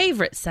masseuse.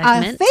 favorite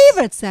Our segment.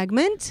 favorite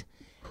segment.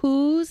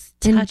 Who's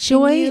touching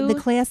Enjoy you? the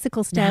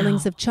classical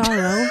stylings now? of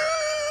Charo.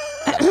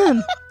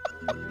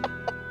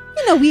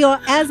 We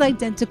are as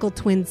identical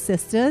twin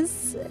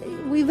sisters.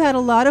 We've had a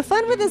lot of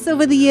fun with this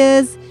over the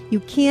years. You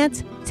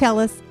can't tell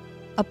us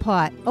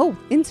apart. Oh,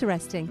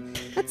 interesting.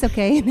 That's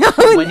okay. Now,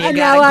 When you now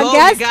gotta our go,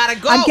 guest, you gotta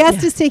go. Our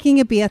guest is taking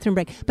a bathroom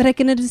break. But I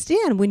can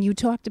understand when you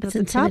talked about It's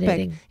the topic,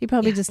 intimidating. he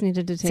probably Yeah. just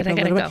needed to take Said, "I a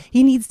gotta little go." break.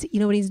 He needs to, you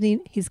know what he's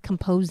needing? He's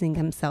composing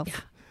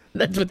himself.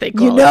 That's what they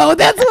call it.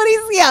 That's what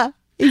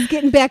he's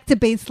getting back to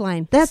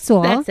baseline. That's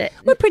all. That's it.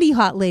 We're pretty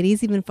hot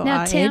ladies, even for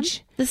Now, our Tim,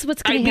 age. this is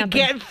what's going to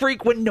happen.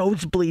 frequent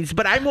nosebleeds,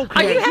 but I'm okay.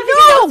 Are you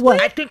having No!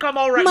 I think I'm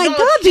all right. My No,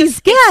 God, it's these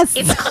guests.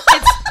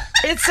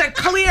 it's a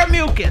clear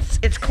mucus.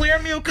 It's clear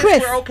mucus.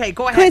 Chris, We're okay.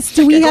 Go ahead. Chris,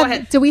 do Go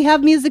ahead. we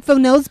have music for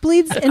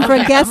nosebleeds and for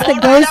a guest I'm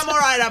that all right, goes I'm all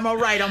right. I'm all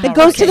right. I'm that all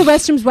goes right. to the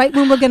restrooms right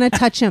when we're going to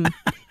touch him?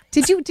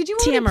 Did you already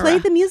Tamara. play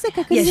the music?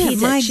 I couldn't Yes, hear. he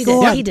did. My She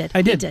God. did. He did.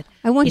 I did. He did.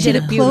 I want He you did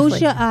to it close beautifully.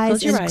 your eyes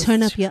Close your and eyes.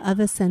 turn up your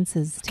other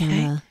senses,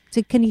 Tamara.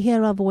 Can you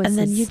hear our voices?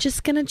 And then you're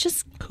just going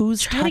to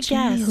Who's try to touching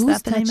me? guess. Is Who's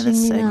that the name of touching the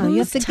me now? segment? You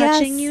have to Who's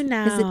touching guess. you Is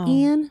it now?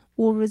 Ian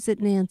or is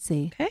it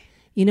Nancy? Okay.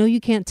 You know you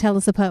can't tell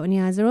us apart when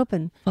your eyes are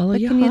open. Follow but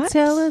your can you heart.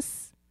 tell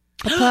us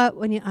apart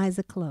when your eyes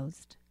are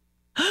closed?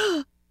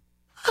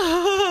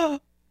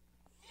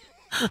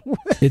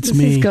 It's This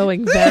me. is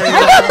going very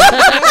well.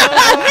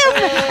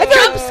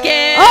 Jump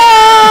scare.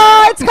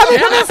 Oh, it's coming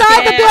from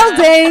inside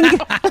the building.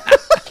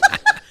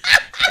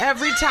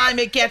 Every time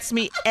it gets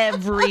me.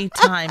 Every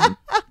time they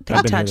I've been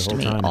here the touched whole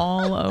me time.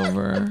 all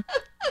over.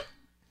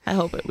 I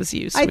hope it was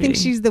you, I sweetie. think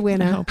she's the I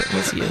winner. hope it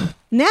was you.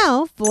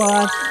 Now for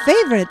our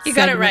favorite You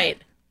got it segment.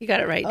 right. You got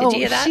it right. Did Oh, you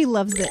hear that? she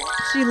loves it.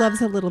 She loves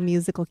her little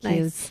musical cues.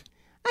 Nice.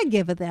 I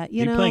give her that.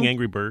 You Are you know, playing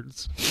Angry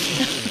Birds?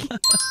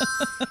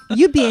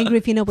 you'd be angry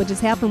if you know what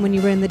just happened when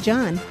you were in the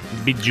John.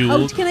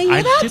 Bejeweled. Oh, can I hear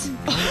I that?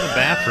 didn't go to the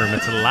bathroom.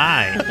 It's a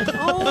lie.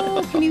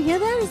 Oh, can you hear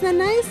that? Isn't that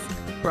nice?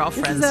 We're all This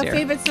friends is our here.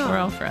 favorite song. We're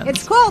all friends.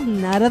 It's called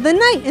Nut of the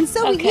Night. And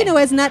so, Okay.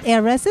 as nut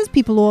heiresses,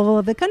 people all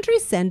over the country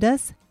send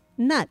us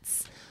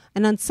nuts,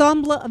 an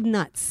ensemble of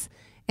nuts.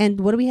 And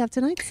what do we have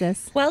tonight,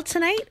 sis? Well,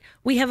 tonight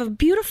we have a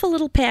beautiful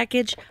little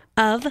package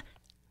of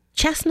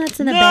chestnuts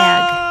in a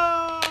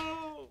bag.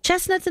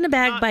 Chestnuts in a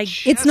bag by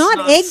It's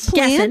not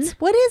eggplant. Guessing.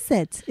 What is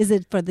it? Is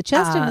it for the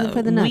chest or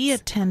for the nuts? We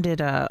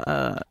attended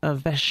a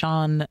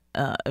Vachon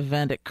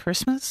event at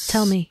Christmas.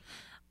 Tell me.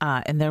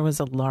 And there was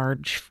a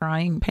large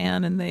frying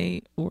pan, and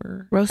they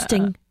were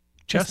Roasting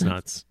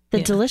Chestnuts.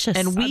 the delicious.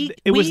 And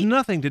It was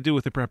nothing to do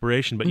with the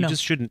preparation, but you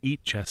just shouldn't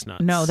eat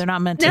chestnuts. No, they're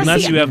not meant to.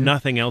 Unless you have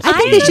nothing else I to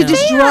think eat. they should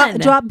just can.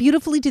 drop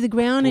beautifully to the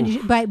ground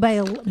and by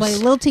a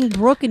lilting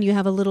brook, and you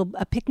have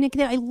a picnic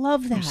there. I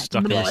love that.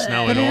 Stuck in the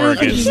snow But in I don't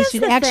think Oregon. you Here's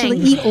should the actually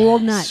thing. eat all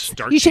nuts.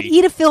 Starchy. You should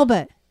eat a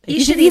filbert.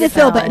 You should eat a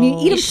filbert, and you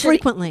eat them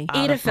frequently. Eat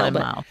a of my filbert.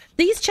 mouth.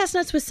 These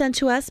chestnuts were sent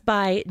to us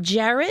by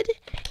Jared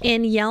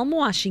in Yelm,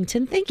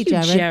 Washington. Thank you,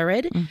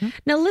 Jared. Mm-hmm.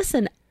 Now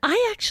listen,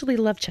 I actually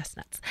love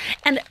chestnuts,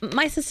 and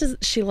my sister,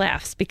 she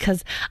laughs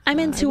because I'm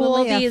into will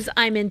all laugh. these.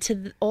 I'm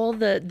into all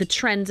the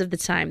trends of the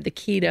time, the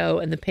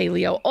keto and the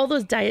paleo, all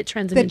those diet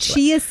trends. I'm The into it.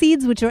 chia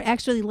seeds, which are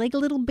actually like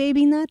little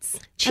baby nuts.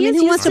 I mean, Chias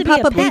who wants used to to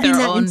be pop a a baby pet.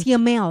 nut into your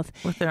mouth?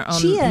 with their own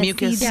Chia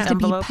mucus seeds used to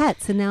be envelope.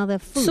 pets, and now they're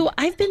food. So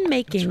I've been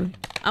making.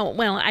 Oh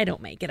well, I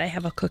don't make it. I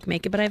have a cook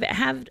make it, but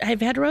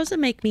I've had Rosa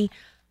make me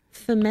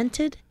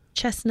fermented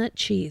chestnut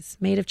cheese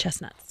made of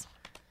chestnuts.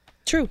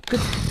 True, good,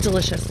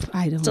 delicious.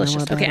 I don't know delicious.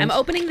 what that Okay, I'm is.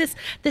 opening this.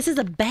 This is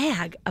a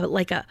bag,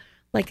 like a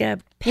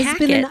packet. It's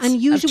been an of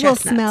unusual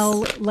chestnuts.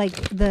 smell,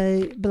 like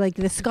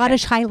the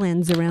Scottish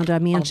Highlands around our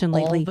mansion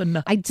all lately. the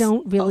nuts. I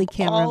don't really Of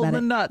care all about the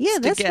it. nuts Yeah, to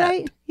that's get.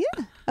 right.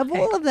 Yeah, of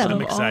all of them.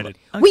 I'm excited.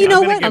 Well, you I'm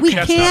know gonna what? give We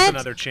chestnuts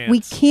another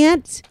chance.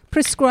 can't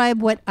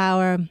prescribe what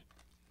our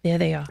There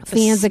they are.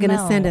 fans are going to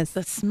Smell, send us.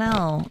 The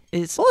smell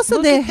is Also,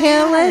 look they're at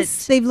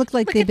hairless. that. They've looked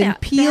like they've been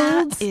that.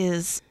 peeled, That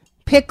is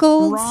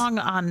pickled. wrong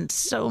on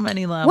so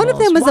many levels. One of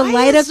them is a Why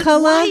lighter is-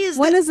 color. why is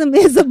One that- of them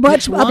is a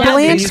much a Which one of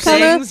blanched these color.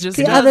 things just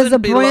The other's a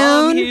doesn't belong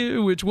brown.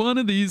 here? Which one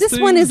of these This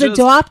things one is just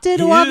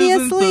adopted, isn't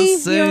obviously,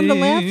 the here on the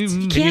left.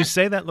 same? Can you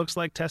say that looks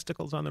like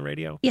testicles on the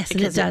radio? Yes, and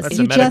it Because does. That's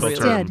You a medical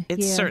just term. did. It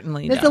Yeah.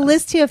 certainly There's does. a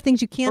list here of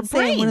things you can't Or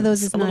say. One of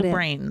those is brains, not little it.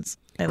 brains.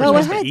 They Go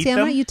look- ahead, eat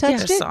Tamara. them? You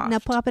touched They're it. soft. Now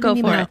pop it Go in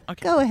your for mouth.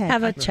 it. Go ahead.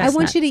 Have a I chestnut.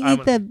 want you to I'm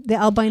eat the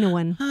albino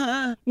one.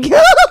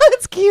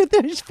 It's cute.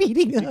 They're just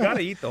feeding her. You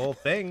gotta eat the whole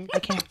thing. I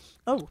can't.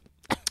 Oh,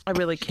 I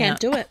really Can't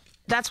can't. do it.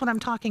 That's what I'm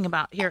talking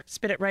about. Here,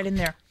 spit it right in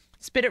there.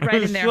 Spit it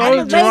right in there. So I I'm don't-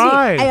 a baby.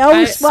 dry. I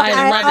always, I love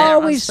it. I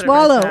always Let's put it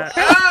right swallow. there.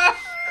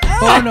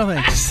 Oh, no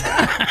thanks.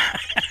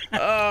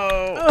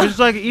 It's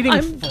like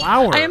eating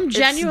flour. I am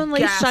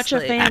genuinely such a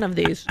ghastly. fan of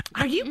these.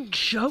 Are you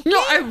joking?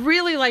 No, I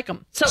really like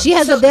them. So, She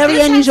has a very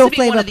this unusual has to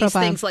be one flavor of these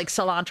profile. things like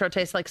cilantro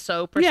tastes like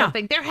soap or Yeah.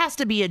 something. There has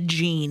to be a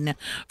gene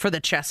for the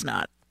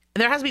chestnut.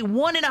 There has to be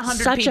 1 in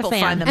 100 Such a people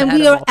fan. find them And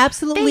we are edible.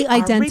 absolutely They are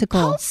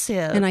identical.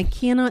 repulsive. And I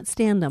cannot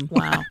stand them.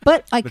 Wow.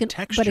 But I The can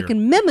texture.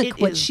 mimic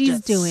It what is she's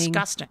doing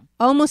disgusting.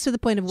 almost to the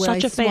point of where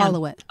Such I a fan.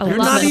 swallow it. I You're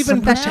love not it.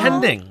 even Professional.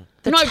 pretending.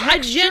 No,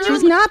 I She's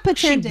genuinely. not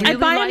pretending. I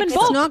buy them in likes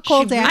bulk. It's not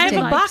called She really I have acting.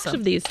 a likes box them.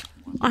 of these.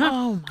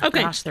 Oh my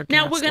Okay. gosh, they're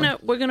now ghastly.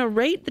 we're gonna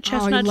rate the Oh, you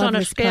chestnuts love on a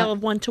this scale cup.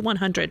 of 1 to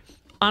 100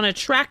 on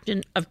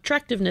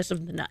attractiveness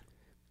of the nut.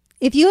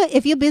 If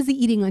you're busy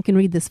eating, I can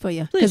read this for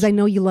you because Please. I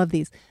know you love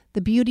these.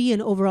 The beauty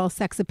and overall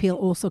sex appeal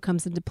also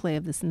comes into play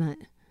of this nut.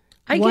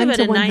 I 1 give it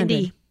to a 100.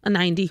 90. A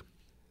 90.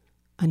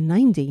 A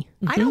 90.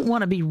 I don't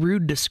want to be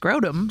rude to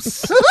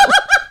scrotums.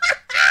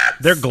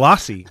 They're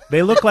glossy.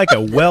 They look like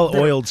a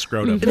well-oiled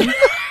scrotum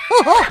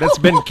that's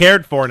been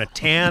cared for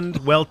and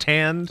well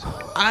tanned.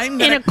 I'm In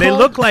gonna. a They cold-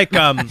 look like he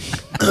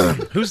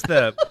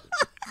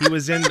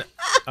was in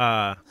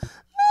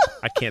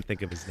I can't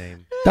think of his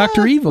name.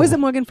 Dr. Evil. Was it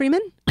Morgan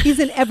Freeman? He's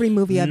in every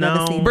movie I've No.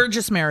 ever seen.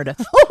 Burgess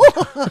Meredith.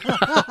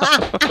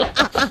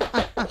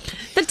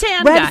 The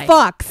tan Red guy.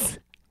 Fox.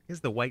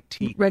 He's the white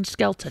teeth. Red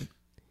Skelton.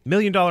 $1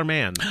 Million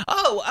Man.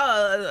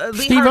 Oh,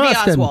 Lee Steve Harvey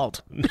Austin.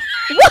 Oswald.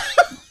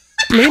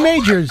 Lee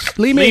Majors.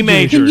 Lee Lee Majors.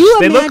 Majors. Can you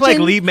They look like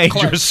imagine- Lee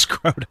Majors'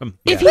 scrotum.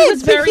 If he Wait,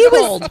 was but very he was-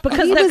 cold,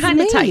 because he they're was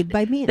kind of made tight.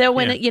 by me. They're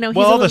when Yeah. it, he's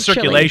well, a all the little chilly.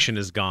 circulation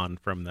is gone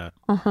from the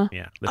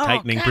the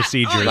tightening Oh,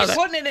 procedures. you're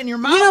putting it in your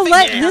mouth You know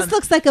what? again. This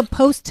looks like a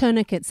post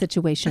tourniquet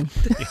situation.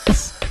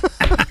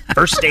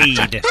 First aid.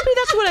 Maybe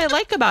that's what I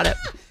like about it.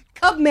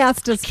 Cub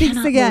Master speaks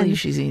Cannot again. believe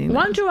she's eating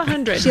 1 to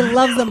 100. She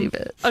loves them.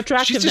 She's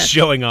Attractiveness. just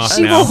showing off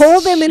She now. will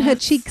hold them in her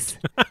cheeks,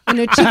 in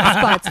her cheek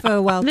spots for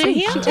a while They're too.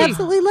 She handy.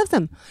 absolutely loves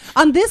them.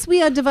 On this,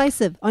 we are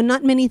divisive on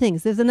not many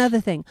things. There's another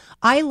thing.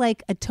 I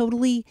like a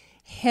totally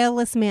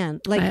hairless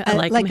man, like I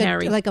like him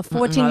hairy. like a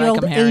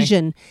 14-year-old him hairy.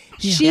 Asian.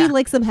 She Yeah.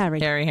 likes them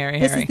hairy. Hairy.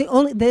 This is the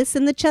only. This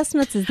and the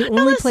chestnuts is the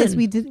Now only place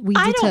listen, we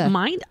I deter. don't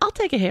mind. I'll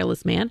take a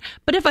hairless man.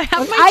 But if I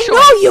have my I choice,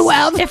 know you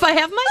will. If I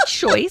have my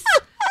choice,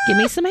 give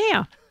me some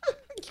hair.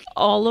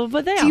 All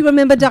over there. Do you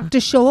remember Dr.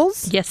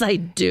 Scholl's? Yes, I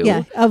do.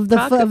 Yeah, of the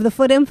Talk- of the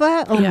foot info.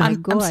 Oh Yeah. my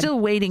I'm god! still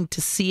waiting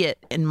to see it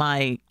in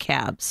my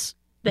cabs.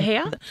 The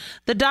hair?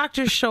 The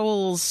Dr.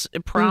 Scholl's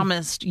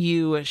promised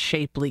you a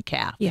shapely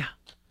calf. Yeah.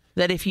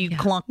 That if you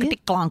clunkety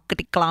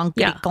clunkety clunkety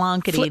Yeah.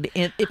 clunkety,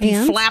 if you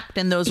And? flapped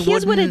in those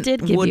Here's what it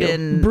did give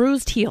wooden, you.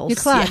 Bruised heels. Your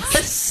clogs.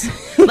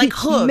 yes, like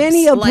hooves,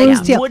 Many a like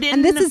bruised heel. wooden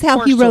And this is how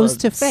he rose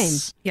to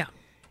porcelains. Yeah.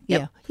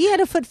 Yeah, he had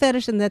a foot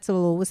fetish, and that's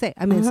all we'll say.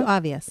 I mean, it's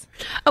obvious.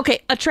 Okay,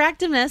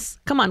 attractiveness.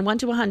 Come on, 1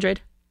 to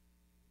 100.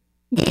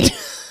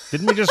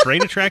 Didn't we just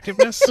rate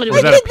attractiveness? What Or did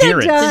was we that do?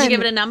 appearance? Did you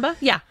give it a number?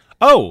 Yeah.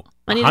 Oh,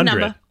 I need 100. a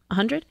number.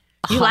 100?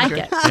 You like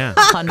it. Yeah.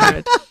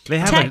 100. They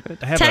have a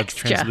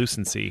Texture.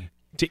 translucency.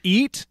 To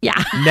eat? Yeah.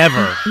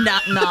 Never.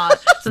 Not.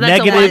 So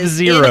that's Negative a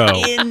 0.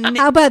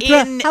 How about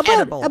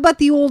inedible. how about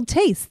the old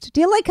taste?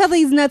 Do you like how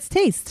these nuts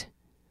taste?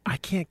 I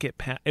can't get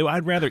past.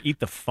 I'd rather eat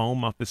the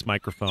foam off this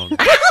microphone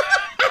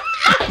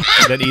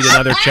than eat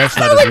another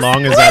chestnut as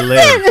long as I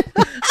live.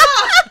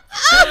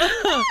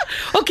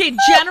 Okay,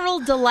 general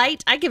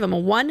delight. I give him a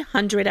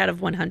 100 out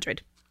of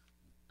 100.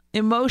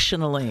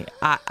 Emotionally,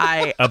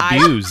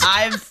 Abused.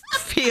 I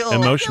feel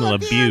Emotional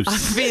abuse. I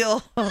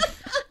feel.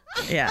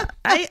 Yeah,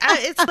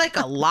 it's like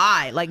a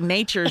lie, like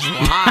nature's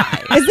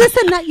lie. Is this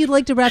a nut you'd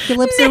like to wrap your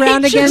lips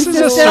around again, This is,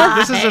 a, sister?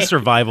 this is a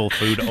survival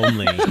food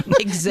only.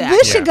 Exactly.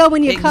 This should go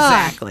in your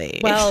car. Exactly.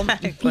 Well,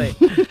 exactly.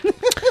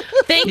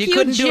 Thank you,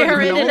 couldn't do it Jared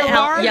real and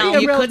hard. Yum.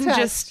 You real couldn't test.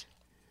 just.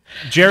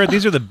 Jared,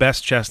 these are the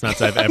best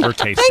chestnuts I've ever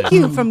tasted. Thank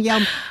you from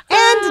Yum.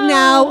 And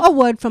now a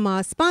word from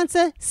our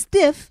sponsor,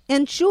 Stiff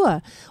and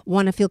Sure.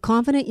 Want to feel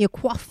confident your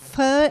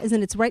coiffure is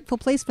in its rightful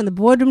place from the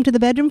boardroom to the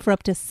bedroom for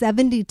up to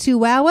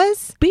 72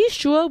 hours? Be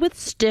sure with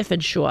Stiff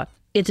and Sure.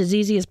 It's as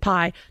easy as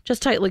pie.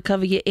 Just tightly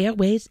cover your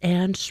airways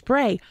and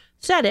spray.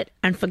 Set it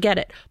and forget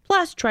it.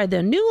 Plus, try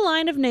their new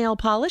line of nail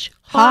polish,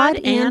 hard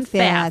and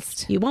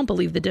fast. You won't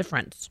believe the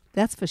difference.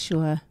 That's for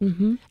sure.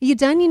 Mm-hmm. Are you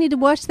done? You need to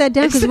wash that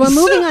down because we're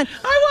moving on.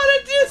 I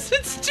want to do.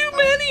 It's too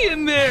many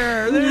in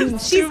there.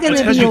 She's going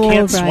It's to because be you all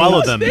can't right.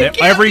 swallow them. They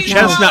can't Every be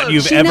chestnut swallowed.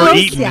 you've She ever knows,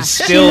 eaten yeah. is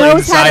She still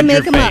knows how to inside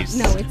make your them face.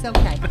 up. No, it's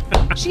okay.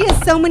 She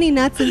has so many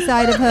nuts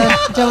inside of her.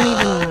 Don't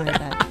even worry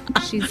about it.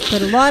 She's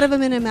put a lot of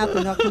them in her mouth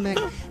and they'll come back.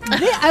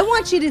 I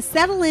want you to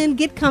settle in,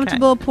 get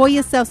comfortable, pour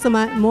yourself some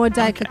more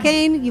Diet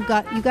cocaine. You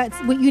got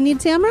what you need,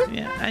 Tamara?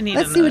 Yeah, I need.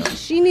 Let's see what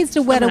she needs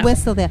to wet a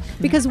whistle there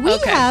because we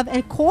have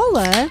a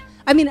caller.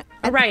 I mean,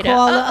 A writer.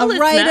 a listener.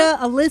 writer,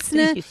 a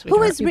listener Thank you, who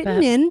sweetheart. has You written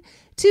bet. in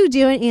to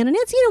dear Ann and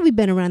Nancy. You know, we've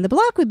been around the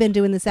block. We've been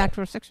doing this act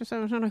for 6 or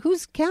 7 hundred.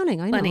 Who's counting?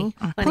 I know.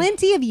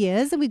 Plenty of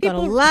years, and we've got a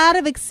lot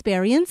of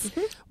experience.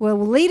 We're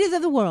ladies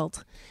of the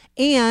world,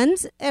 and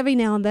every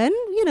now and then,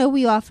 you know,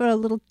 we offer a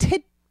little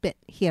tidbit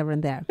here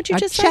and there. What'd you Our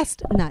just say?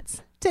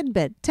 chestnuts.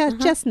 Tidbit.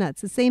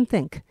 Chestnuts. The same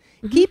thing.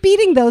 Keep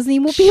eating those, and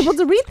you won't be able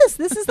to read this.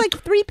 This is like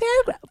 3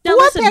 paragraphs. Now 4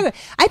 listen. paragraphs.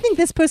 I think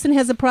this person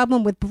has a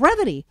problem with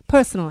brevity,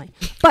 personally,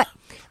 but.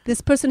 This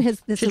person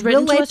has this She's is a real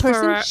written to life us for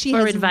person. our- She for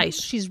has advice.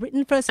 She's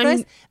written for us I mean-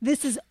 first.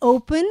 This is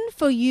open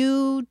for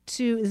you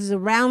to. This is a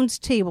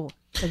round table.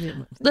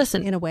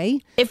 Listen, in a way,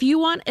 if you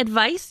want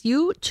advice,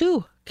 you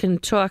too can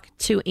talk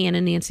to Ann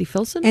and Nancy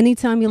Filson.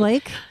 anytime you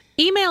like.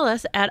 Email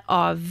us at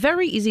our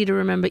very easy to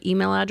remember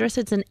email address.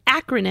 It's an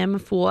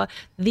acronym for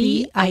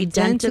the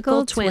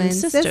Identical Twin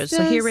Sisters.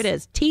 So here it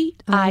is: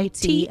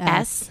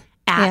 TITS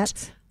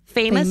at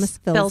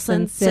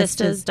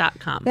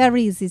famousfilsonsisters.com.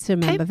 Very easy to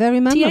remember. Very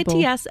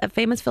memorable. TITS at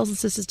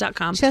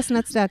famousfilsonsisters.com.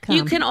 Chestnuts.com.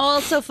 You can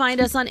also find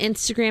us on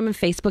Instagram and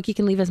Facebook. You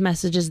can leave us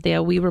messages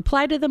there. We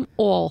reply to them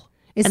all.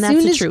 And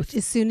that's the truth.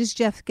 As soon as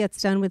Jeff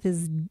gets done with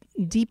his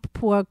deep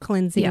pore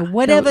cleansing Yeah, or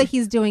whatever he'll-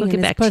 he's doing we'll in get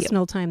his back to you.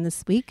 personal time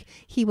this week,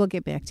 he will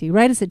get back to you.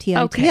 Write us at TITS.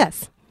 Okay.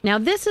 Now,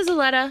 this is a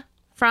letter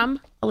from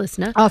a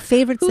listener Our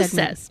favorite who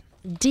segment. says,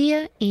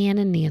 Dear Ann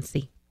and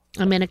Nancy,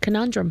 I'm in a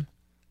conundrum.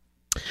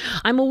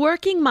 I'm a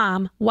working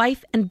mom,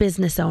 wife, and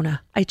business owner.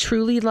 I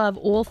truly love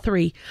all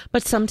 3,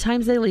 but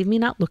sometimes they leave me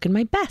not looking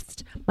my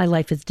best. My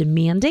life is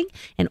demanding,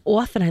 and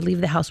often I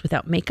leave the house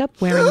without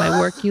makeup, wearing my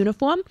work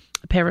uniform,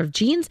 a pair of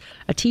jeans,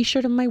 a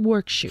t-shirt, and my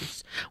work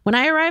shoes. When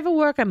I arrive at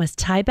work, I must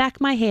tie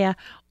back my hair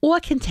or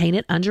contain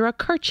it under a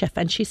kerchief.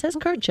 And she says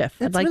kerchief.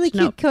 That's I'd like really to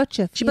know. cute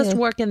kerchief. She must yeah.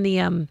 work in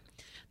the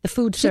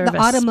food The service.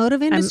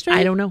 automotive industry?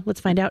 I don't know. Let's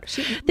find out.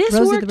 This Rosie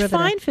the worked Riveter.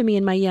 fine for me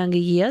in my younger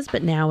years,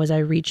 but now as I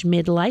reach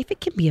midlife,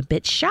 it can be a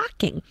bit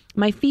shocking.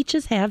 My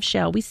features have,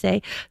 shall we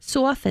say,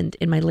 softened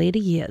in my later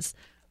years.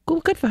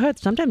 Good for her.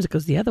 Sometimes it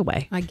goes the other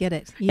way. I get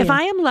it. Yeah. If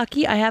I am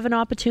lucky, I have an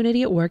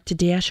opportunity at work to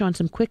dash on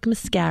some quick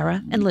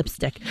mascara and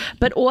lipstick,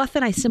 but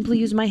often I simply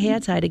use my hair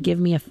tie to give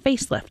me a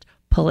facelift.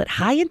 Pull it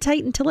high and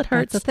tight until it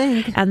hurts. That's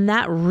the thing. And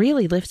that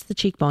really lifts the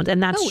cheekbones.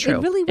 And that's true.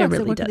 It really works.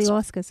 It worked does. at the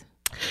Oscars.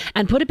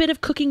 And put a bit of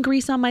cooking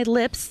grease on my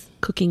lips.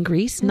 Cooking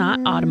grease, not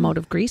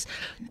automotive grease,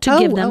 to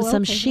give them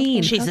some okay, sheen.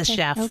 okay, She's a okay,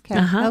 chef. Okay.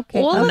 Uh-huh. Okay.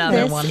 All of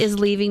Another this one. is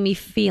leaving me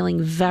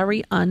feeling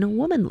very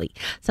unwomanly.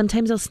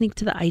 Sometimes I'll sneak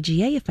to the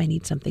IGA if I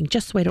need something,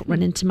 just so I don't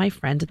run into my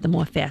friend at the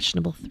more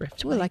fashionable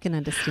thrift. Well, I can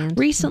understand.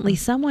 Recently,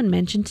 someone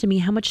mentioned to me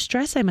how much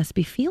stress I must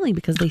be feeling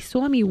because they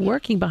saw me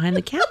working behind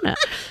the counter.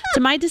 To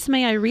my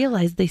dismay, I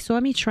realized they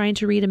saw me trying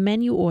to read a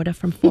menu order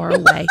from far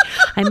away.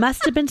 I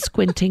must have been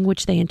squinting,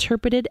 which they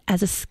interpreted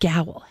as a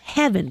scowl.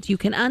 Heavens, you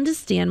can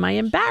understand my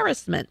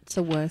embarrassment. It's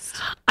the worst.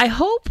 I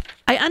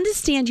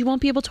understand you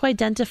won't be able to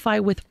identify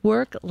with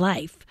work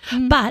life,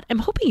 but I'm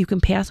hoping you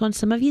can pass on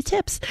some of your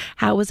tips.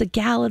 How is a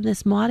gal in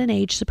this modern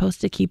age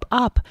supposed to keep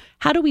up?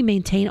 How do we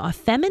maintain our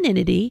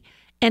femininity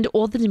and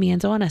all the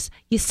demands on us?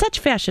 You're such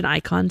fashion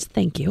icons.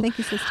 Thank you. Thank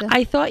you, sister.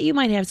 I thought you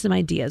might have some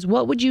ideas.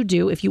 What would you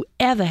do if you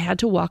ever had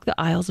to walk the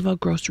aisles of a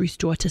grocery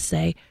store to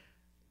say,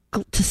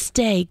 to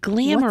stay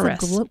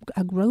glamorous. What's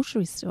a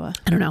grocery store?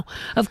 I don't know.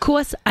 Of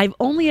course, I've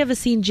only ever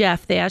seen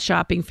Jeff there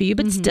shopping for you,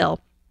 but still,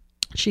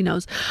 she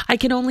knows. I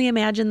can only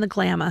imagine the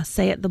glamour,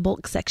 say at the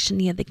bulk section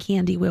near the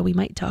candy, where we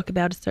might talk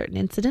about a certain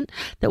incident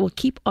that will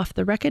keep off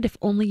the record if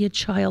only your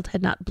child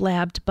had not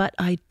blabbed, but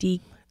I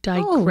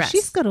digress. Oh,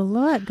 she's got a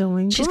lot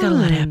going on. She's got a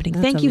lot happening.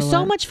 That's Thank a you so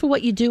lot. much for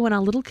what you do in our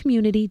little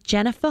community.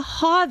 Jennifer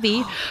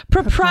Harvey,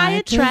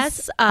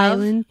 proprietress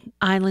of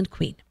Island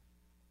Queen.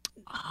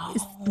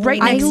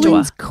 Right next door.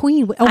 Island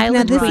Queen. Oh, now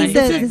Island this Queen. is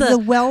This is the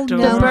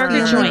well-known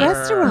burger family joint.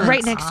 restaurant.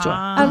 Right next door.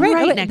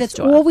 Right next that's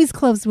door. always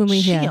closed when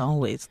we're She here.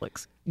 always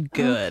looks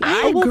good.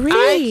 I agree.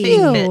 I think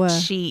you.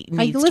 that she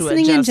Are you needs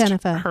listening to in,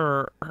 adjust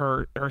Jennifer?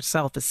 her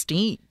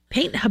self-esteem.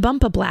 Paint her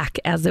bumper black,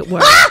 as it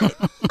were.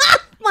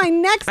 My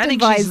next I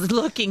think advice. she's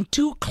looking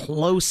too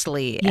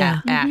closely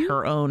at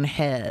her own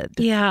head.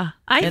 Yeah,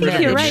 I And think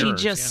that you're if right. she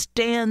just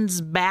stands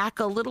back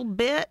a little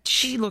bit,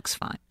 she looks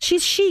fine.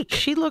 She's chic.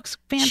 She looks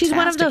fantastic. She's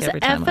one of those every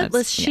time I've-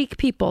 effortless yeah. chic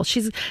people.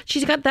 She's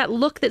got that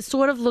look that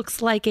sort of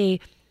looks like a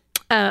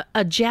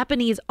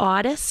Japanese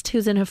artist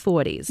who's in her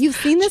 40s. You've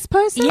seen this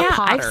person? Yeah,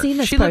 Potter. I've seen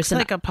this she person.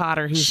 looks like a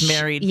potter who's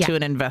married yeah. to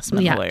an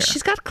investment Yeah, lawyer.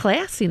 she's got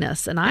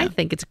classiness, and I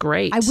think it's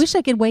great. I wish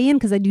I could weigh in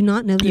because I do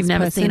not know this You've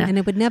never person, seen her. and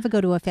I would never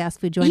go to a fast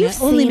food joint. You've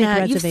I only seen make her.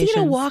 You've reservations.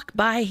 seen her walk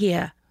by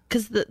here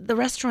because the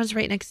restaurant's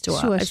right next door.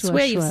 Sure, I sure,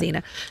 swear you've sure. seen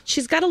her.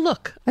 She's got a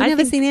look. I've I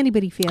never think- seen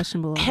anybody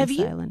fashionable on Have this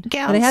you, island,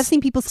 gals, but I have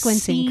seen people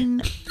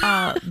squinting. Seen,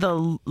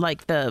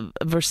 the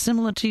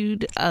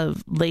verisimilitude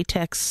of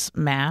latex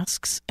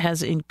masks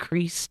has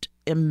increased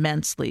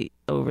immensely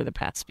over the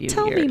past few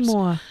Tell years. me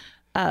more.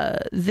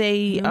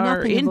 They know are nothing of what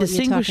you're talking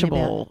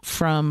indistinguishable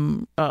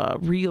from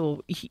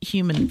real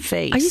human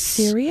face. Are you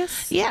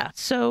serious? Yeah.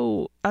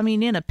 So, I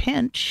mean, in a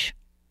pinch.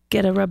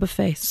 Get a rubber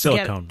face.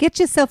 Silicone. Get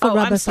yourself a rubber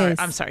I'm sorry. face.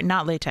 I'm sorry.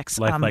 Not latex.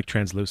 Lifelike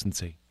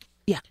translucency.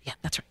 Yeah,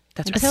 that's right.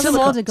 That's And right. tell them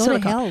all to go to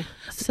hell.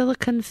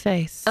 Silicone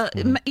face.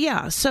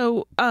 Yeah.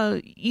 So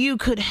you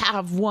could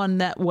have one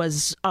that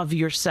was of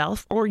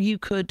yourself, or you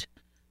could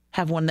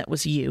have one that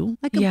was you.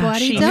 Like a Yeah.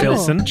 body She- double,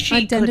 Filson. She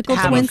identical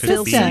could have twin a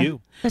Filson. sister.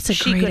 You. That's a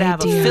She great could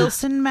have idea. a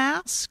Filson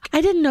mask.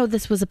 I didn't know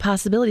this was a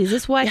possibility. Is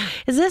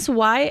this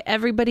why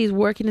everybody's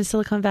working in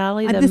Silicon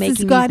Valley? They're This making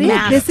has got these it.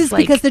 masks, This is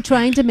like- because they're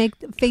trying to make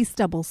face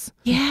doubles.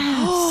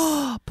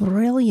 yes.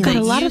 Brilliant. God,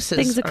 a lot of Uses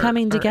things are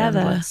coming together.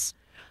 endless.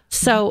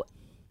 So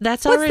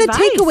that's our What's the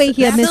advice. takeaway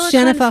here, That's Miss silicone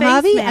Jennifer face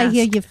Harvey? I mask.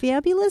 hear you're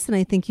fabulous, and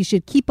I think you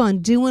should keep on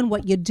doing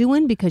what you're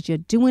doing because you're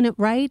doing it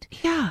right.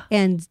 Yeah.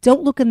 And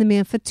don't look in the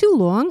mirror for too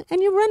long,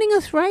 and you're running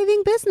a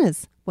thriving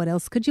business. What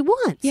else could you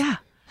want? Yeah.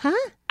 Huh?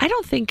 I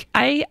don't think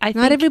I think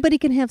Not everybody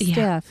can have yeah.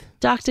 staff.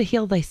 Doctor,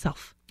 heal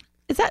thyself.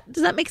 Does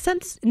that make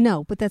sense?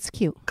 No, but that's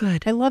cute.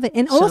 Good. I love it.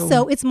 And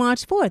also, it's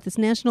March 4th. It's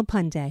National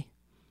Pun Day.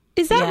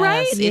 Is that Yes,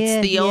 right? It's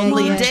Yeah, the yeah,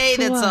 only yeah. day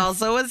that's March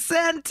also a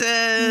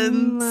sentence.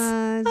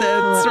 March That's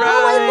 4th. right.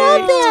 Oh, I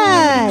love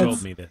that. You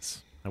told me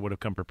this. I would have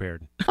come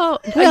prepared. Oh,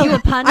 Well, are you a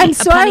punny? I'm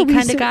sorry. a punny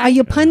kind of guy? Are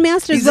you a pun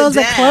master as well as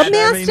a club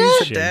master?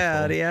 He's a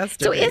dad. He has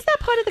to So be. is that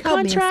part of the Club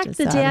contract?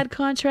 master, The sorry. dad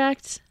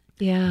contract?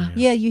 Yeah.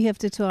 Yeah, you have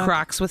to talk.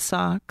 Crocs with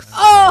socks?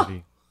 Oh,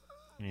 Maybe.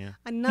 Yeah.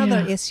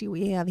 another Yeah. issue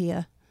we have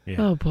here. Yeah.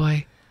 Oh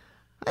boy.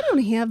 I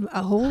don't have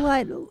a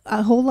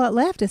whole lot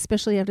left,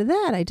 especially after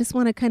that. I just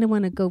want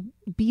to go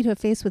beat her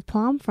face with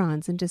palm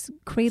fronds and just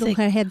cradle Say,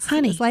 her head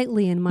honey,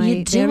 slightly in my you're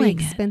very doing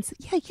it. expensive.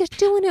 Yeah, you're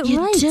doing it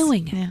You're right.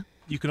 doing it. Yeah.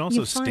 You can also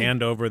You're fine.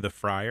 stand over the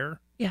fryer,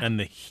 Yeah. and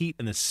the heat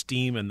and the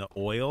steam and the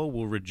oil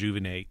will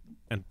rejuvenate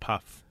and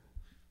puff.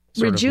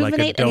 Sort of Rejuvenate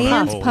like a and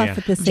donut and hole, puff yeah.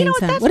 at the same Do you know what?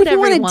 time. That's What if you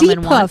every want a deep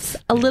woman puff? wants.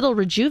 A little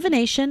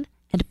rejuvenation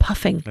and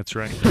puffing. That's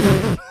right.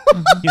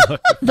 You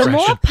look The fresh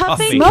more and puffing-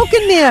 puffy. Smoke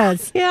and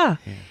mirrors. Yeah.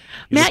 You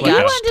Matt, look you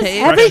like a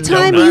understand- Every fresh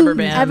time donut.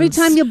 you, every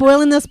time you're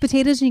boiling those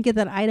potatoes and you get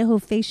that Idaho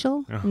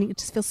facial, and you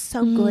just feel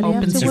so good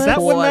Opens afterwards. Is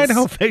that what an Pause.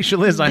 Idaho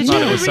facial is? I Did thought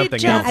you it was read something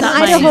Jeff? else. An That's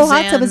my Idaho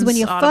hot tub is when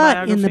you Suzanne's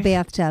fart in the autobiography.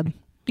 bathtub.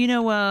 You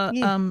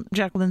know,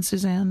 Jacqueline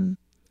Suzanne.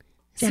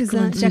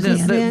 Jacqueline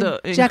The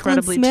Jacqueline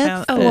incredibly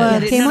Smith talented. or no,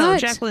 Kmart?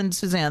 Jacqueline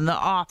Suzanne, the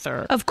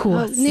author. Of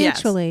course.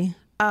 Naturally.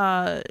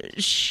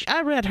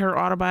 I read her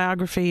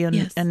autobiography, and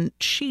Yes. and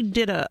she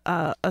did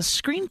a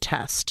screen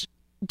test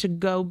to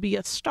go be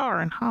a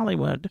star in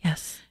Hollywood.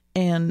 Yes.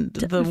 And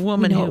the we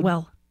woman know it who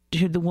well.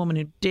 the woman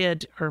who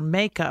did her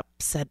makeup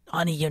said,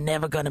 Honey, you're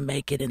never going to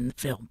make it in the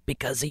film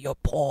because of your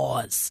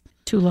paws.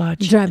 Too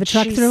large. Drive a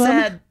truck she through them.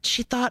 said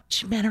she thought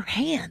she meant her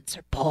hands,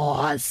 her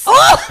paws.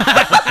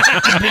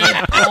 Big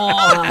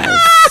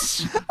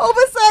paws.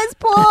 Oversized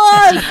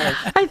paws.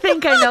 I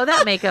think I know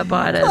that makeup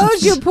artist.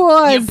 Close your Your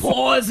paws.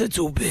 paws are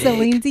too big.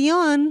 Celine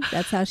Dion.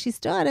 That's how she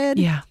started.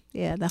 Yeah.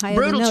 Yeah, the higher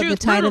Brutal the note, truth,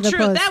 the tighter brutal the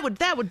truth. pose.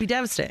 That would be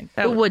devastating.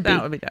 It would be.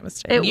 That would be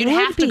devastating. It You'd would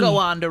have to be. go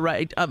on to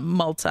write a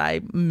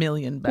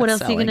multi-million best-selling What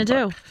else are you going to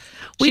do? book.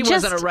 She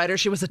wasn't just- a writer.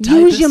 She was a typist.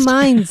 Use your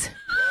minds.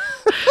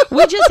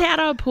 We just had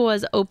our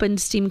paws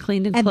opened, steam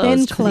cleaned, and And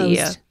closed then for the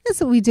year. closed. That's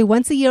what we do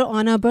once a year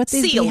on our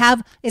birthdays. Sealed. We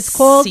have, it's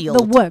called the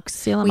Sealed. works.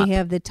 Seal 'em we up.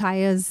 have the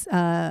tires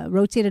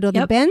rotated or the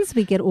Yep. bends.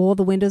 We get all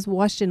the windows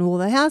washed in all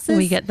the houses.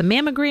 We get the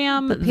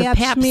mammogram, the pap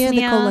pap smear, the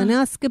smear.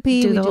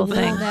 colonoscopy. do We the do whole all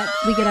thing. that.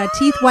 We get our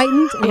teeth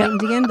whitened and Yep.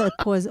 whitened again. The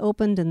pores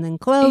opened and then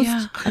closed.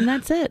 Yeah, and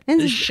that's it.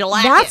 And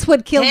Shellac that's it.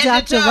 what killed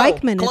Head to Dr. toe.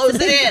 Reichman. Close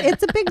it's a it big, in.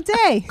 It's a big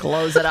day.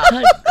 Close it up.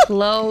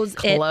 Close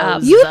it up.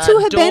 Close You the two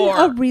have been door.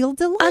 a real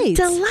delight. A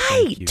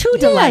delight. you. Two Yeah,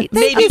 delights.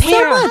 thank Maybe you so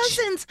we're much.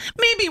 cousins.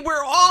 Maybe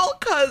we're all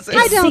cousins.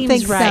 I don't seems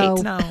think right.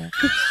 so. No.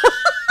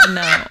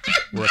 No.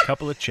 We're a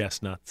couple of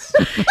chestnuts.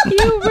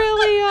 You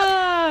really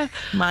are.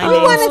 My I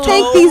name's want to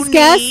thank these Tony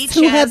guests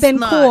who have been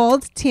Chestnut.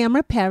 called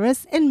Tamara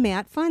Paris and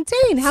Matt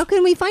Fontaine. How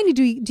can we find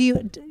you? Do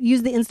you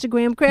use the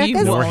Instagram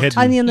crackers We're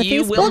hidden. on the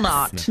You Facebook? will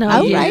not. No,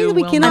 All you right, we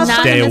will cannot not.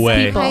 Stay Anonymous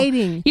away. people.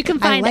 hiding. You can I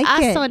find like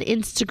us it. on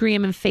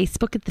Instagram and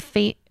Facebook at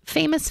the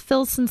famous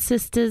Filson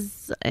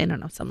Sisters. I don't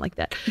know, something like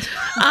that.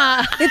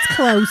 It's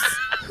close.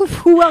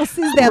 Who else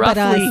is there but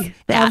us? Roughly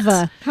that.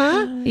 Ever?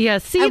 Huh? Yeah,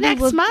 see you And we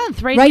next will-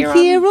 month, right, Right here,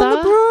 here on the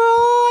the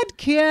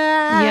broadcast.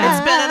 Yeah.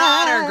 It's been an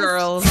honor,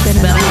 girls. It's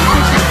been an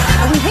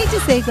honor. We hate to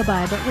say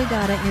goodbye, but we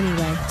got it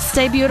anyway.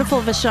 Stay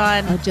beautiful,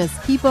 Vashon. Oh,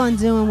 just keep on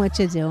doing what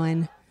you're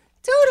doing.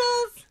 Toodles!